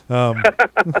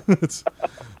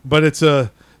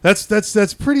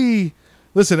 That's pretty.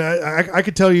 Listen, I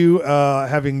could tell you,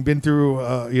 having been through,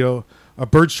 a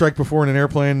bird strike before in an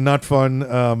airplane, not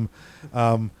fun.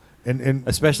 And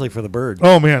especially for the bird.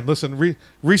 Oh man, listen,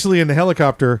 recently in the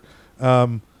helicopter,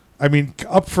 up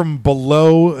from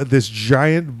below, this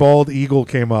giant bald eagle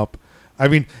came up.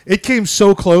 It came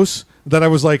so close that I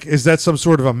was like, is that some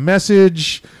sort of a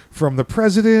message from the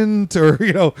president, or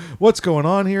what's going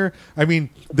on here?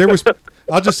 There was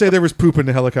I'll just say there was poop in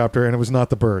the helicopter, and it was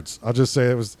not the birds. I'll just say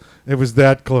it was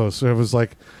that close. It was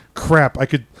like crap. I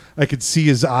could see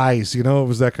his eyes, it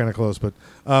was that kind of close. But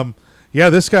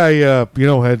this guy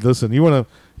had, listen, you want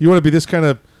to be this kind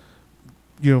of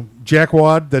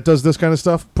jackwad that does this kind of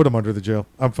stuff, put him under the jail.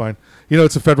 I'm fine.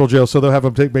 It's a federal jail, so they'll have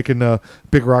him making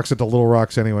big rocks into little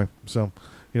rocks anyway. So,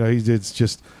 it's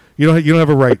just you don't have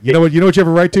a right. You know what you have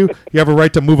a right to? You have a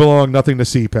right to move along, nothing to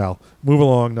see, pal. Move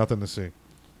along, nothing to see.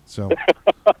 So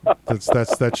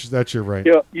that's your right.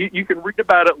 Yeah, you can read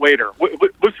about it later.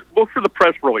 Look for the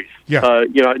press release. Yeah.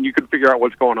 And you can figure out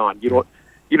what's going on. You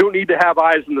don't need to have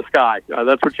eyes in the sky.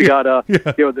 That's what you got.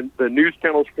 The news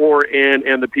channels for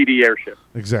and the PD airship.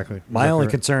 Exactly. My only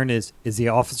concern is the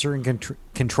officer in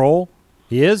control?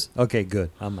 He is? Okay, good.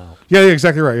 I'm out. Yeah,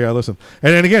 exactly right. Yeah, listen.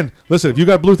 And again, listen, if you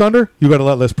got Blue Thunder, you got a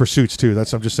lot less pursuits too.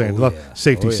 I'm just saying.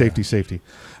 Safety.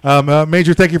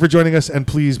 Major, thank you for joining us, and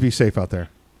please be safe out there.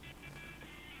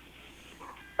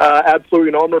 Absolutely.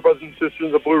 And all my brothers and sisters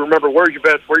in the blue, remember, wear your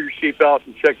vest, wear your seatbelt,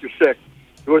 and check your six.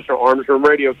 You listen to Arms Room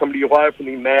Radio, coming to you live from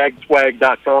the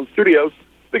magswag.com studios.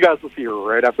 The guys will see you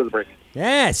right after the break.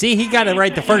 Yeah, see, he got it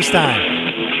right the first time.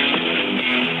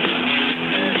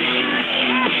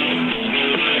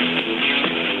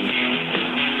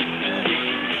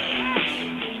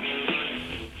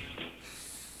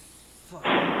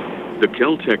 The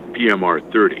Kel-Tec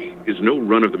PMR-30 is no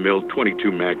run-of-the-mill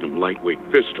 .22 Magnum lightweight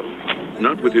pistol,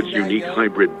 not with its unique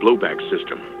hybrid blowback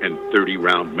system and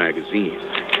 30-round magazine.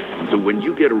 So when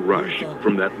you get a rush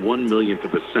from that 1/1,000,000th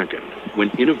of a second, when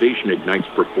innovation ignites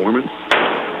performance,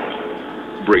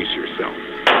 brace yourself.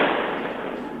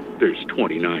 There's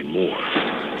 29 more.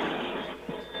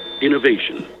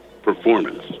 Innovation,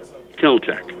 performance,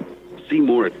 Kel-Tec. See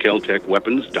more at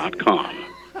keltecweapons.com.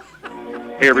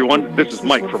 Hey everyone, this is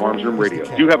Mike from Arms Room Radio.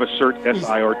 Do you have a CERT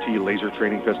SIRT laser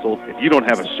training pistol? If you don't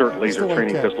have a CERT laser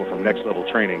training pistol from Next Level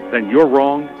Training, then you're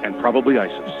wrong and probably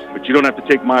ISIS. But you don't have to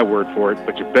take my word for it,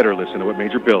 but you better listen to what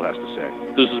Major Bill has to say.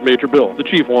 This is Major Bill, the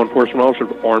Chief Law Enforcement Officer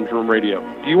of Arms Room Radio.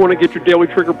 Do you want to get your daily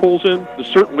trigger pulls in? The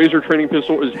CERT laser training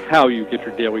pistol is how you get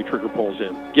your daily trigger pulls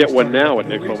in. Get one now at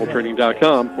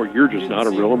nextleveltraining.com, or you're just not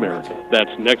a real American. That's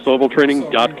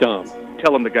nextleveltraining.com.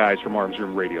 Tell them the guys from Arms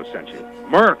Room Radio sent you.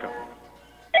 America.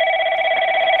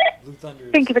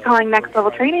 Thank you for calling Next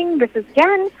Level Training. This is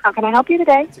Jen. How can I help you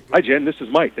today? Hi Jen, this is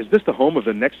Mike. Is this the home of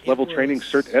the Next Level Training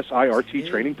CERT SIRT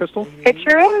training pistol? It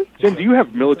sure is. Jen, do you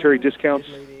have military discounts?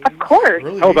 Of course.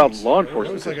 How about law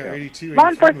enforcement discounts? Law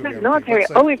enforcement and military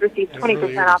always receive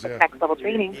 20% off at Next Level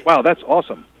Training. Wow, that's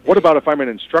awesome. What about if I'm an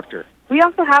instructor? We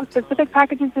also have specific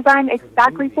packages designed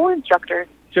exactly for instructors.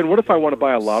 Jen, what if I want to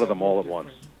buy a lot of them all at once?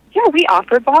 Yeah, we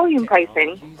offer volume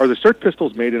pricing. Are the CERT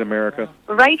pistols made in America?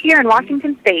 Right here in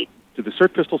Washington State. Do the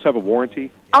CERT pistols have a warranty?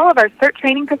 All of our CERT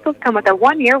training pistols come with a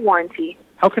 1-year warranty.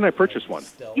 How can I purchase one?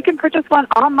 You can purchase one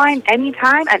online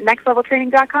anytime at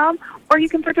nextleveltraining.com, or you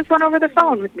can purchase one over the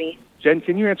phone with me. Jen,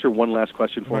 can you answer one last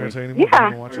question for me?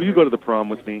 Yeah. Will you go to the prom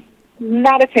with me?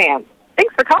 Not a chance.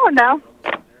 Thanks for calling, though.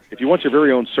 If you want your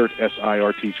very own CERT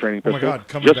SIRT training pistol,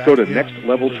 just go to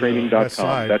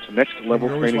nextleveltraining.com. That's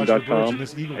nextleveltraining.com.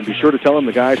 And be sure to tell them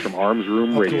the guys from Arms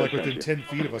Room Radio sent within you. 10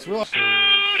 feet of us. We're all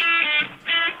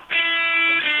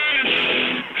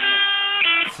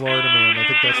Florida Man. I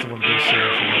think that's the one Bill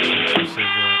said from next week. So save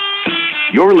that.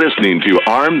 You're listening to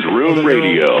Arms Room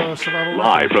Radio,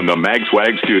 live from the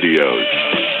MagSwag studios.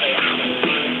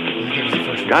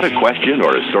 Got a question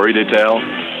or a story to tell?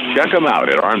 Check them out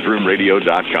at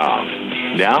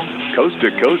armsroomradio.com. Now, coast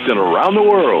to coast and around the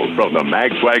world from the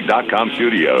magswag.com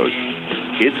studios,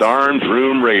 it's Arms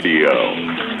Room Radio.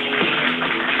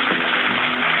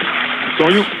 So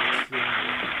you.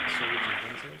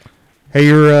 Hey,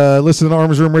 you're listening to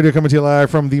Arms Room Radio, coming to you live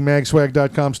from the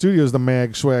magswag.com studios, the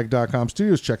magswag.com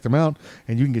studios. Check them out,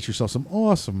 and you can get yourself some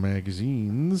awesome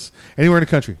magazines anywhere in the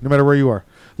country, no matter where you are.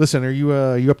 Listen, are you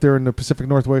up there in the Pacific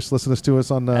Northwest listening to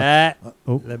us on... Let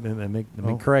me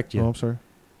correct you. Oh, I'm sorry.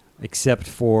 Except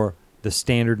for the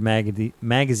standard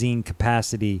magazine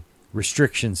capacity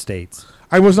restriction states.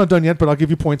 I was not done yet, but I'll give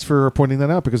you points for pointing that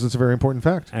out because it's a very important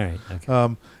fact. All right.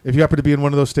 Okay. If you happen to be in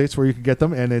one of those states where you can get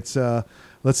them, and it's...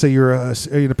 let's say you're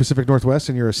in the Pacific Northwest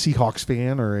and you're a Seahawks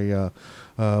fan or a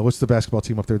what's the basketball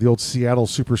team up there? The old Seattle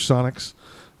Supersonics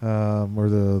or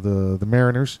the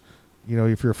Mariners. You know,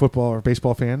 if you're a football or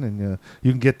baseball fan, and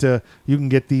you can get the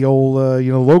old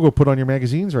logo put on your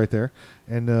magazines right there,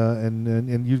 and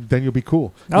then you'll be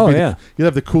cool. You'll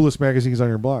have the coolest magazines on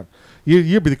your block.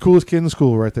 You'll be the coolest kid in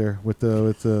school right there with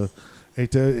those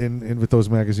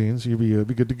magazines. You'll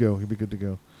be good to go. You'll be good to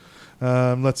go.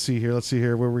 Let's see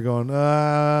here. Where are we going?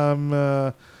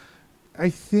 I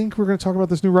think we're going to talk about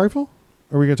this new rifle.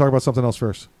 Or are we going to talk about something else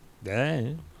first?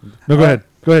 No, go ahead.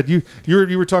 Go ahead. You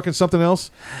were talking something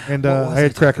else, and I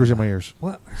had crackers in my ears.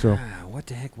 What? So what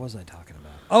the heck was I talking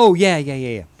about? Oh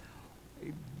yeah.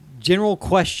 General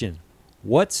question: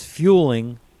 what's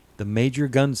fueling the major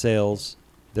gun sales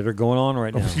that are going on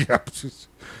right now?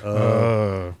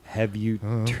 Have you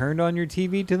turned on your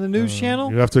TV to the news channel?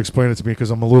 You have to explain it to me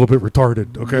because I'm a little bit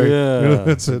retarded. Okay. Yeah.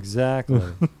 That's it. Exactly.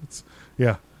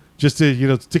 Yeah. Just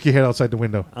to stick your head outside the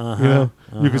window.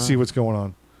 You can see what's going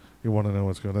on. You want to know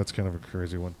what's going on. That's kind of a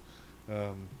crazy one.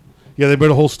 They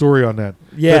made a whole story on that.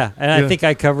 Yeah, and I think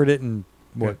I covered it in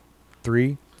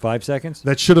 3-5 seconds.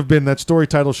 That story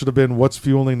title should have been "What's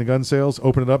Fueling the Gun Sales?"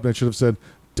 Open it up, and it should have said,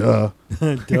 "Duh,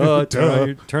 duh."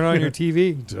 Turn on your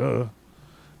TV. Duh.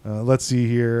 Let's see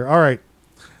here. All right.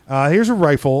 Here's a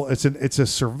rifle. It's a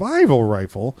survival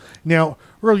rifle. Now,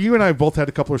 Earl, you and I both had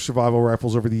a couple of survival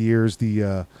rifles over the years.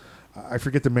 The I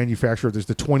forget the manufacturer. There's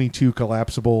the 22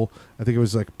 collapsible. I think it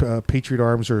was like Patriot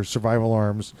Arms or Survival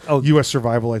Arms. Oh, U.S.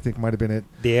 Survival, I think, might have been it.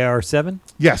 The AR-7?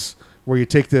 Yes, where you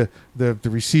take the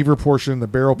receiver portion, the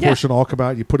barrel portion, all come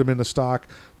out. You put them in the stock,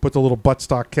 put the little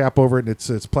buttstock cap over it, and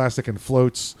it's plastic and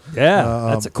floats. Yeah,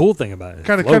 that's a cool thing about it.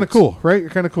 Kind of cool, right?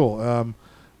 Kind of cool.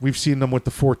 We've seen them with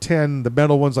the 410, the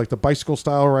metal ones like the bicycle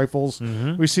style rifles.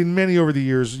 Mm-hmm. We've seen many over the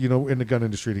years, in the gun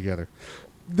industry together.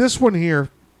 This one here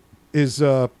is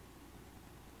kind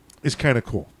of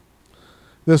cool.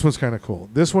 This one's kind of cool.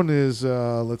 This one is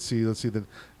let's see. The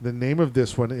name of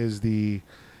this one is the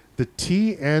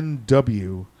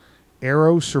TNW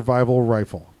Aero Survival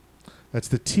Rifle. That's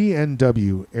the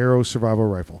TNW Aero Survival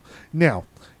Rifle. Now,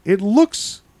 it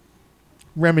looks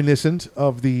reminiscent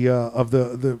of the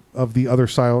other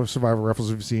style survival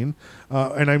rifles we've seen,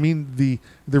 and I mean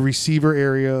the receiver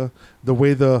area, the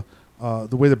way the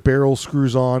barrel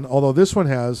screws on. Although this one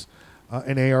has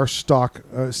an AR stock,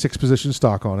 6-position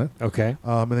stock on it. Okay.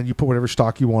 And then you put whatever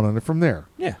stock you want on it from there.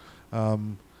 Yeah.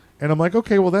 And I'm like,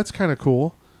 okay, well that's kind of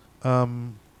cool.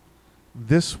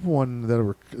 This one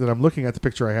that I'm looking at, the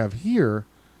picture I have here,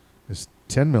 is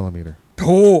 10 millimeter.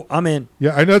 Oh, I'm in.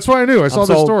 Yeah, I know. That's why I knew. I saw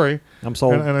the story. I'm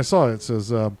sold. And I saw it. It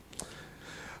says,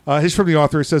 he's from the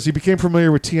author. It says, he became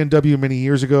familiar with TNW many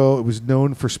years ago. It was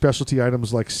known for specialty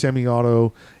items like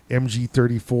semi-auto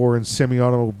MG34 and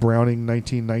semi-auto Browning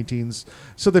 1919s.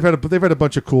 So they've had a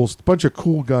bunch of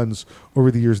cool guns over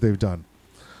the years they've done.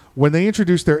 When they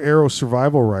introduced their Aero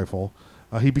Survival Rifle,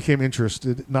 he became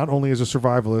interested, not only as a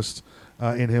survivalist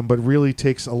in him, but really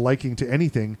takes a liking to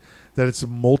anything that it's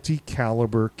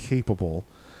multi-caliber capable,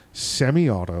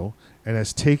 semi-auto, and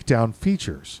has takedown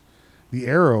features. The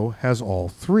Aero has all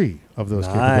 3 of those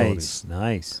capabilities.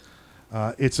 Nice.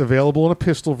 It's available in a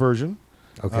pistol version.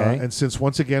 Okay. And since,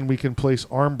 once again, we can place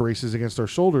arm braces against our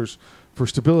shoulders for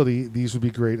stability, these would be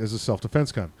great as a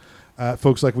self-defense gun.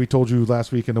 Folks, like we told you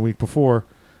last week and the week before,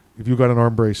 if you got an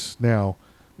arm brace now,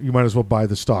 you might as well buy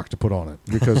the stock to put on it,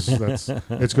 because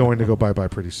it's going to go bye-bye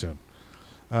pretty soon.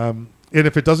 And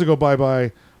if it doesn't go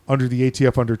bye-bye under the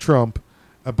ATF under Trump,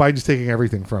 Biden's taking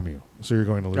everything from you, so you're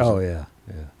going to lose it. Oh, yeah.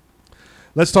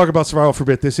 Let's talk about Survival for a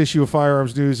bit. This issue of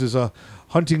Firearms News is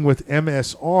hunting with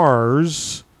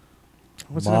MSRs.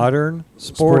 Modern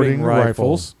sporting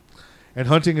rifles. And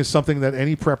hunting is something that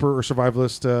any prepper or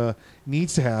survivalist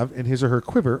needs to have in his or her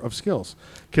quiver of skills.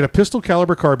 Can a pistol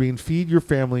caliber carbine feed your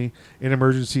family in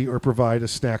emergency or provide a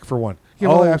snack for one? Yeah,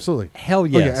 well, absolutely. Hell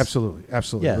yes. Oh, yeah, absolutely.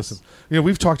 Yes. Listen,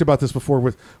 we've talked about this before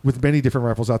with many different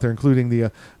rifles out there, including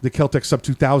the Kel-Tec Sub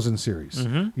 2000 series.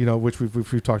 Mm-hmm. Which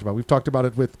we've talked about. We've talked about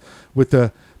it with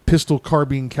the pistol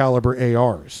carbine caliber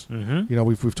ARs. Mm-hmm.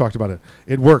 We've talked about it.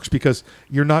 It works because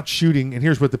you're not shooting, and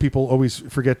here's what the people always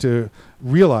forget to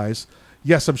realize.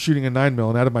 Yes, I'm shooting a 9mm,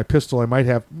 and out of my pistol I might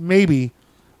have maybe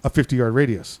a 50-yard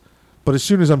radius. But as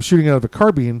soon as I'm shooting out of a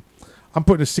carbine, I'm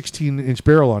putting a 16-inch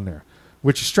barrel on there,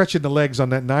 which is stretching the legs on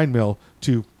that 9mm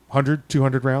to 100,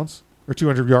 200 rounds or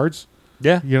 200 yards.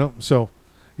 Yeah. So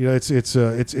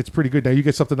it's pretty good. Now you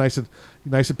get something nice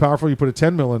and powerful. You put a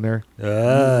 10mm in there.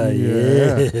 Yeah.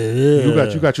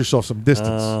 You got yourself some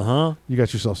distance. Uh-huh. You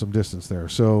got yourself some distance there.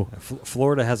 So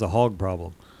Florida has a hog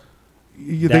problem.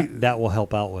 That will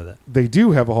help out with it. They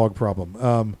do have a hog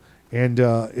problem, and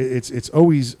it's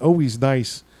always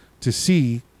nice to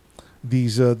see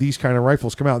these kind of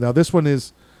rifles come out. Now this one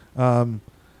is the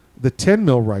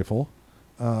 10mm rifle.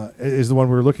 Is the one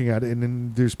we were looking at, and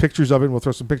then there's pictures of it. And we'll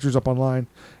throw some pictures up online.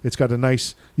 It's got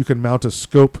you can mount a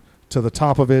scope to the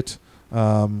top of it.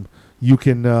 You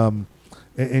can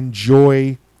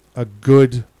enjoy a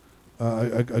good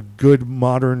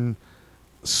modern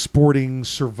sporting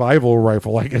survival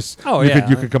rifle, I guess. Oh,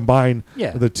 you could combine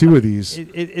the 2 of these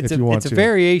if you want to. It's a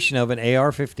variation of an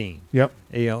AR-15. Yep.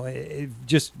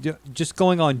 Just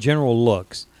going on general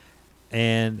looks,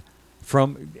 and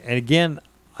again,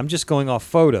 I'm just going off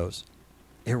photos.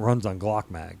 It runs on Glock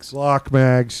mags. Glock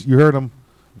mags. You heard them.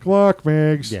 Glock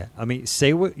mags. Yeah. I mean,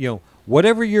 say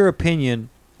whatever your opinion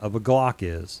of a Glock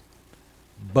is,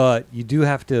 but you do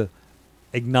have to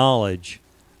acknowledge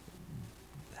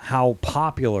how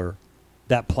popular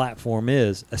that platform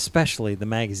is, especially the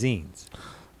magazines.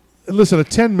 Listen, a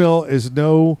 10mm is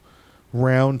no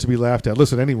round to be laughed at.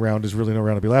 Listen, any round is really no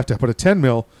round to be laughed at, but a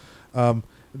 10mm,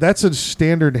 that's a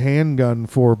standard handgun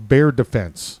for bear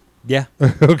defense. Yeah.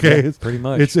 Okay. Yeah, pretty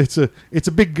much. It's a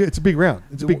big round.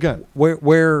 It's a big gun.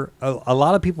 Where a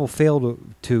lot of people fail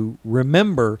to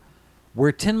remember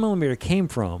where 10mm came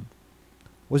from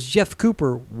was Jeff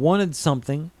Cooper wanted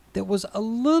something that was a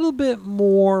little bit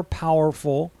more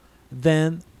powerful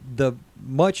than the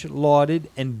much lauded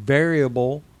and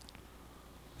variable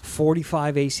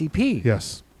 45 ACP.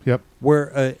 Yes. Yep.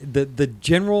 Where the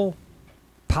general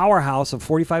powerhouse of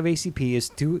 45 ACP is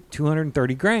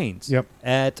 230 grains. Yep.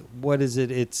 At what is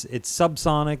it? It's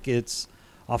subsonic. It's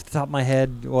off the top of my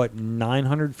head, what,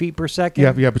 900 feet per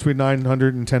second? Yeah, between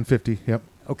 900 and 1050. Yep.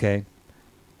 Okay.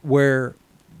 Where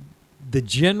the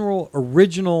general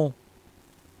original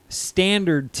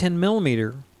standard 10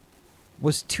 millimeter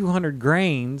was 200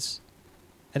 grains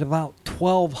at about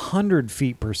 1,200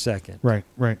 feet per second. Right.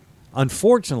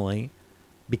 Unfortunately,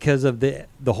 because of the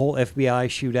whole FBI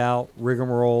shootout,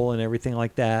 rigmarole, and everything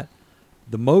like that,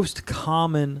 the most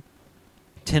common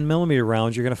 10 millimeter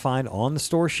rounds you're going to find on the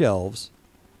store shelves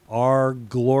are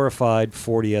glorified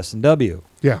 40 S&W.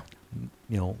 Yeah.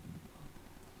 You know,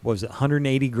 what was it,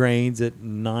 180 grains at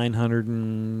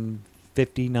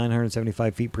 950,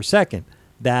 975 feet per second.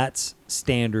 That's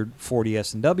standard 40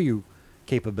 S&W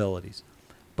capabilities.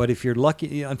 But if you're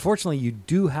lucky, unfortunately, you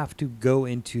do have to go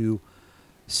into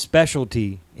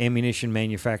specialty ammunition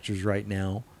manufacturers right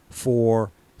now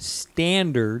for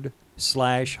standard /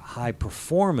 high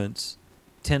performance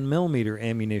 10 millimeter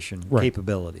ammunition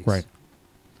capabilities. Right.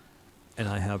 And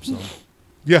I have some.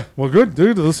 Yeah, well, good,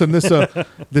 dude. Listen, this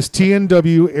this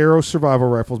TNW Aero Survival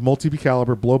Rifles,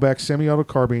 multi-caliber, blowback, semi-auto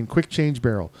carbine, quick change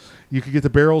barrel. You could get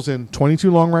the barrels in 22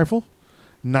 long rifle,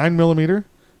 9 millimeter,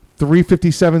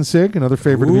 357 SIG, another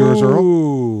favorite of yours,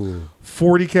 Earl.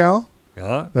 40 cal.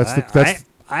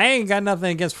 I ain't got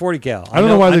nothing against 40 cal. I don't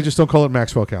know why they just don't call it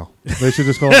Maxwell cal. They should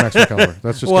just call it Maxwell caliber.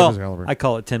 That's just well, caliber. I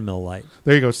call it 10 mil light.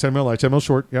 There you go. It's 10 mil light, 10 mil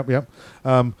short. Yep.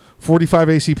 45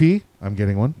 ACP. I'm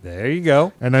getting one. There you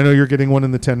go. And I know you're getting one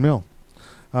in the 10 mil.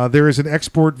 There is an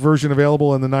export version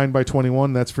available in the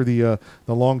 9x21. That's for the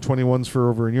long 21s for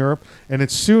over in Europe. And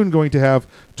it's soon going to have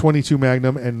 22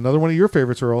 Magnum and another one of your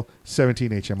favorites, Earl,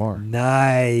 17 HMR.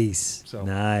 Nice.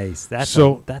 Nice. That's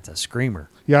a screamer.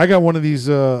 Yeah, I got one of these.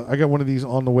 I got one of these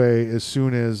on the way as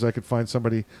soon as I could find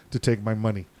somebody to take my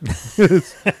money. And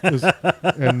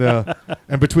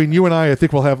between you and I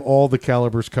think we'll have all the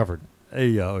calibers covered.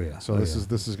 Oh yeah. So this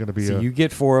is going to be. So you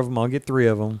get 4 of them. I'll get 3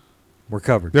 of them. We're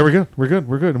covered. There we go. We're good.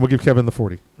 And we'll give Kevin the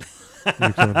 40.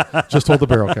 Just hold the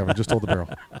barrel, Kevin. Just hold the barrel.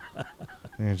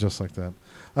 And just like that.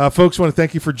 Folks, want to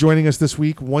thank you for joining us this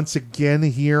week once again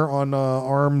here on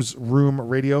Arms Room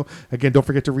Radio. Again, don't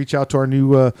forget to reach out to our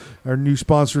new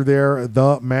sponsor there,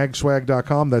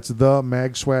 themagswag.com. That's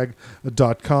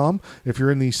themagswag.com. If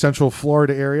you're in the Central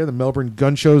Florida area, the Melbourne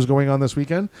Gun Show is going on this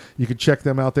weekend. You can check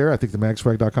them out there. I think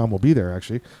themagswag.com will be there,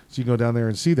 actually. So you can go down there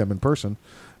and see them in person.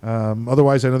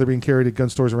 Otherwise, I know they're being carried at gun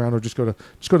stores around, or just go to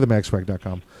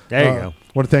themagswag.com. There you go.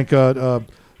 Want to thank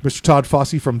Mr. Todd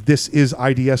Fossey from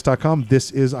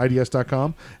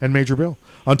thisidids.com, and Major Bill.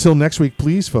 Until next week,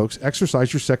 please, folks,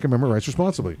 exercise your Second Amendment rights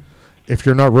responsibly. If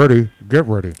you're not ready, get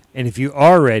ready. And if you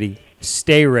are ready,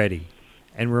 stay ready.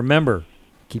 And remember,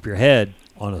 keep your head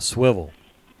on a swivel.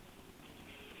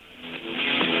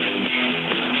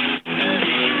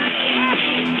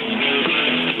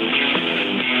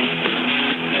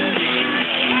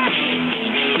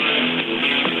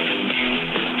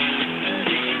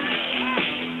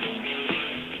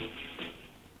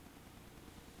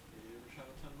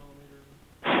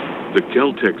 The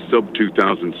Kel-Tec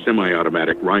Sub-2000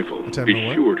 semi-automatic rifle is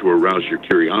sure to arouse your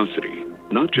curiosity,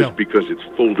 not just because it's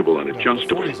foldable and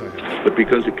adjustable, but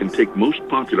because it can take most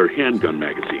popular handgun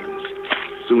magazines.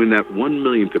 So in that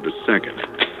 1/1,000,000th of a second,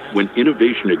 when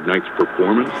innovation ignites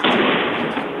performance,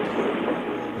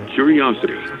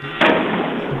 curiosity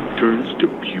turns to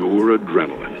pure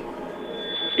adrenaline.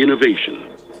 Innovation,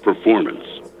 performance,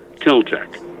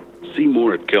 Kel-Tec. See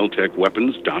more at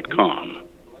keltecweapons.com.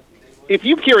 If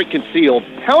you carry concealed,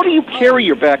 how do you carry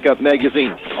your backup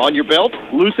magazine? On your belt?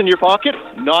 Loose in your pocket?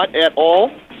 Not at all?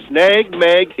 Snag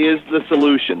Mag is the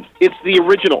solution. It's the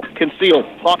original concealed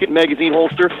pocket magazine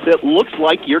holster that looks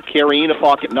like you're carrying a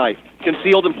pocket knife.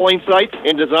 Concealed in plain sight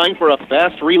and designed for a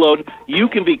fast reload, you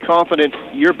can be confident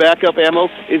your backup ammo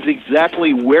is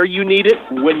exactly where you need it,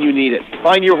 when you need it.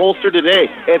 Find your holster today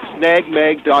at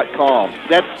snagmag.com.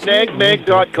 That's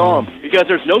snagmag.com, because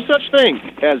there's no such thing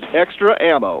as extra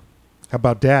ammo. How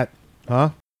about that? Huh?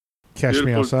 Catch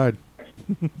me outside.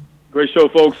 Great show,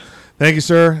 folks. Thank you,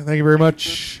 sir. Thank you very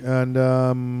much. And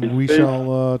we shall,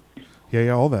 all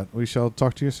that. We shall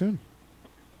talk to you soon.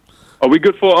 Are we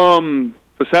good for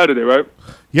Saturday, right?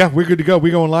 Yeah, we're good to go.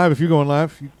 We going live if you're going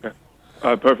live. All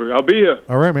right, perfect. I'll be here.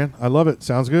 All right, man. I love it.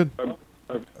 Sounds good. All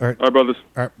right. All right, brothers.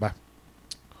 All right, bye.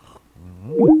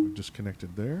 We're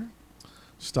disconnected there.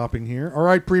 Stopping here. All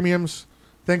right, premiums.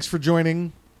 Thanks for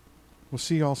joining. We'll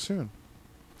see you all soon.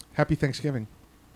 Happy Thanksgiving.